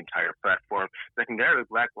across the entire platform. Secondarily,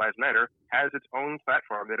 Black Lives Matter has its own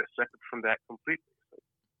platform that is separate from that completely. So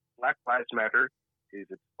Black Lives Matter is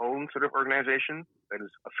its own sort of organization that is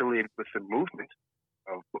affiliated with the movement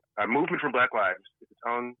of Movement for Black Lives. Is its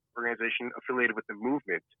own organization affiliated with the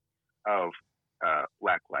movement of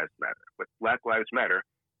Black Lives Matter. But Black Lives Matter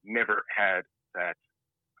never had that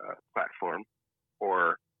platform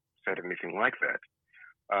or said anything like that.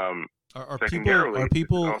 Are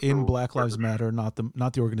people in Black Lives Matter, not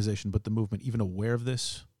the organization, but the movement, even aware of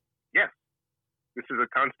this? Yes. This is a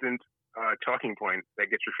constant talking point that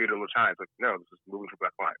gets refuted all the time. It's like, no, this is moving for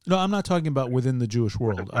Black lives. No, I'm not talking about within the Jewish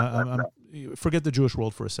world. Forget the Jewish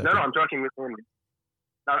world for a second. No, I'm talking within.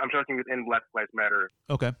 I'm talking within Black Lives Matter.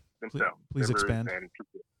 Okay. Themselves. Please expand. And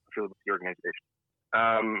people affiliated with the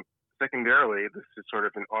organization. Secondarily, this is sort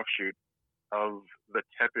of an offshoot of the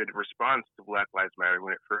tepid response to Black Lives Matter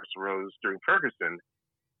when it first arose during Ferguson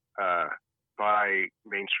by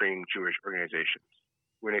mainstream Jewish organizations.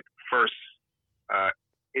 When it first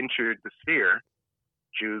entered the sphere,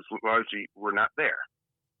 Jews largely were not there.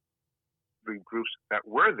 The groups that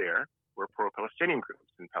were there were pro-Palestinian groups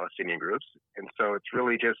and Palestinian groups. And so it's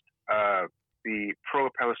really just the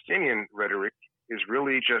pro-Palestinian rhetoric is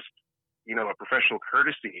really just, a professional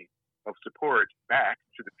courtesy of support back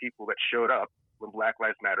to the people that showed up when Black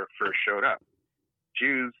Lives Matter first showed up.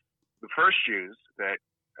 Jews, the first Jews that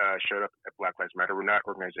showed up at Black Lives Matter were not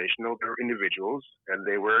organizational, they were individuals, and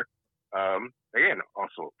they were, again,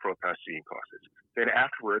 also pro-Palestinian causes. Then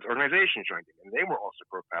afterwards, organizations joined in, and they were also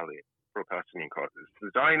pro-Palestinian causes.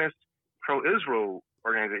 The Zionist, pro-Israel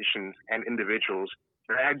organizations and individuals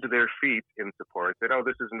dragged their feet in support, said, oh,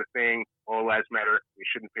 this isn't a thing, all lives matter, we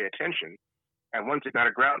shouldn't pay attention. And once it got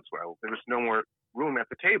a groundswell, there was no more room at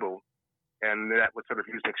the table, and that was sort of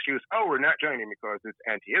used an excuse, oh, we're not joining because it's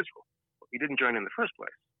anti-Israel. Well, we didn't join in the first place.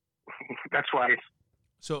 That's why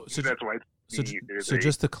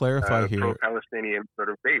just to clarify here, pro-Palestinian sort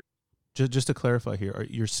of base. Just to clarify here,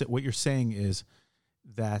 what you're saying is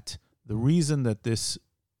that the reason that this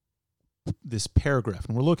paragraph,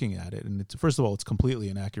 and we're looking at it, and first of all, it's completely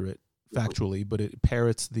inaccurate factually, but it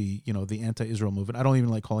parrots the anti-Israel movement. I don't even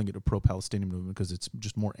like calling it a pro-Palestinian movement because it's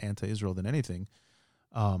just more anti-Israel than anything.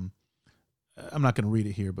 I'm not going to read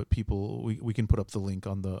it here, but we can put up the link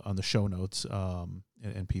on the show notes,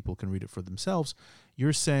 and people can read it for themselves.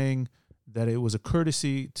 You're saying that it was a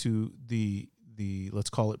courtesy to the let's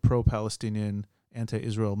call it pro-Palestinian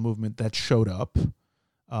anti-Israel movement that showed up.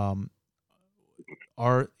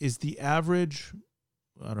 Is the average,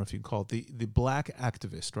 I don't know if you can call it the black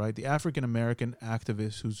activist, right? The African-American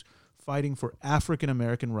activist who's fighting for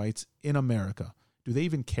African-American rights in America. Do they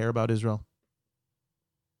even care about Israel?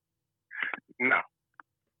 No.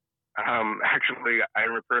 Actually, I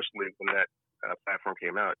remember personally when that platform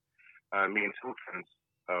came out, me and some friends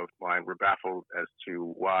of mine were baffled as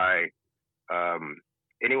to why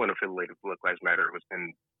anyone affiliated with Black Lives Matter was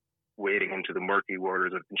then wading into the murky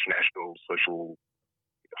waters of international social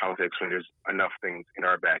politics when there's enough things in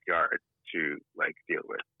our backyard to deal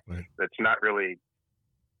with. Right. That's not really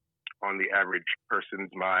on the average person's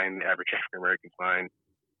mind, the average African American's mind,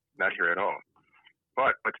 not here at all.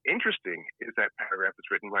 But what's interesting is that paragraph is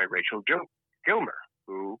written by Rachel Gilmer,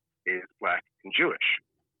 who is Black and Jewish.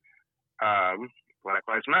 Black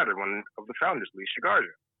Lives Matter, one of the founders, Alicia Garza,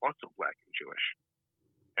 also Black and Jewish.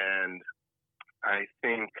 And I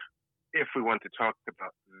think if we want to talk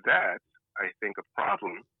about that, I think a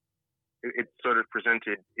problem, it's sort of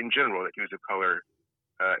presented in general that Jews of color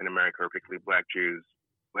in America, particularly Black Jews,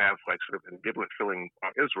 who have sort of ambivalent feeling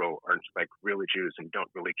on Israel aren't really Jews and don't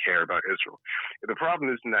really care about Israel. The problem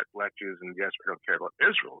isn't that Black Jews in the diaspora don't care about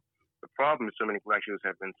Israel. The problem is so many Black Jews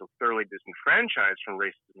have been so thoroughly disenfranchised from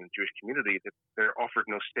racism in the Jewish community that they're offered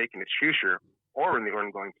no stake in its future or in the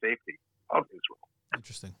ongoing safety of Israel.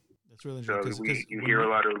 Interesting. That's really interesting. So you hear a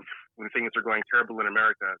lot of, when things are going terrible in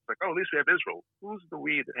America, it's like, oh, at least we have Israel. Who's the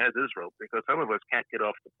we that has Israel? Because some of us can't get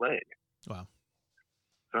off the plane. Wow.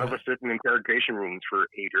 Some of us sit in interrogation rooms for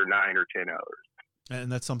 8 or 9 or 10 hours. And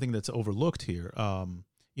that's something that's overlooked here.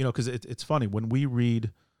 Because it's funny, when we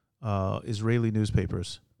read Israeli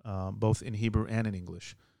newspapers, both in Hebrew and in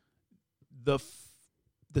English, the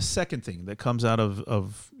second thing that comes out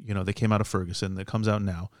of they came out of Ferguson, that comes out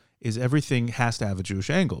now, is everything has to have a Jewish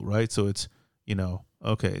angle, right? So it's,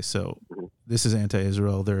 okay, so this is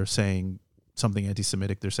anti-Israel. They're saying something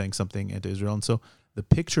anti-Semitic. They're saying something anti-Israel. And so the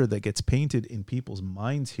picture that gets painted in people's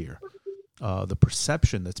minds here, the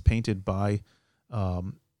perception that's painted by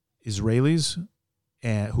Israelis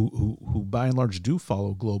and who by and large do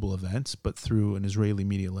follow global events, but through an Israeli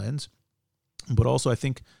media lens. But also I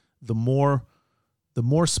think the more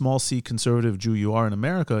small C conservative Jew you are in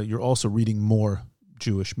America, you're also reading more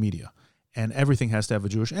Jewish media. and everything has to have a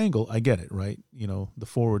Jewish angle. I get it, right? You know, the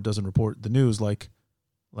Forward doesn't report the news like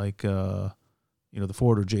the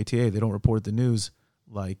Forward or JTA. They don't report the news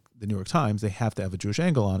like the New York Times. They have to have a Jewish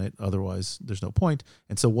angle on it, otherwise there's no point.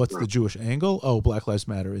 And so what's the Jewish angle? Oh, Black Lives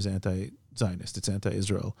Matter is anti-Zionist, it's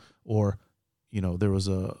anti-Israel. Or, you know, there was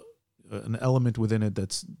an element within it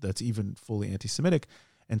that's even fully anti-Semitic.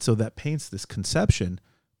 And so that paints this conception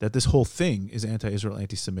that this whole thing is anti-Israel,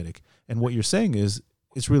 anti-Semitic. And what you're saying is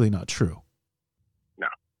it's really not true. No.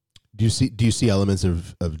 Do you see elements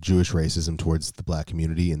of Jewish racism towards the black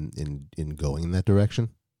community in going in that direction?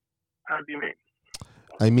 How do you mean?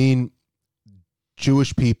 I mean,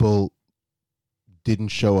 Jewish people didn't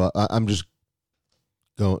show up. I'm just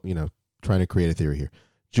trying to create a theory here.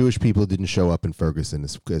 Jewish people didn't show up in Ferguson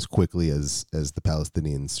as quickly as the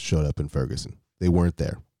Palestinians showed up in Ferguson. They weren't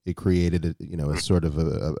there. It created a sort of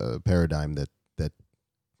a paradigm that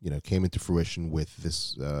came into fruition with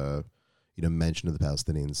this mention of the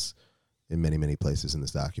Palestinians in many places in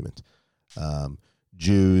this document.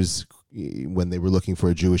 Jews, when they were looking for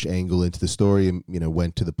a Jewish angle into the story,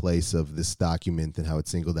 went to the place of this document and how it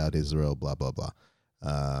singled out Israel, blah, blah, blah.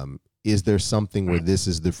 Is there something where this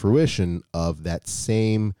is the fruition of that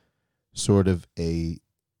same sort of a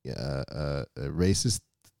racist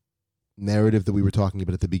narrative that we were talking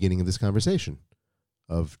about at the beginning of this conversation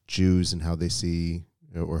of Jews and how they see,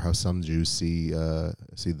 or how some Jews see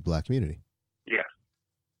the black community? Yes,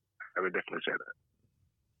 I would definitely say that.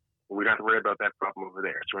 We don't have to worry about that problem over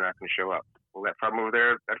there, so we're not going to show up. Well, that problem over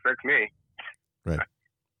there, that affects me. Right.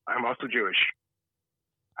 I'm also Jewish.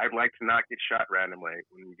 I'd like to not get shot randomly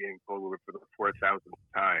when I'm getting pulled over for the 4,000th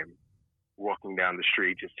time walking down the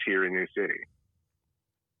street just here in New City.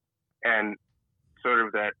 And sort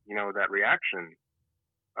of that, that reaction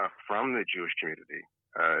from the Jewish community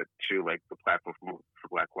to like the platform for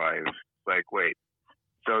Black Lives, like, wait,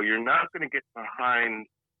 so you're not going to get behind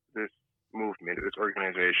this movement, this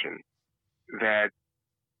organization that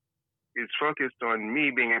is focused on me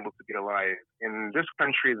being able to get alive in this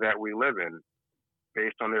country that we live in,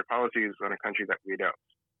 based on their policies on a country that we don't.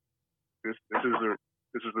 This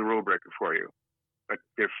is the rule breaker for you. But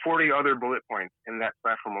there are 40 other bullet points in that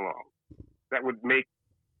platform alone that would make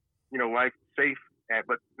life safe.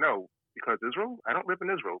 But no, because Israel, I don't live in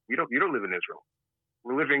Israel. You don't live in Israel.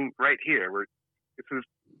 We're living right here. This is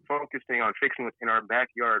focusing on fixing what's in our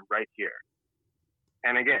backyard right here.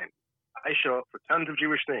 And again, I show up for tons of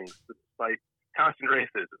Jewish things, like constant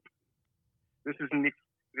racism.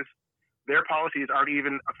 Their policies aren't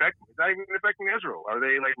even affecting. It's not even affecting Israel. Are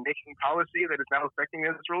they like making policy that is now affecting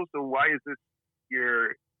Israel? So why is this your?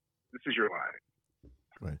 This is your line.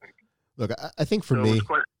 Right. Look, I think for me, it's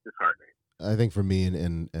quite disheartening. I think for me,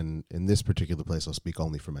 and in this particular place, I'll speak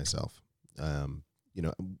only for myself.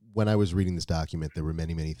 When I was reading this document, there were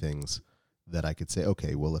many things that I could say,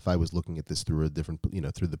 okay, well, if I was looking at this through a different,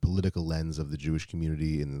 through the political lens of the Jewish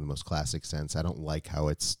community in the most classic sense, I don't like how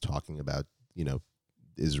it's talking about,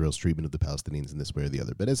 Israel's treatment of the Palestinians in this way or the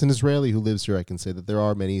other. But as an Israeli who lives here, I can say that there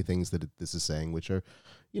are many things that this is saying which are,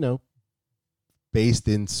 based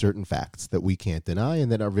in certain facts that we can't deny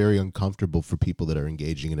and that are very uncomfortable for people that are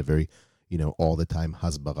engaging in a very, all the time,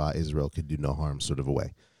 Hasbara, Israel could do no harm sort of a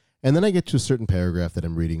way. And then I get to a certain paragraph that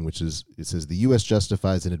I'm reading, which is, it says, the U.S.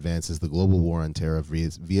 justifies and advances the global war on terror via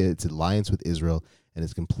its alliance with Israel and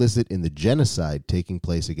is complicit in the genocide taking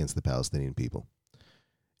place against the Palestinian people.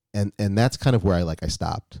 And that's kind of where I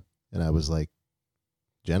stopped. And I was like,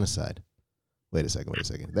 genocide? Wait a second.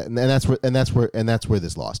 And that's where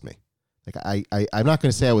this lost me. Like I'm not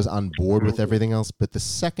going to say I was on board with everything else, but the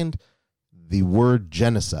second the word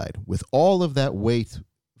genocide, with all of that weight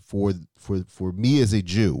for me as a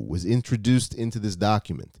Jew, was introduced into this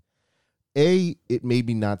document, it made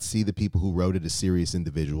me not see the people who wrote it as serious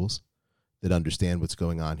individuals that understand what's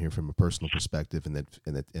going on here from a personal perspective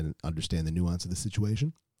and understand the nuance of the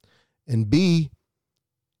situation. And B,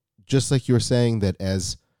 just like you're saying that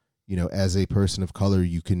as a person of color,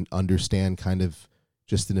 you can understand kind of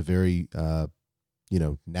just in a very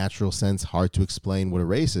natural sense, hard to explain what a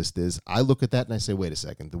racist is. I look at that and I say, wait a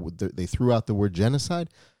second, they threw out the word genocide.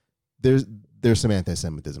 There's some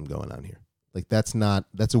anti-Semitism going on here. Like that's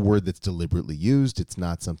a word that's deliberately used. It's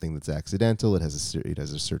not something that's accidental. It has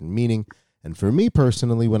a certain meaning. And for me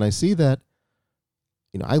personally, when I see that,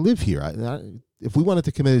 I live here. If we wanted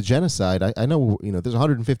to commit a genocide, I know there's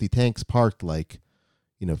 150 tanks parked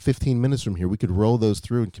 15 minutes from here. We could roll those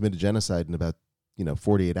through and commit a genocide in about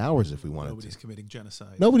 48 hours if we wanted Nobody's to. committing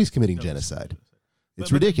genocide. Nobody's committing genocide.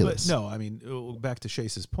 It's ridiculous. But no, I mean, back to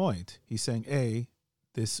Chase's point. He's saying, A,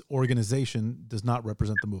 this organization does not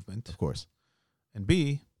represent the movement. Of course. And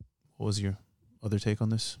B, what was your other take on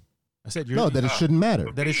this? I said that it shouldn't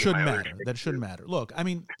matter. That it shouldn't matter. That it shouldn't matter. Look, I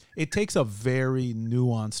mean, it takes a very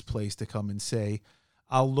nuanced place to come and say,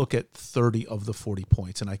 I'll look at 30 of the 40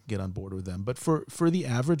 points and I can get on board with them. But for the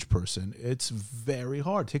average person, it's very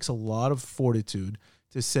hard. It takes a lot of fortitude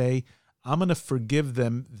to say, I'm going to forgive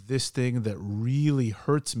them this thing that really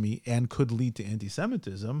hurts me and could lead to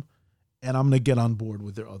anti-Semitism, and I'm going to get on board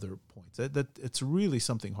with their other points. That it's really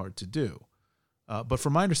something hard to do. But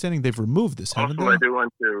from my understanding, they've removed this, haven't they? I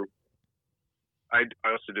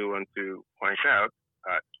also do want to point out,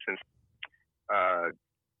 since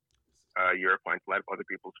your points, a lot of other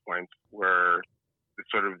people's points were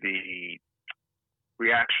the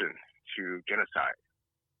reaction to genocide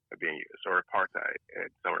being used, or apartheid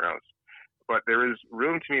somewhere else. But there is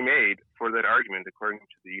room to be made for that argument according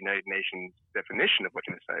to the United Nations definition of what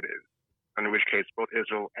genocide is, under which case both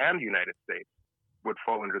Israel and the United States would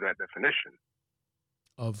fall under that definition.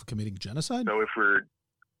 Of committing genocide? So if we're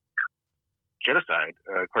genocide,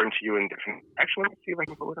 according to UN definition, actually, let me see if I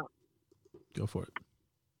can pull it up. Go for it.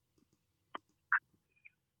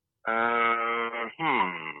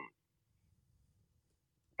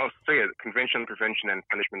 So yeah, the Convention on Prevention and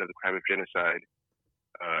Punishment of the Crime of Genocide,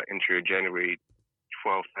 entered January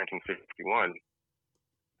 12, 1951.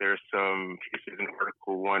 There's some pieces in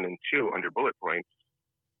Article 1 and 2 under bullet points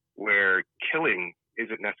where killing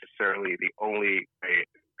isn't necessarily the only way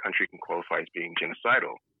a country can qualify as being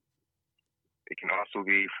genocidal. It can also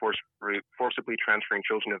be forcibly transferring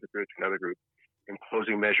children of the group to another group,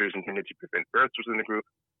 imposing measures intended to prevent births within the group,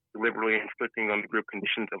 deliberately inflicting on the group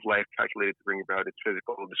conditions of life calculated to bring about its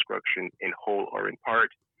physical destruction in whole or in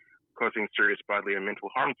part, causing serious bodily and mental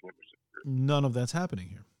harm to members of the group. None of that's happening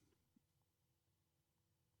here.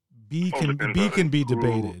 B can be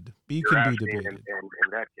debated. B can be debated. In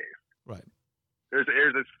that case. Right.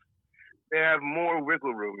 They have more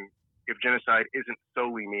wiggle room if genocide isn't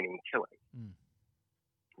solely meaning killing,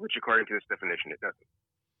 which according to this definition, it doesn't.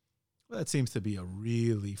 Well, that seems to be a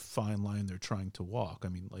really fine line they're trying to walk. I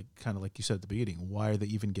mean, kind of like you said at the beginning, why are they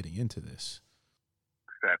even getting into this?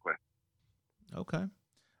 Exactly. Okay.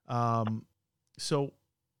 So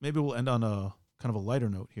maybe we'll end on a kind of a lighter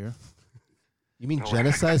note here. You mean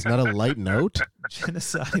genocide is not a light note?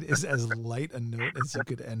 Genocide is as light a note as you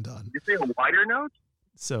could end on. You say a wider note?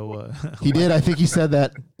 So he did. I think he said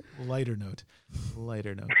that. Lighter note.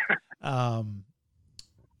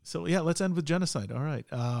 So yeah, let's end with genocide. All right.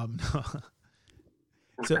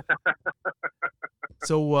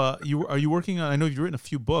 So are you working on? I know you've written a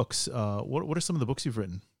few books. What are some of the books you've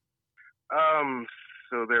written?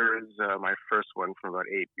 So there is my first one from about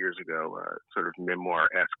 8 years ago, sort of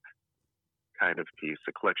memoir-esque kind of piece,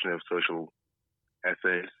 a collection of social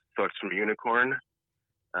essays, Thoughts from a Unicorn,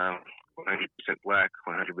 100% Black,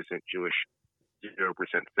 100% Jewish,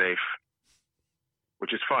 0% safe,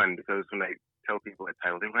 which is fun because when I tell people that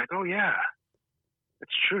title, they're like, oh yeah,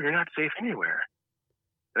 it's true, you're not safe anywhere.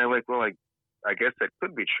 And I'm like, well, I guess that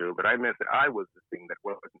could be true, but I meant that I was the thing that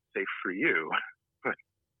wasn't safe for you.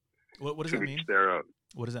 What does that mean?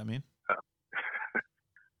 What does that mean?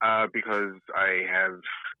 Because I have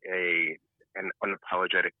an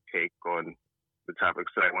unapologetic take on the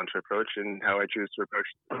topics that I want to approach and how I choose to approach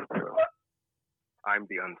them. So I'm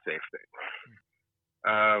the unsafe thing.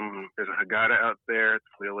 There's a Haggadah out there. It's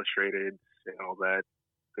fully illustrated and all that.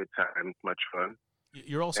 Good times, much fun.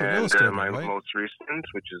 You're also an illustrator, my right? most recent,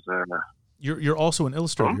 which is You're also an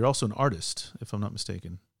illustrator. You're also an artist, if I'm not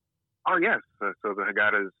mistaken. Oh yes. So the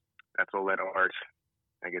Haggadahs, that's all that art.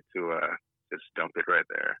 I get to just dump it right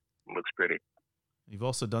there. It looks pretty. You've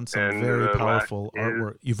also done some very powerful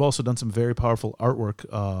artwork. You've also done some very powerful artwork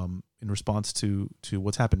in response to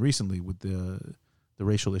what's happened recently with the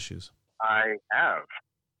racial issues. I have.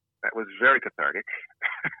 That was very cathartic.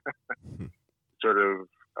 Sort of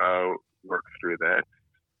work through that.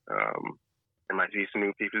 And my see some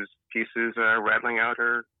new pieces rattling out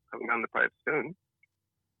or coming down the pipe soon.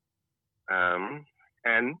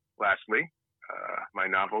 And lastly, my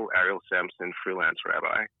novel, Ariel Sampson, Freelance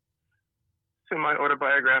Rabbi.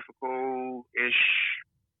 Semi-autobiographical-ish.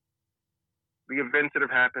 The events that have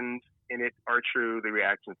happened in it are true. The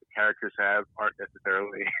reactions the characters have aren't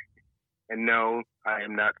necessarily. And no, I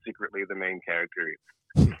am not secretly the main character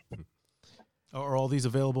either. Are all these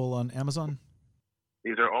available on Amazon?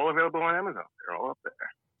 These are all available on Amazon. They're all up there.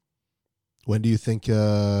 When do you think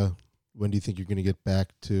you're going to get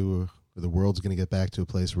back to, or the world's going to get back to a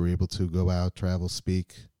place where we're able to go out, travel,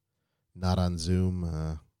 speak, not on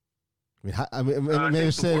Zoom?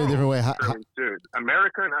 Maybe say it a different way.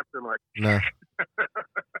 America, not so much. No.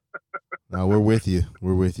 No, we're with you.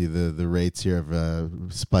 We're with you. The rates here have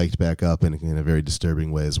spiked back up in a very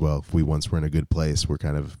disturbing way as well. If we once were in a good place, we're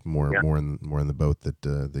kind of more in the boat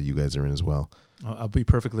that you guys are in as well. I'll be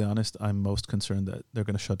perfectly honest. I'm most concerned that they're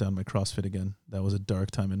going to shut down my CrossFit again. That was a dark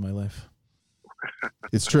time in my life.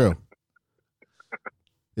 It's true.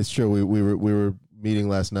 It's true. We were meeting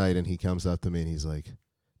last night, and he comes up to me and he's like,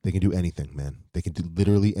 "They can do anything, man. They can do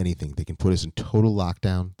literally anything. They can put us in total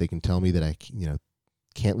lockdown. They can tell me that I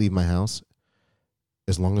can't leave my house.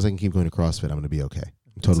 As long as I can keep going to CrossFit, I'm going to be okay.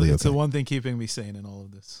 I'm totally okay." It's the one thing keeping me sane in all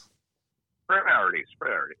of this. Priorities.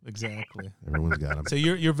 Exactly. Everyone's got them. So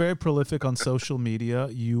you're very prolific on social media.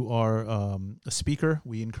 You are a speaker.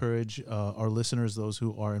 We encourage our listeners, those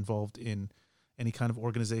who are involved in any kind of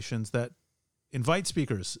organizations that invite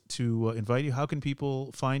speakers, to invite you. How can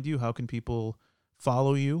people find you? How can people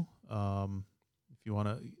follow you? If you want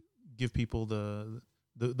to give people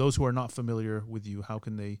those who are not familiar with you, how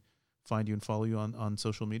can they find you and follow you on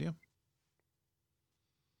social media?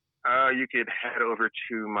 You could head over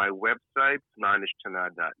to my website,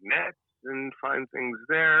 manishtana.net, and find things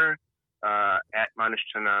there. At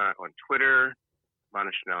Manishtana on Twitter,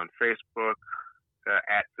 Manishtana on Facebook,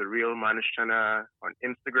 at The Real Manishtana on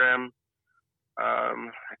Instagram.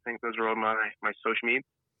 I think those are all my social media.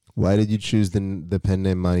 Why did you choose the pen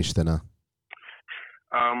name Manishtana?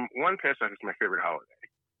 One, Pesach is my favorite holiday.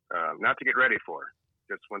 Not to get ready for,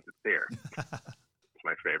 just once it's there. It's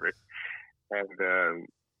my favorite. And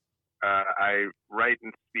I write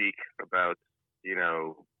and speak about, it's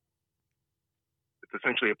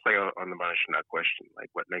essentially a play on the Manishtana question, like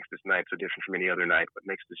what makes this night so different from any other night, what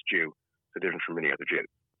makes this Jew so different from any other Jew.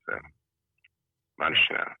 So,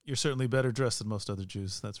 Manishtana. You're certainly better dressed than most other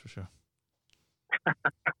Jews, that's for sure.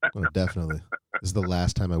 Oh, definitely. This is the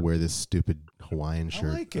last time I wear this stupid Hawaiian shirt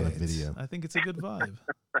I like on a it. video. I think it's a good vibe.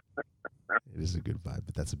 It is a good vibe,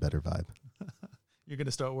 but that's a better vibe. You're going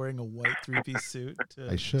to start wearing a white three-piece suit to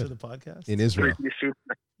the podcast? In Israel.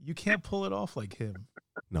 You can't pull it off like him.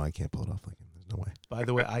 No, I can't pull it off like him. There's no way. By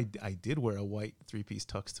the way, I did wear a white three-piece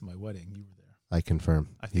tux to my wedding. You were there. I confirm.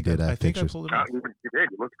 I think you did. I think pictures. I pulled it off. You did.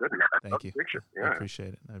 You looked good in that. Thank you. Picture. Yeah. I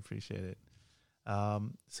appreciate it.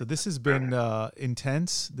 So this has been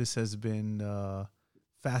intense. This has been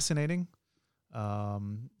fascinating,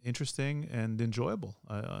 interesting, and enjoyable.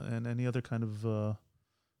 And any other kind of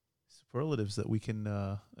superlatives that we can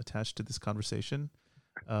attach to this conversation.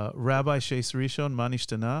 Rabbi Shais Rishon,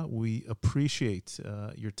 Manishtana, we appreciate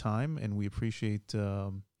your time, and we appreciate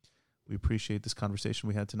this conversation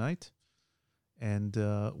we had tonight. And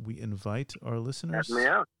we invite our listeners. Have me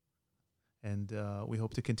out. And we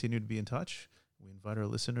hope to continue to be in touch. We invite our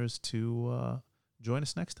listeners to join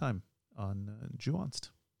us next time on Juanced.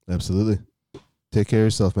 Absolutely. Take care of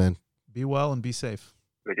yourself, man. Be well and be safe.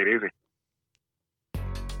 Take it easy.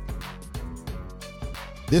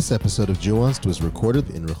 This episode of Juanced was recorded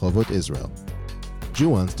in Rehovot, Israel.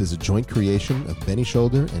 Juanced is a joint creation of Benny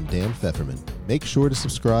Shoulder and Dan Pfefferman. Make sure to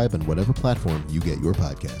subscribe on whatever platform you get your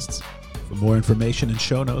podcasts. For more information and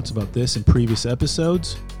show notes about this and previous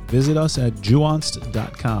episodes, visit us at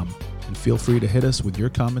juanced.com and feel free to hit us with your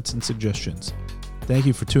comments and suggestions. Thank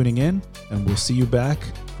you for tuning in, and we'll see you back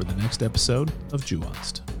for the next episode of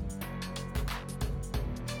Juanced.